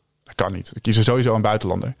muzikant. Dat kan niet. We kiezen sowieso een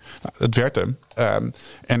buitenlander. Nou, het werd hem.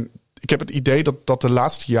 En ik heb het idee dat de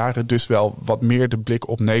laatste jaren dus wel wat meer de blik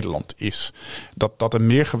op Nederland is. Dat er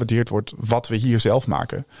meer gewaardeerd wordt wat we hier zelf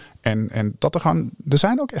maken. En dat er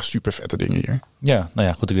zijn ook echt super vette dingen hier. Ja, nou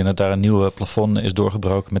ja, goed. Ik denk dat daar een nieuwe plafond is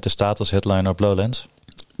doorgebroken met de status headliner op Lowlands.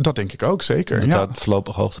 Dat denk ik ook, zeker. Dat dat het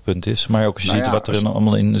voorlopig hoogtepunt is. Maar ook als je ziet wat er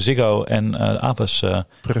allemaal in Ziggo en Apus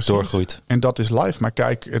doorgroeit. En dat is live. Maar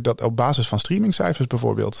kijk, dat op basis van streamingcijfers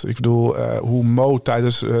bijvoorbeeld. Ik bedoel, hoe Mo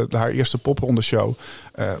tijdens haar eerste Popronde show,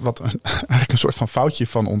 wat eigenlijk een soort van foutje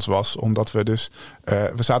van ons was. Omdat we dus,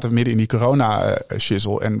 we zaten midden in die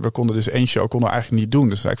corona-shizzle. En we konden dus één show eigenlijk niet doen.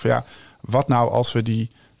 Dus zei ik van ja, wat nou als we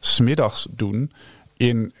die 's middags doen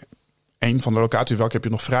in een van de locaties, welke heb je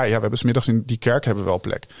nog vrij? Ja, we hebben 's middags in die kerk hebben we wel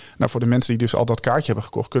plek. Nou, voor de mensen die dus al dat kaartje hebben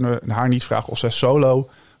gekocht, kunnen we haar niet vragen of zij solo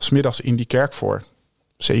 's middags in die kerk voor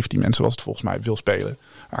 17 mensen was het volgens mij wil spelen.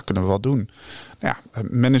 Ja, kunnen we wel doen. Nou ja,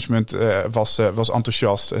 management was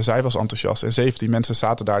enthousiast. Zij was enthousiast. En 17 mensen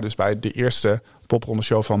zaten daar dus bij de eerste Popronde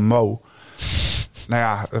show van Mo. Nou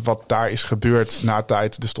ja, wat daar is gebeurd na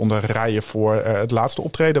tijd. Er stonden rijen voor het laatste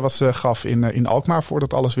optreden wat ze gaf in Alkmaar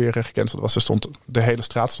voordat alles weer gecanceld was. De hele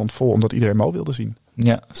straat stond vol omdat iedereen Mo wilde zien.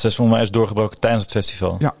 Ja, ze is onwijs doorgebroken tijdens het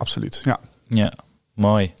festival. Ja, absoluut. Ja,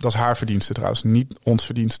 mooi. Dat is haar verdienste trouwens, niet ons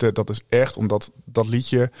verdienste. Dat is echt omdat dat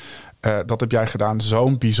liedje, dat heb jij gedaan,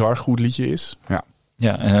 zo'n bizar goed liedje is.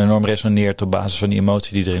 Ja, en enorm resoneert op basis van die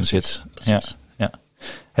emotie die erin zit. Precies. Ja.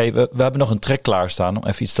 Hey, we hebben nog een track klaarstaan om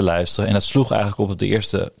even iets te luisteren. En dat sloeg eigenlijk op de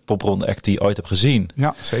eerste Popronde act die je ooit hebt gezien.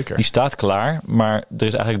 Ja, zeker. Die staat klaar, maar er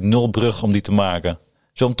is eigenlijk 0 brug om die te maken. Zullen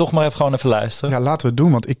we hem toch maar gewoon even luisteren? Ja, laten we het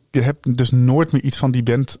doen, want ik heb dus nooit meer iets van die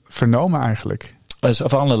band vernomen eigenlijk. Dat is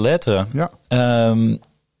van alle letteren. Ja.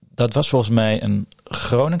 Dat was volgens mij een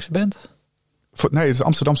Groningse band. Nee, het is een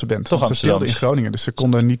Amsterdamse band. Toch ze speelden in Groningen, dus ze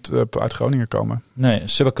konden niet uit Groningen komen. Nee,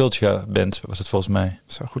 Subculture band was het volgens mij.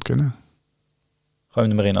 Dat zou goed kunnen. Gooi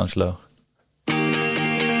hem er maar in, Angelo.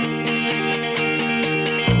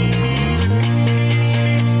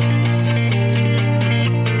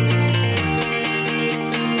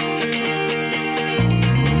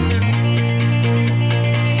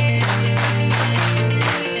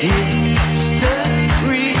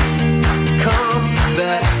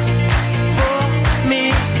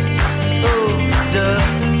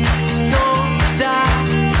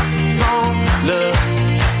 Love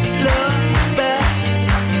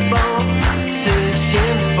back,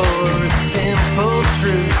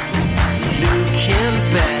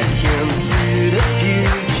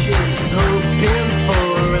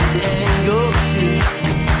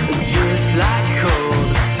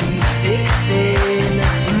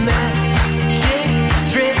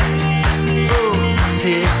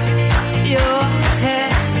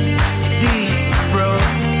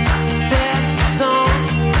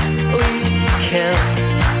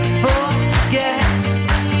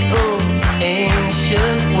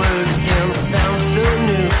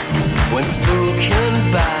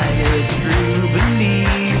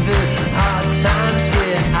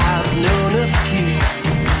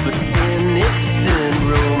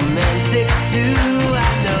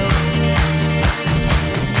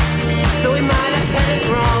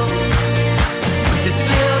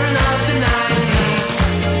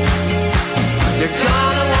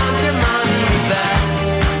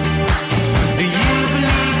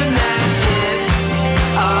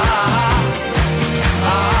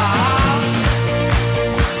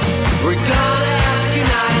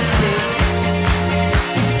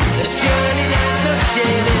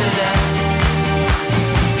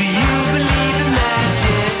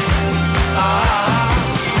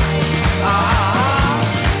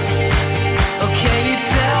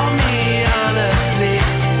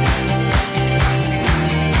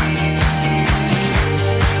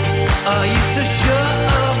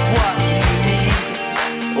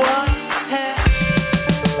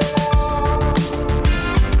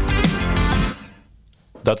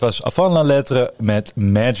 Dat was Avant la Lettre met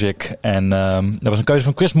Magic. En dat was een keuze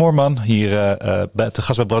van Chris Moorman. Hier te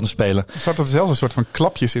gast bij Brood en Spelen. Er zaten zelfs een soort van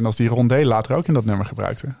klapjes in als die Rondé later ook in dat nummer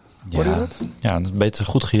gebruikte. Hoorde je dat? Ja, dat is beter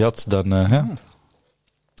goed gejat dan... Ja.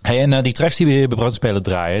 Hey, en die tracks die we hier bij Brood en Spelen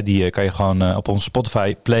draaien, die kan je gewoon op onze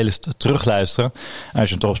Spotify playlist terugluisteren. En als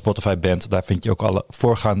je toch op Spotify bent, daar vind je ook alle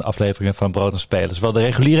voorgaande afleveringen van Brood en Spelen. Zowel de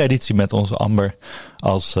reguliere editie met onze Amber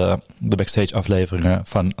als de backstage afleveringen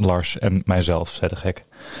van Lars en mijzelf. Zet de gek.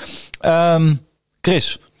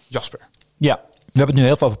 Chris. Jasper. Ja, we hebben het nu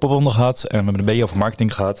heel veel over popronde gehad en we hebben een beetje over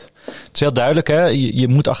marketing gehad. Het is heel duidelijk, hè? Je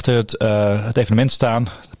moet achter het evenement staan,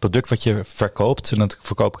 het product wat je verkoopt. En dat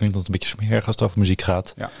verkopen klinkt een beetje smerig als het over muziek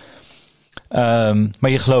gaat. Ja. Maar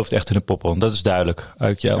je gelooft echt in de popronde, dat is duidelijk.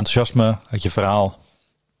 Uit je enthousiasme, uit je verhaal.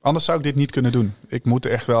 Anders zou ik dit niet kunnen doen. Ik moet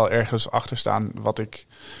echt wel ergens achter staan wat ik...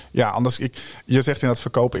 Ja, anders... Je zegt in dat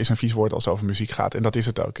verkopen is een vies woord als het over muziek gaat. En dat is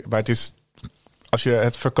het ook. Maar het is... Als je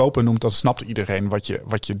het verkopen noemt, dan snapt iedereen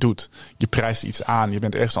wat je doet. Je prijst iets aan, je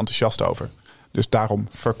bent ergens enthousiast over. Dus daarom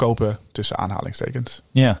verkopen tussen aanhalingstekens.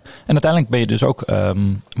 Ja, en uiteindelijk ben je dus ook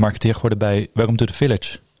marketeer geworden bij Welcome to the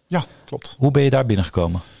Village. Ja, klopt. Hoe ben je daar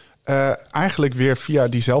binnengekomen? Eigenlijk weer via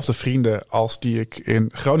diezelfde vrienden als die ik in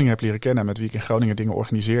Groningen heb leren kennen. Met wie ik in Groningen dingen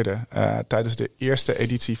organiseerde. Tijdens de eerste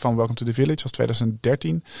editie van Welcome to the Village, was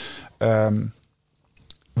 2013...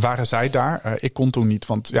 waren zij daar. Ik kon toen niet,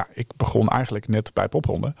 want ja, ik begon eigenlijk net bij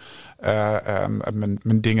popronde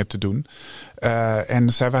mijn dingen te doen. En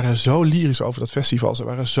zij waren zo lyrisch over dat festival. Ze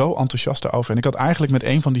waren zo enthousiast erover. En ik had eigenlijk met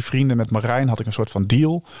een van die vrienden, met Marijn, had ik een soort van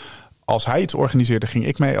deal. Als hij iets organiseerde, ging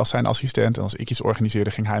ik mee als zijn assistent. En als ik iets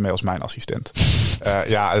organiseerde, ging hij mee als mijn assistent.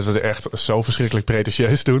 Ja, het was echt zo verschrikkelijk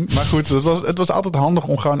pretentieus toen. Maar goed, het was altijd handig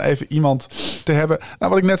om gewoon even iemand te hebben.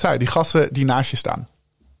 Nou, wat ik net zei, die gasten die naast je staan.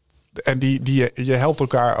 En je helpt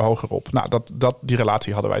elkaar hoger op. Nou, die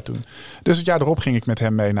relatie hadden wij toen. Dus het jaar erop ging ik met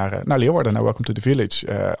hem mee naar Leeuwarden, naar Welcome to the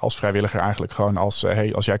Village. Als vrijwilliger eigenlijk gewoon als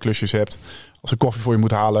jij klusjes hebt, als ik koffie voor je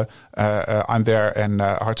moet halen, I'm there en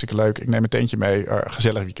hartstikke leuk. Ik neem een tentje mee,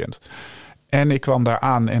 gezellig weekend. En ik kwam daar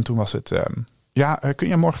aan en toen was het... kun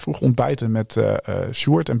je morgen vroeg ontbijten met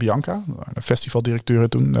Sjoerd en Bianca, de festivaldirecteuren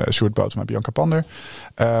toen, Sjoerd Bootema en Bianca Pander.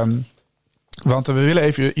 Want we willen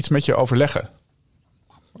even iets met je overleggen.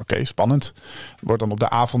 Oké, spannend. Wordt dan op de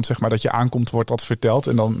avond, zeg maar, dat je aankomt, wordt dat verteld.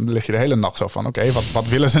 En dan lig je de hele nacht zo van, oké, wat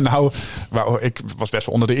willen ze nou? Ik was best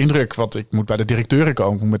wel onder de indruk, want ik moet bij de directeuren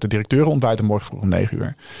komen. Ik moet met de directeuren ontbijten morgen vroeg om 9 uur.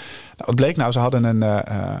 Nou, wat bleek nou? Ze hadden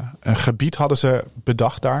een gebied hadden ze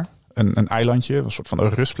bedacht daar. Een eilandje, een soort van een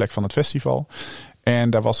rustplek van het festival. En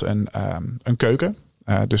daar was een keuken.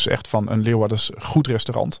 Dus echt van een Leeuwarders goed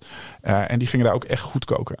restaurant. En die gingen daar ook echt goed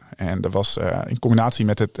koken. En er was in combinatie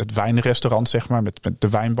met het wijnrestaurant, zeg maar, met de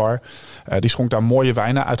wijnbar. Die schonk daar mooie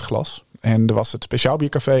wijnen uit glas. En er was het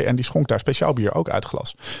speciaalbiercafé en die schonk daar speciaal bier ook uit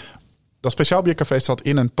glas. Dat speciaalbiercafé zat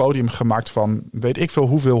in een podium gemaakt van weet ik veel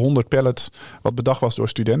hoeveel 100 pallets, wat bedacht was door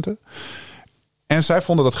studenten. En zij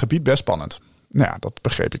vonden dat gebied best spannend. Nou ja, dat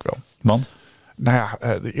begreep ik wel. Want? Nou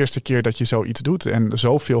ja, de eerste keer dat je zoiets doet en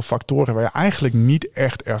zoveel factoren waar je eigenlijk niet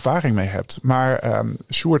echt ervaring mee hebt. Maar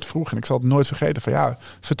Sjoerd vroeg, en ik zal het nooit vergeten, van ja,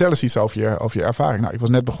 vertel eens iets over je ervaring. Nou, ik was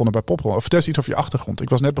net begonnen bij popronde. Of vertel eens iets over je achtergrond. Ik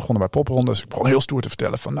was net begonnen bij popronde, dus ik begon heel stoer te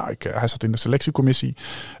vertellen van nou, hij zat in de selectiecommissie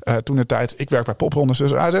toen de tijd. Ik werk bij popronde.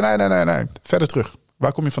 Dus hij zei nee, verder terug.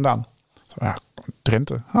 Waar kom je vandaan? Ja,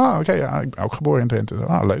 Drenthe. Oké, ja, ik ben ook geboren in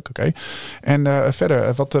Drenthe. Leuk, oké. En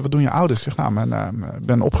verder, wat doen je ouders? Ik zeg, ik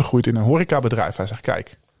ben opgegroeid in een horecabedrijf. Hij zegt,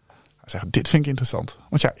 kijk. Hij zegt, dit vind ik interessant.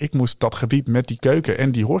 Want ja, ik moest dat gebied met die keuken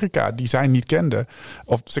en die horeca die zij niet kenden.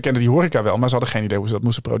 Of ze kenden die horeca wel, maar ze hadden geen idee hoe ze dat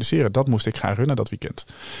moesten produceren. Dat moest ik gaan runnen dat weekend.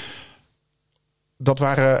 Dat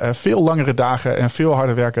waren veel langere dagen en veel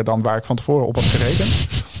harder werken dan waar ik van tevoren op had gerekend.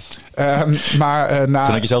 Toen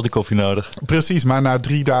had je zelf die koffie nodig. Precies, maar na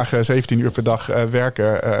 3 dagen, 17 uur per dag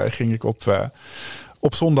werken, ging ik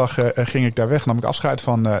op zondag ging ik daar weg. Nam ik afscheid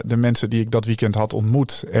van de mensen die ik dat weekend had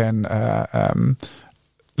ontmoet. En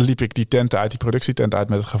liep ik die tent uit, die productietent uit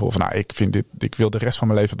met het gevoel van ik wil de rest van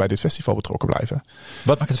mijn leven bij dit festival betrokken blijven.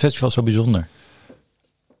 Wat maakt het festival zo bijzonder?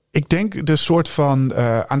 Ik denk de soort van,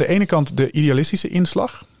 aan de ene kant de idealistische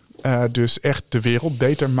inslag. Dus echt de wereld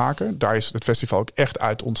beter maken. Daar is het festival ook echt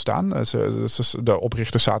uit ontstaan. De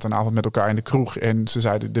oprichters zaten een avond met elkaar in de kroeg. En ze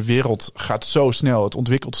zeiden, de wereld gaat zo snel. Het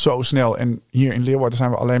ontwikkelt zo snel. En hier in Leeuwarden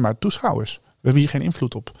zijn we alleen maar toeschouwers. We hebben hier geen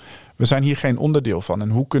invloed op. We zijn hier geen onderdeel van. En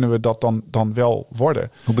hoe kunnen we dat dan wel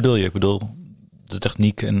worden? Hoe bedoel je? Ik bedoel, de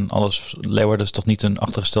techniek en alles. Leeuwarden is toch niet een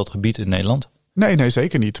achtergesteld gebied in Nederland? Nee,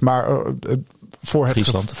 zeker niet. Maar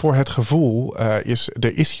Friesland. voor het gevoel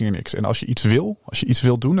is hier niks. En als je iets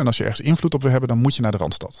wil doen en als je ergens invloed op wil hebben, dan moet je naar de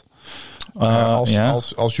Randstad.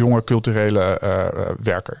 Als jonge culturele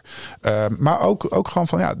werker. Maar ook gewoon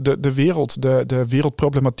van de wereld, de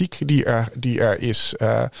wereldproblematiek die er is.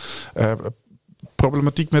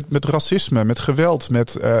 Problematiek met racisme, met geweld,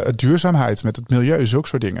 met duurzaamheid, met het milieu, zulke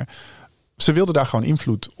soort dingen. Ze wilden daar gewoon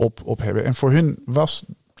invloed op hebben. En voor hun was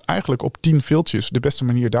eigenlijk op 10 viltjes de beste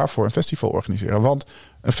manier daarvoor een festival organiseren. Want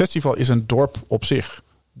een festival is een dorp op zich.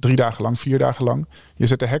 3 dagen lang, 4 dagen lang. Je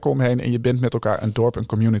zet er hekken omheen en je bent met elkaar een dorp, een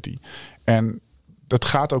community. En het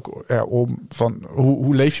gaat ook erom van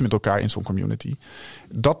hoe leef je met elkaar in zo'n community.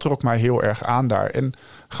 Dat trok mij heel erg aan daar. En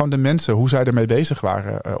gewoon de mensen, hoe zij ermee bezig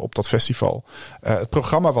waren op dat festival. Het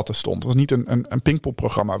programma wat er stond, was niet een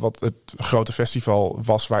Pinkpop-programma, wat het grote festival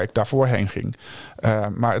was waar ik daarvoor heen ging.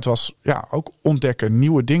 Maar het was ook ontdekken,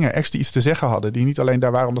 nieuwe dingen, acts die iets te zeggen hadden. Die niet alleen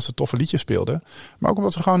daar waren omdat ze toffe liedjes speelden, maar ook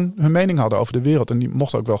omdat ze gewoon hun mening hadden over de wereld. En die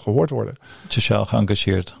mochten ook wel gehoord worden. Sociaal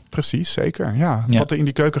geëngageerd. Precies, zeker. Ja. Wat er in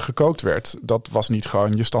die keuken gekookt werd, dat was niet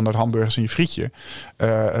gewoon je standaard hamburgers en je frietje.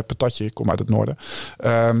 Patatje, ik kom uit het noorden.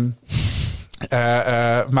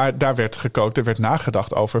 Maar daar werd gekookt, er werd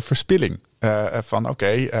nagedacht over verspilling. Het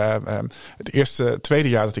tweede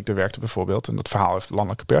jaar dat ik er werkte bijvoorbeeld, en dat verhaal heeft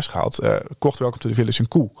landelijke pers gehaald, kocht Welcome to the Village een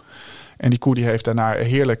koe. En die koe die heeft daarna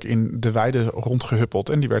heerlijk in de weide rondgehuppeld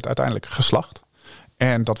en die werd uiteindelijk geslacht.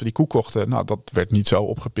 En dat we die koe kochten, dat werd niet zo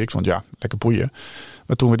opgepikt, want lekker boeien.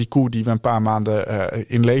 Maar toen we die koe die we een paar maanden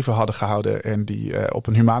in leven hadden gehouden en die op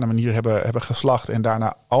een humane manier hebben geslacht en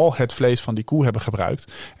daarna al het vlees van die koe hebben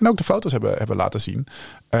gebruikt en ook de foto's hebben laten zien.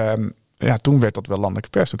 Toen werd dat wel landelijke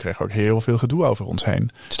pers. Toen kregen we ook heel veel gedoe over ons heen.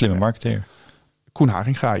 Slimme marketeer. Koen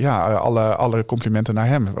Haringa, alle complimenten naar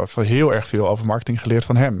hem. Heel erg veel over marketing geleerd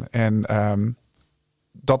van hem. En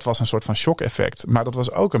dat was een soort van shock-effect. Maar dat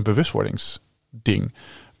was ook een bewustwordingsding.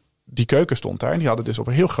 Die keuken stond daar en die hadden dus op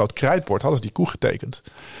een heel groot krijtbord hadden ze die koe getekend.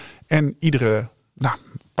 En iedere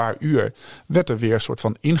paar uur werd er weer een soort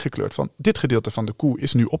van ingekleurd van dit gedeelte van de koe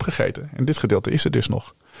is nu opgegeten. En dit gedeelte is er dus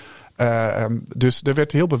nog. Dus er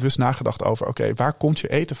werd heel bewust nagedacht over oké, waar komt je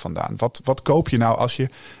eten vandaan? Wat koop je nou als je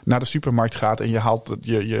naar de supermarkt gaat en je haalt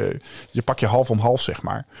je pak je half om half, zeg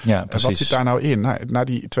maar. Ja, precies. Wat zit daar nou in? Na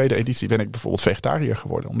die tweede editie ben ik bijvoorbeeld vegetariër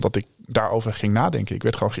geworden, omdat ik daarover ging nadenken. Ik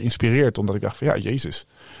werd gewoon geïnspireerd, omdat ik dacht van Jezus.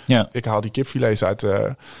 Ja. Ik haal die kipfilets uit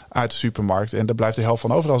de supermarkt en daar blijft de helft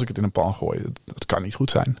van over als ik het in een pan gooi. Dat kan niet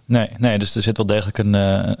goed zijn. Nee, dus er zit wel degelijk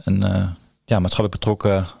een maatschappelijk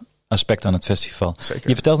betrokken aspect aan het festival. Zeker.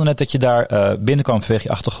 Je vertelde net dat je daar binnenkwam vanwege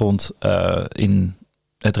je achtergrond in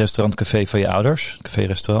het restaurantcafé van je ouders.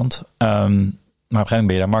 Café-restaurant. Maar op een gegeven moment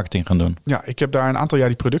ben je daar marketing gaan doen. Ja, ik heb daar een aantal jaar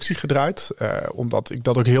die productie gedraaid. Omdat ik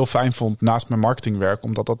dat ook heel fijn vond naast mijn marketingwerk.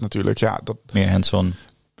 Omdat dat natuurlijk... meer hands-on.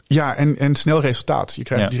 Ja, en snel resultaat. Je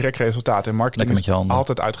krijgt direct resultaat. En marketing is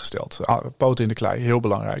altijd uitgesteld. Poten in de klei, heel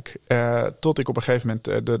belangrijk. Tot ik op een gegeven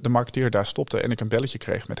moment de marketeer daar stopte. En ik een belletje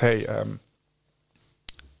kreeg met...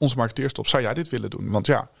 onze marketeer stopt, zou jij dit willen doen? Want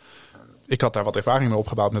ik had daar wat ervaring mee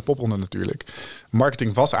opgebouwd met popronde natuurlijk.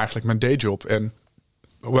 Marketing was eigenlijk mijn dayjob. En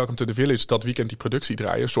Welcome to the Village, dat weekend die productie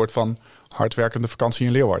draaien. Een soort van hardwerkende vakantie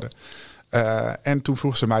in Leeuwarden. En toen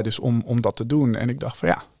vroeg ze mij dus om dat te doen. En ik dacht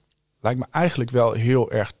van lijkt me eigenlijk wel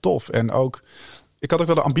heel erg tof. En ook, ik had ook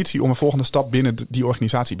wel de ambitie om een volgende stap binnen die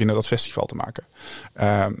organisatie, binnen dat festival te maken.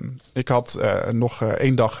 Ik had nog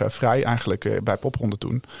 1 dag vrij eigenlijk bij popronde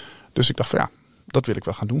toen. Dus ik dacht van dat wil ik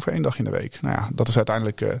wel gaan doen voor 1 dag in de week. Nou dat is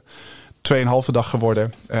uiteindelijk 2,5 dag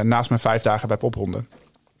geworden. Naast mijn 5 dagen bij popronde.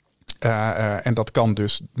 En dat kan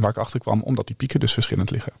dus, waar ik achter kwam, omdat die pieken dus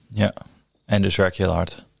verschillend liggen. Ja, en dus werk je heel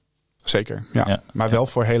hard. Zeker, maar wel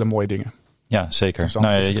voor hele mooie dingen. Ja, zeker. Dus dan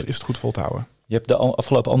is het goed vol te houden. Je hebt de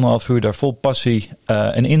afgelopen 1,5 uur daar vol passie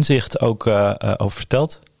en inzicht ook over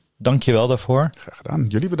verteld. Dank je wel daarvoor. Graag gedaan.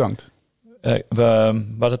 Jullie bedankt. We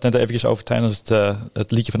hadden het net eventjes over tijdens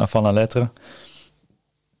het liedje van Avant la Lettre.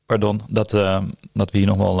 Pardon, dat we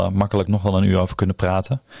hier makkelijk nog wel een uur over kunnen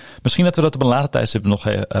praten. Misschien dat we dat op een later tijdstip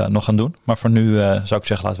nog gaan doen. Maar voor nu zou ik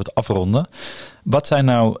zeggen, laten we het afronden. Wat zijn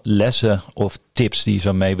nou lessen of tips die je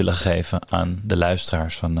zou mee willen geven aan de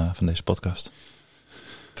luisteraars van deze podcast?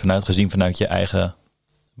 Vanuit je eigen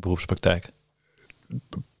beroepspraktijk.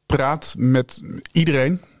 Praat met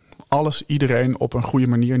iedereen. Iedereen op een goede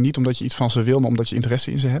manier. Niet omdat je iets van ze wil, maar omdat je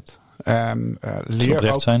interesse in ze hebt.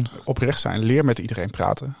 Oprecht zijn. Leer met iedereen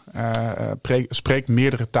praten. Spreek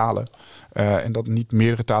meerdere talen. En dat niet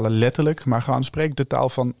meerdere talen letterlijk, maar gewoon spreek de taal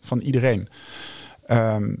van iedereen.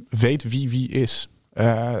 Weet wie is.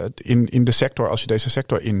 in de sector, als je deze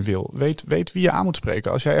sector in wil. Weet wie je aan moet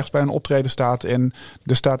spreken. Als jij ergens bij een optreden staat en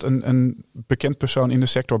er staat een bekend persoon in de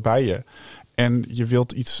sector bij je en je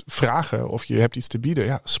wilt iets vragen of je hebt iets te bieden,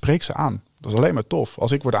 ja, spreek ze aan. Dat is alleen maar tof.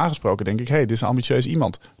 Als ik word aangesproken, denk ik, hey, dit is een ambitieus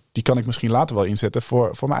iemand. Die kan ik misschien later wel inzetten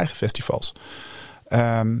voor mijn eigen festivals.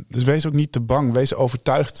 Dus wees ook niet te bang. Wees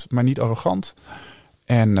overtuigd, maar niet arrogant.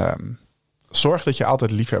 En zorg dat je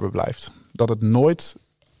altijd liefhebber blijft. Dat het nooit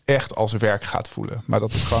echt als werk gaat voelen. Maar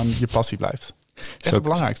dat het gewoon je passie blijft. Dat is echt het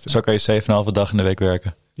belangrijkste. Zo kan je 7,5 dag in de week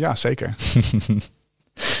werken. Ja, zeker.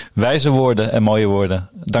 Wijze woorden en mooie woorden.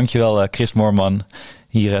 Dankjewel Chris Moorman.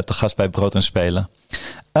 Hier te gast bij Brood en Spelen.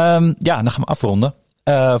 Dan gaan we afronden.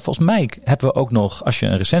 Volgens mij hebben we ook nog, als je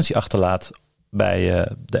een recensie achterlaat bij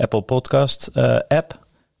de Apple Podcast app,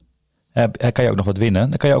 kan je ook nog wat winnen.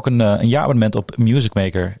 Dan kan je ook een jaarabonnement op Music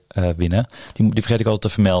Maker winnen. Die vergeet ik altijd te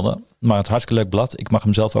vermelden. Maar het hartstikke leuk blad. Ik mag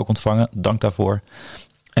hem zelf ook ontvangen. Dank daarvoor.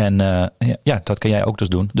 En dat kan jij ook dus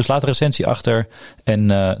doen. Dus laat een recensie achter. En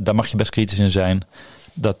daar mag je best kritisch in zijn.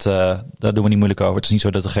 Daar doen we niet moeilijk over. Het is niet zo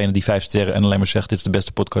dat degene die 5 sterren en alleen maar zegt dit is de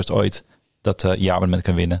beste podcast ooit, dat jaarabonnement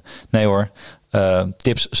kan winnen. Nee hoor.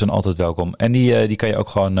 Tips zijn altijd welkom. En die kan je ook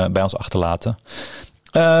gewoon bij ons achterlaten.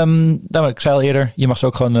 Ik zei al eerder, je mag ze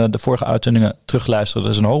ook gewoon de vorige uitzendingen terugluisteren.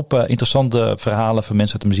 Er is een hoop interessante verhalen van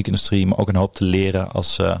mensen uit de muziekindustrie, maar ook een hoop te leren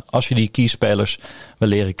als je die keyspelers wil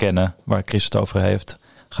leren kennen, waar Chris het over heeft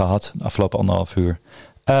gehad de afgelopen 1,5 uur.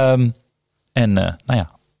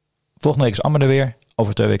 Volgende week is Amber er weer.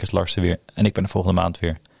 Over 2 weken is Lars er weer. En ik ben de volgende maand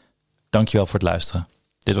weer. Dankjewel voor het luisteren.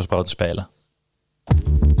 Dit was Brood en Spelen.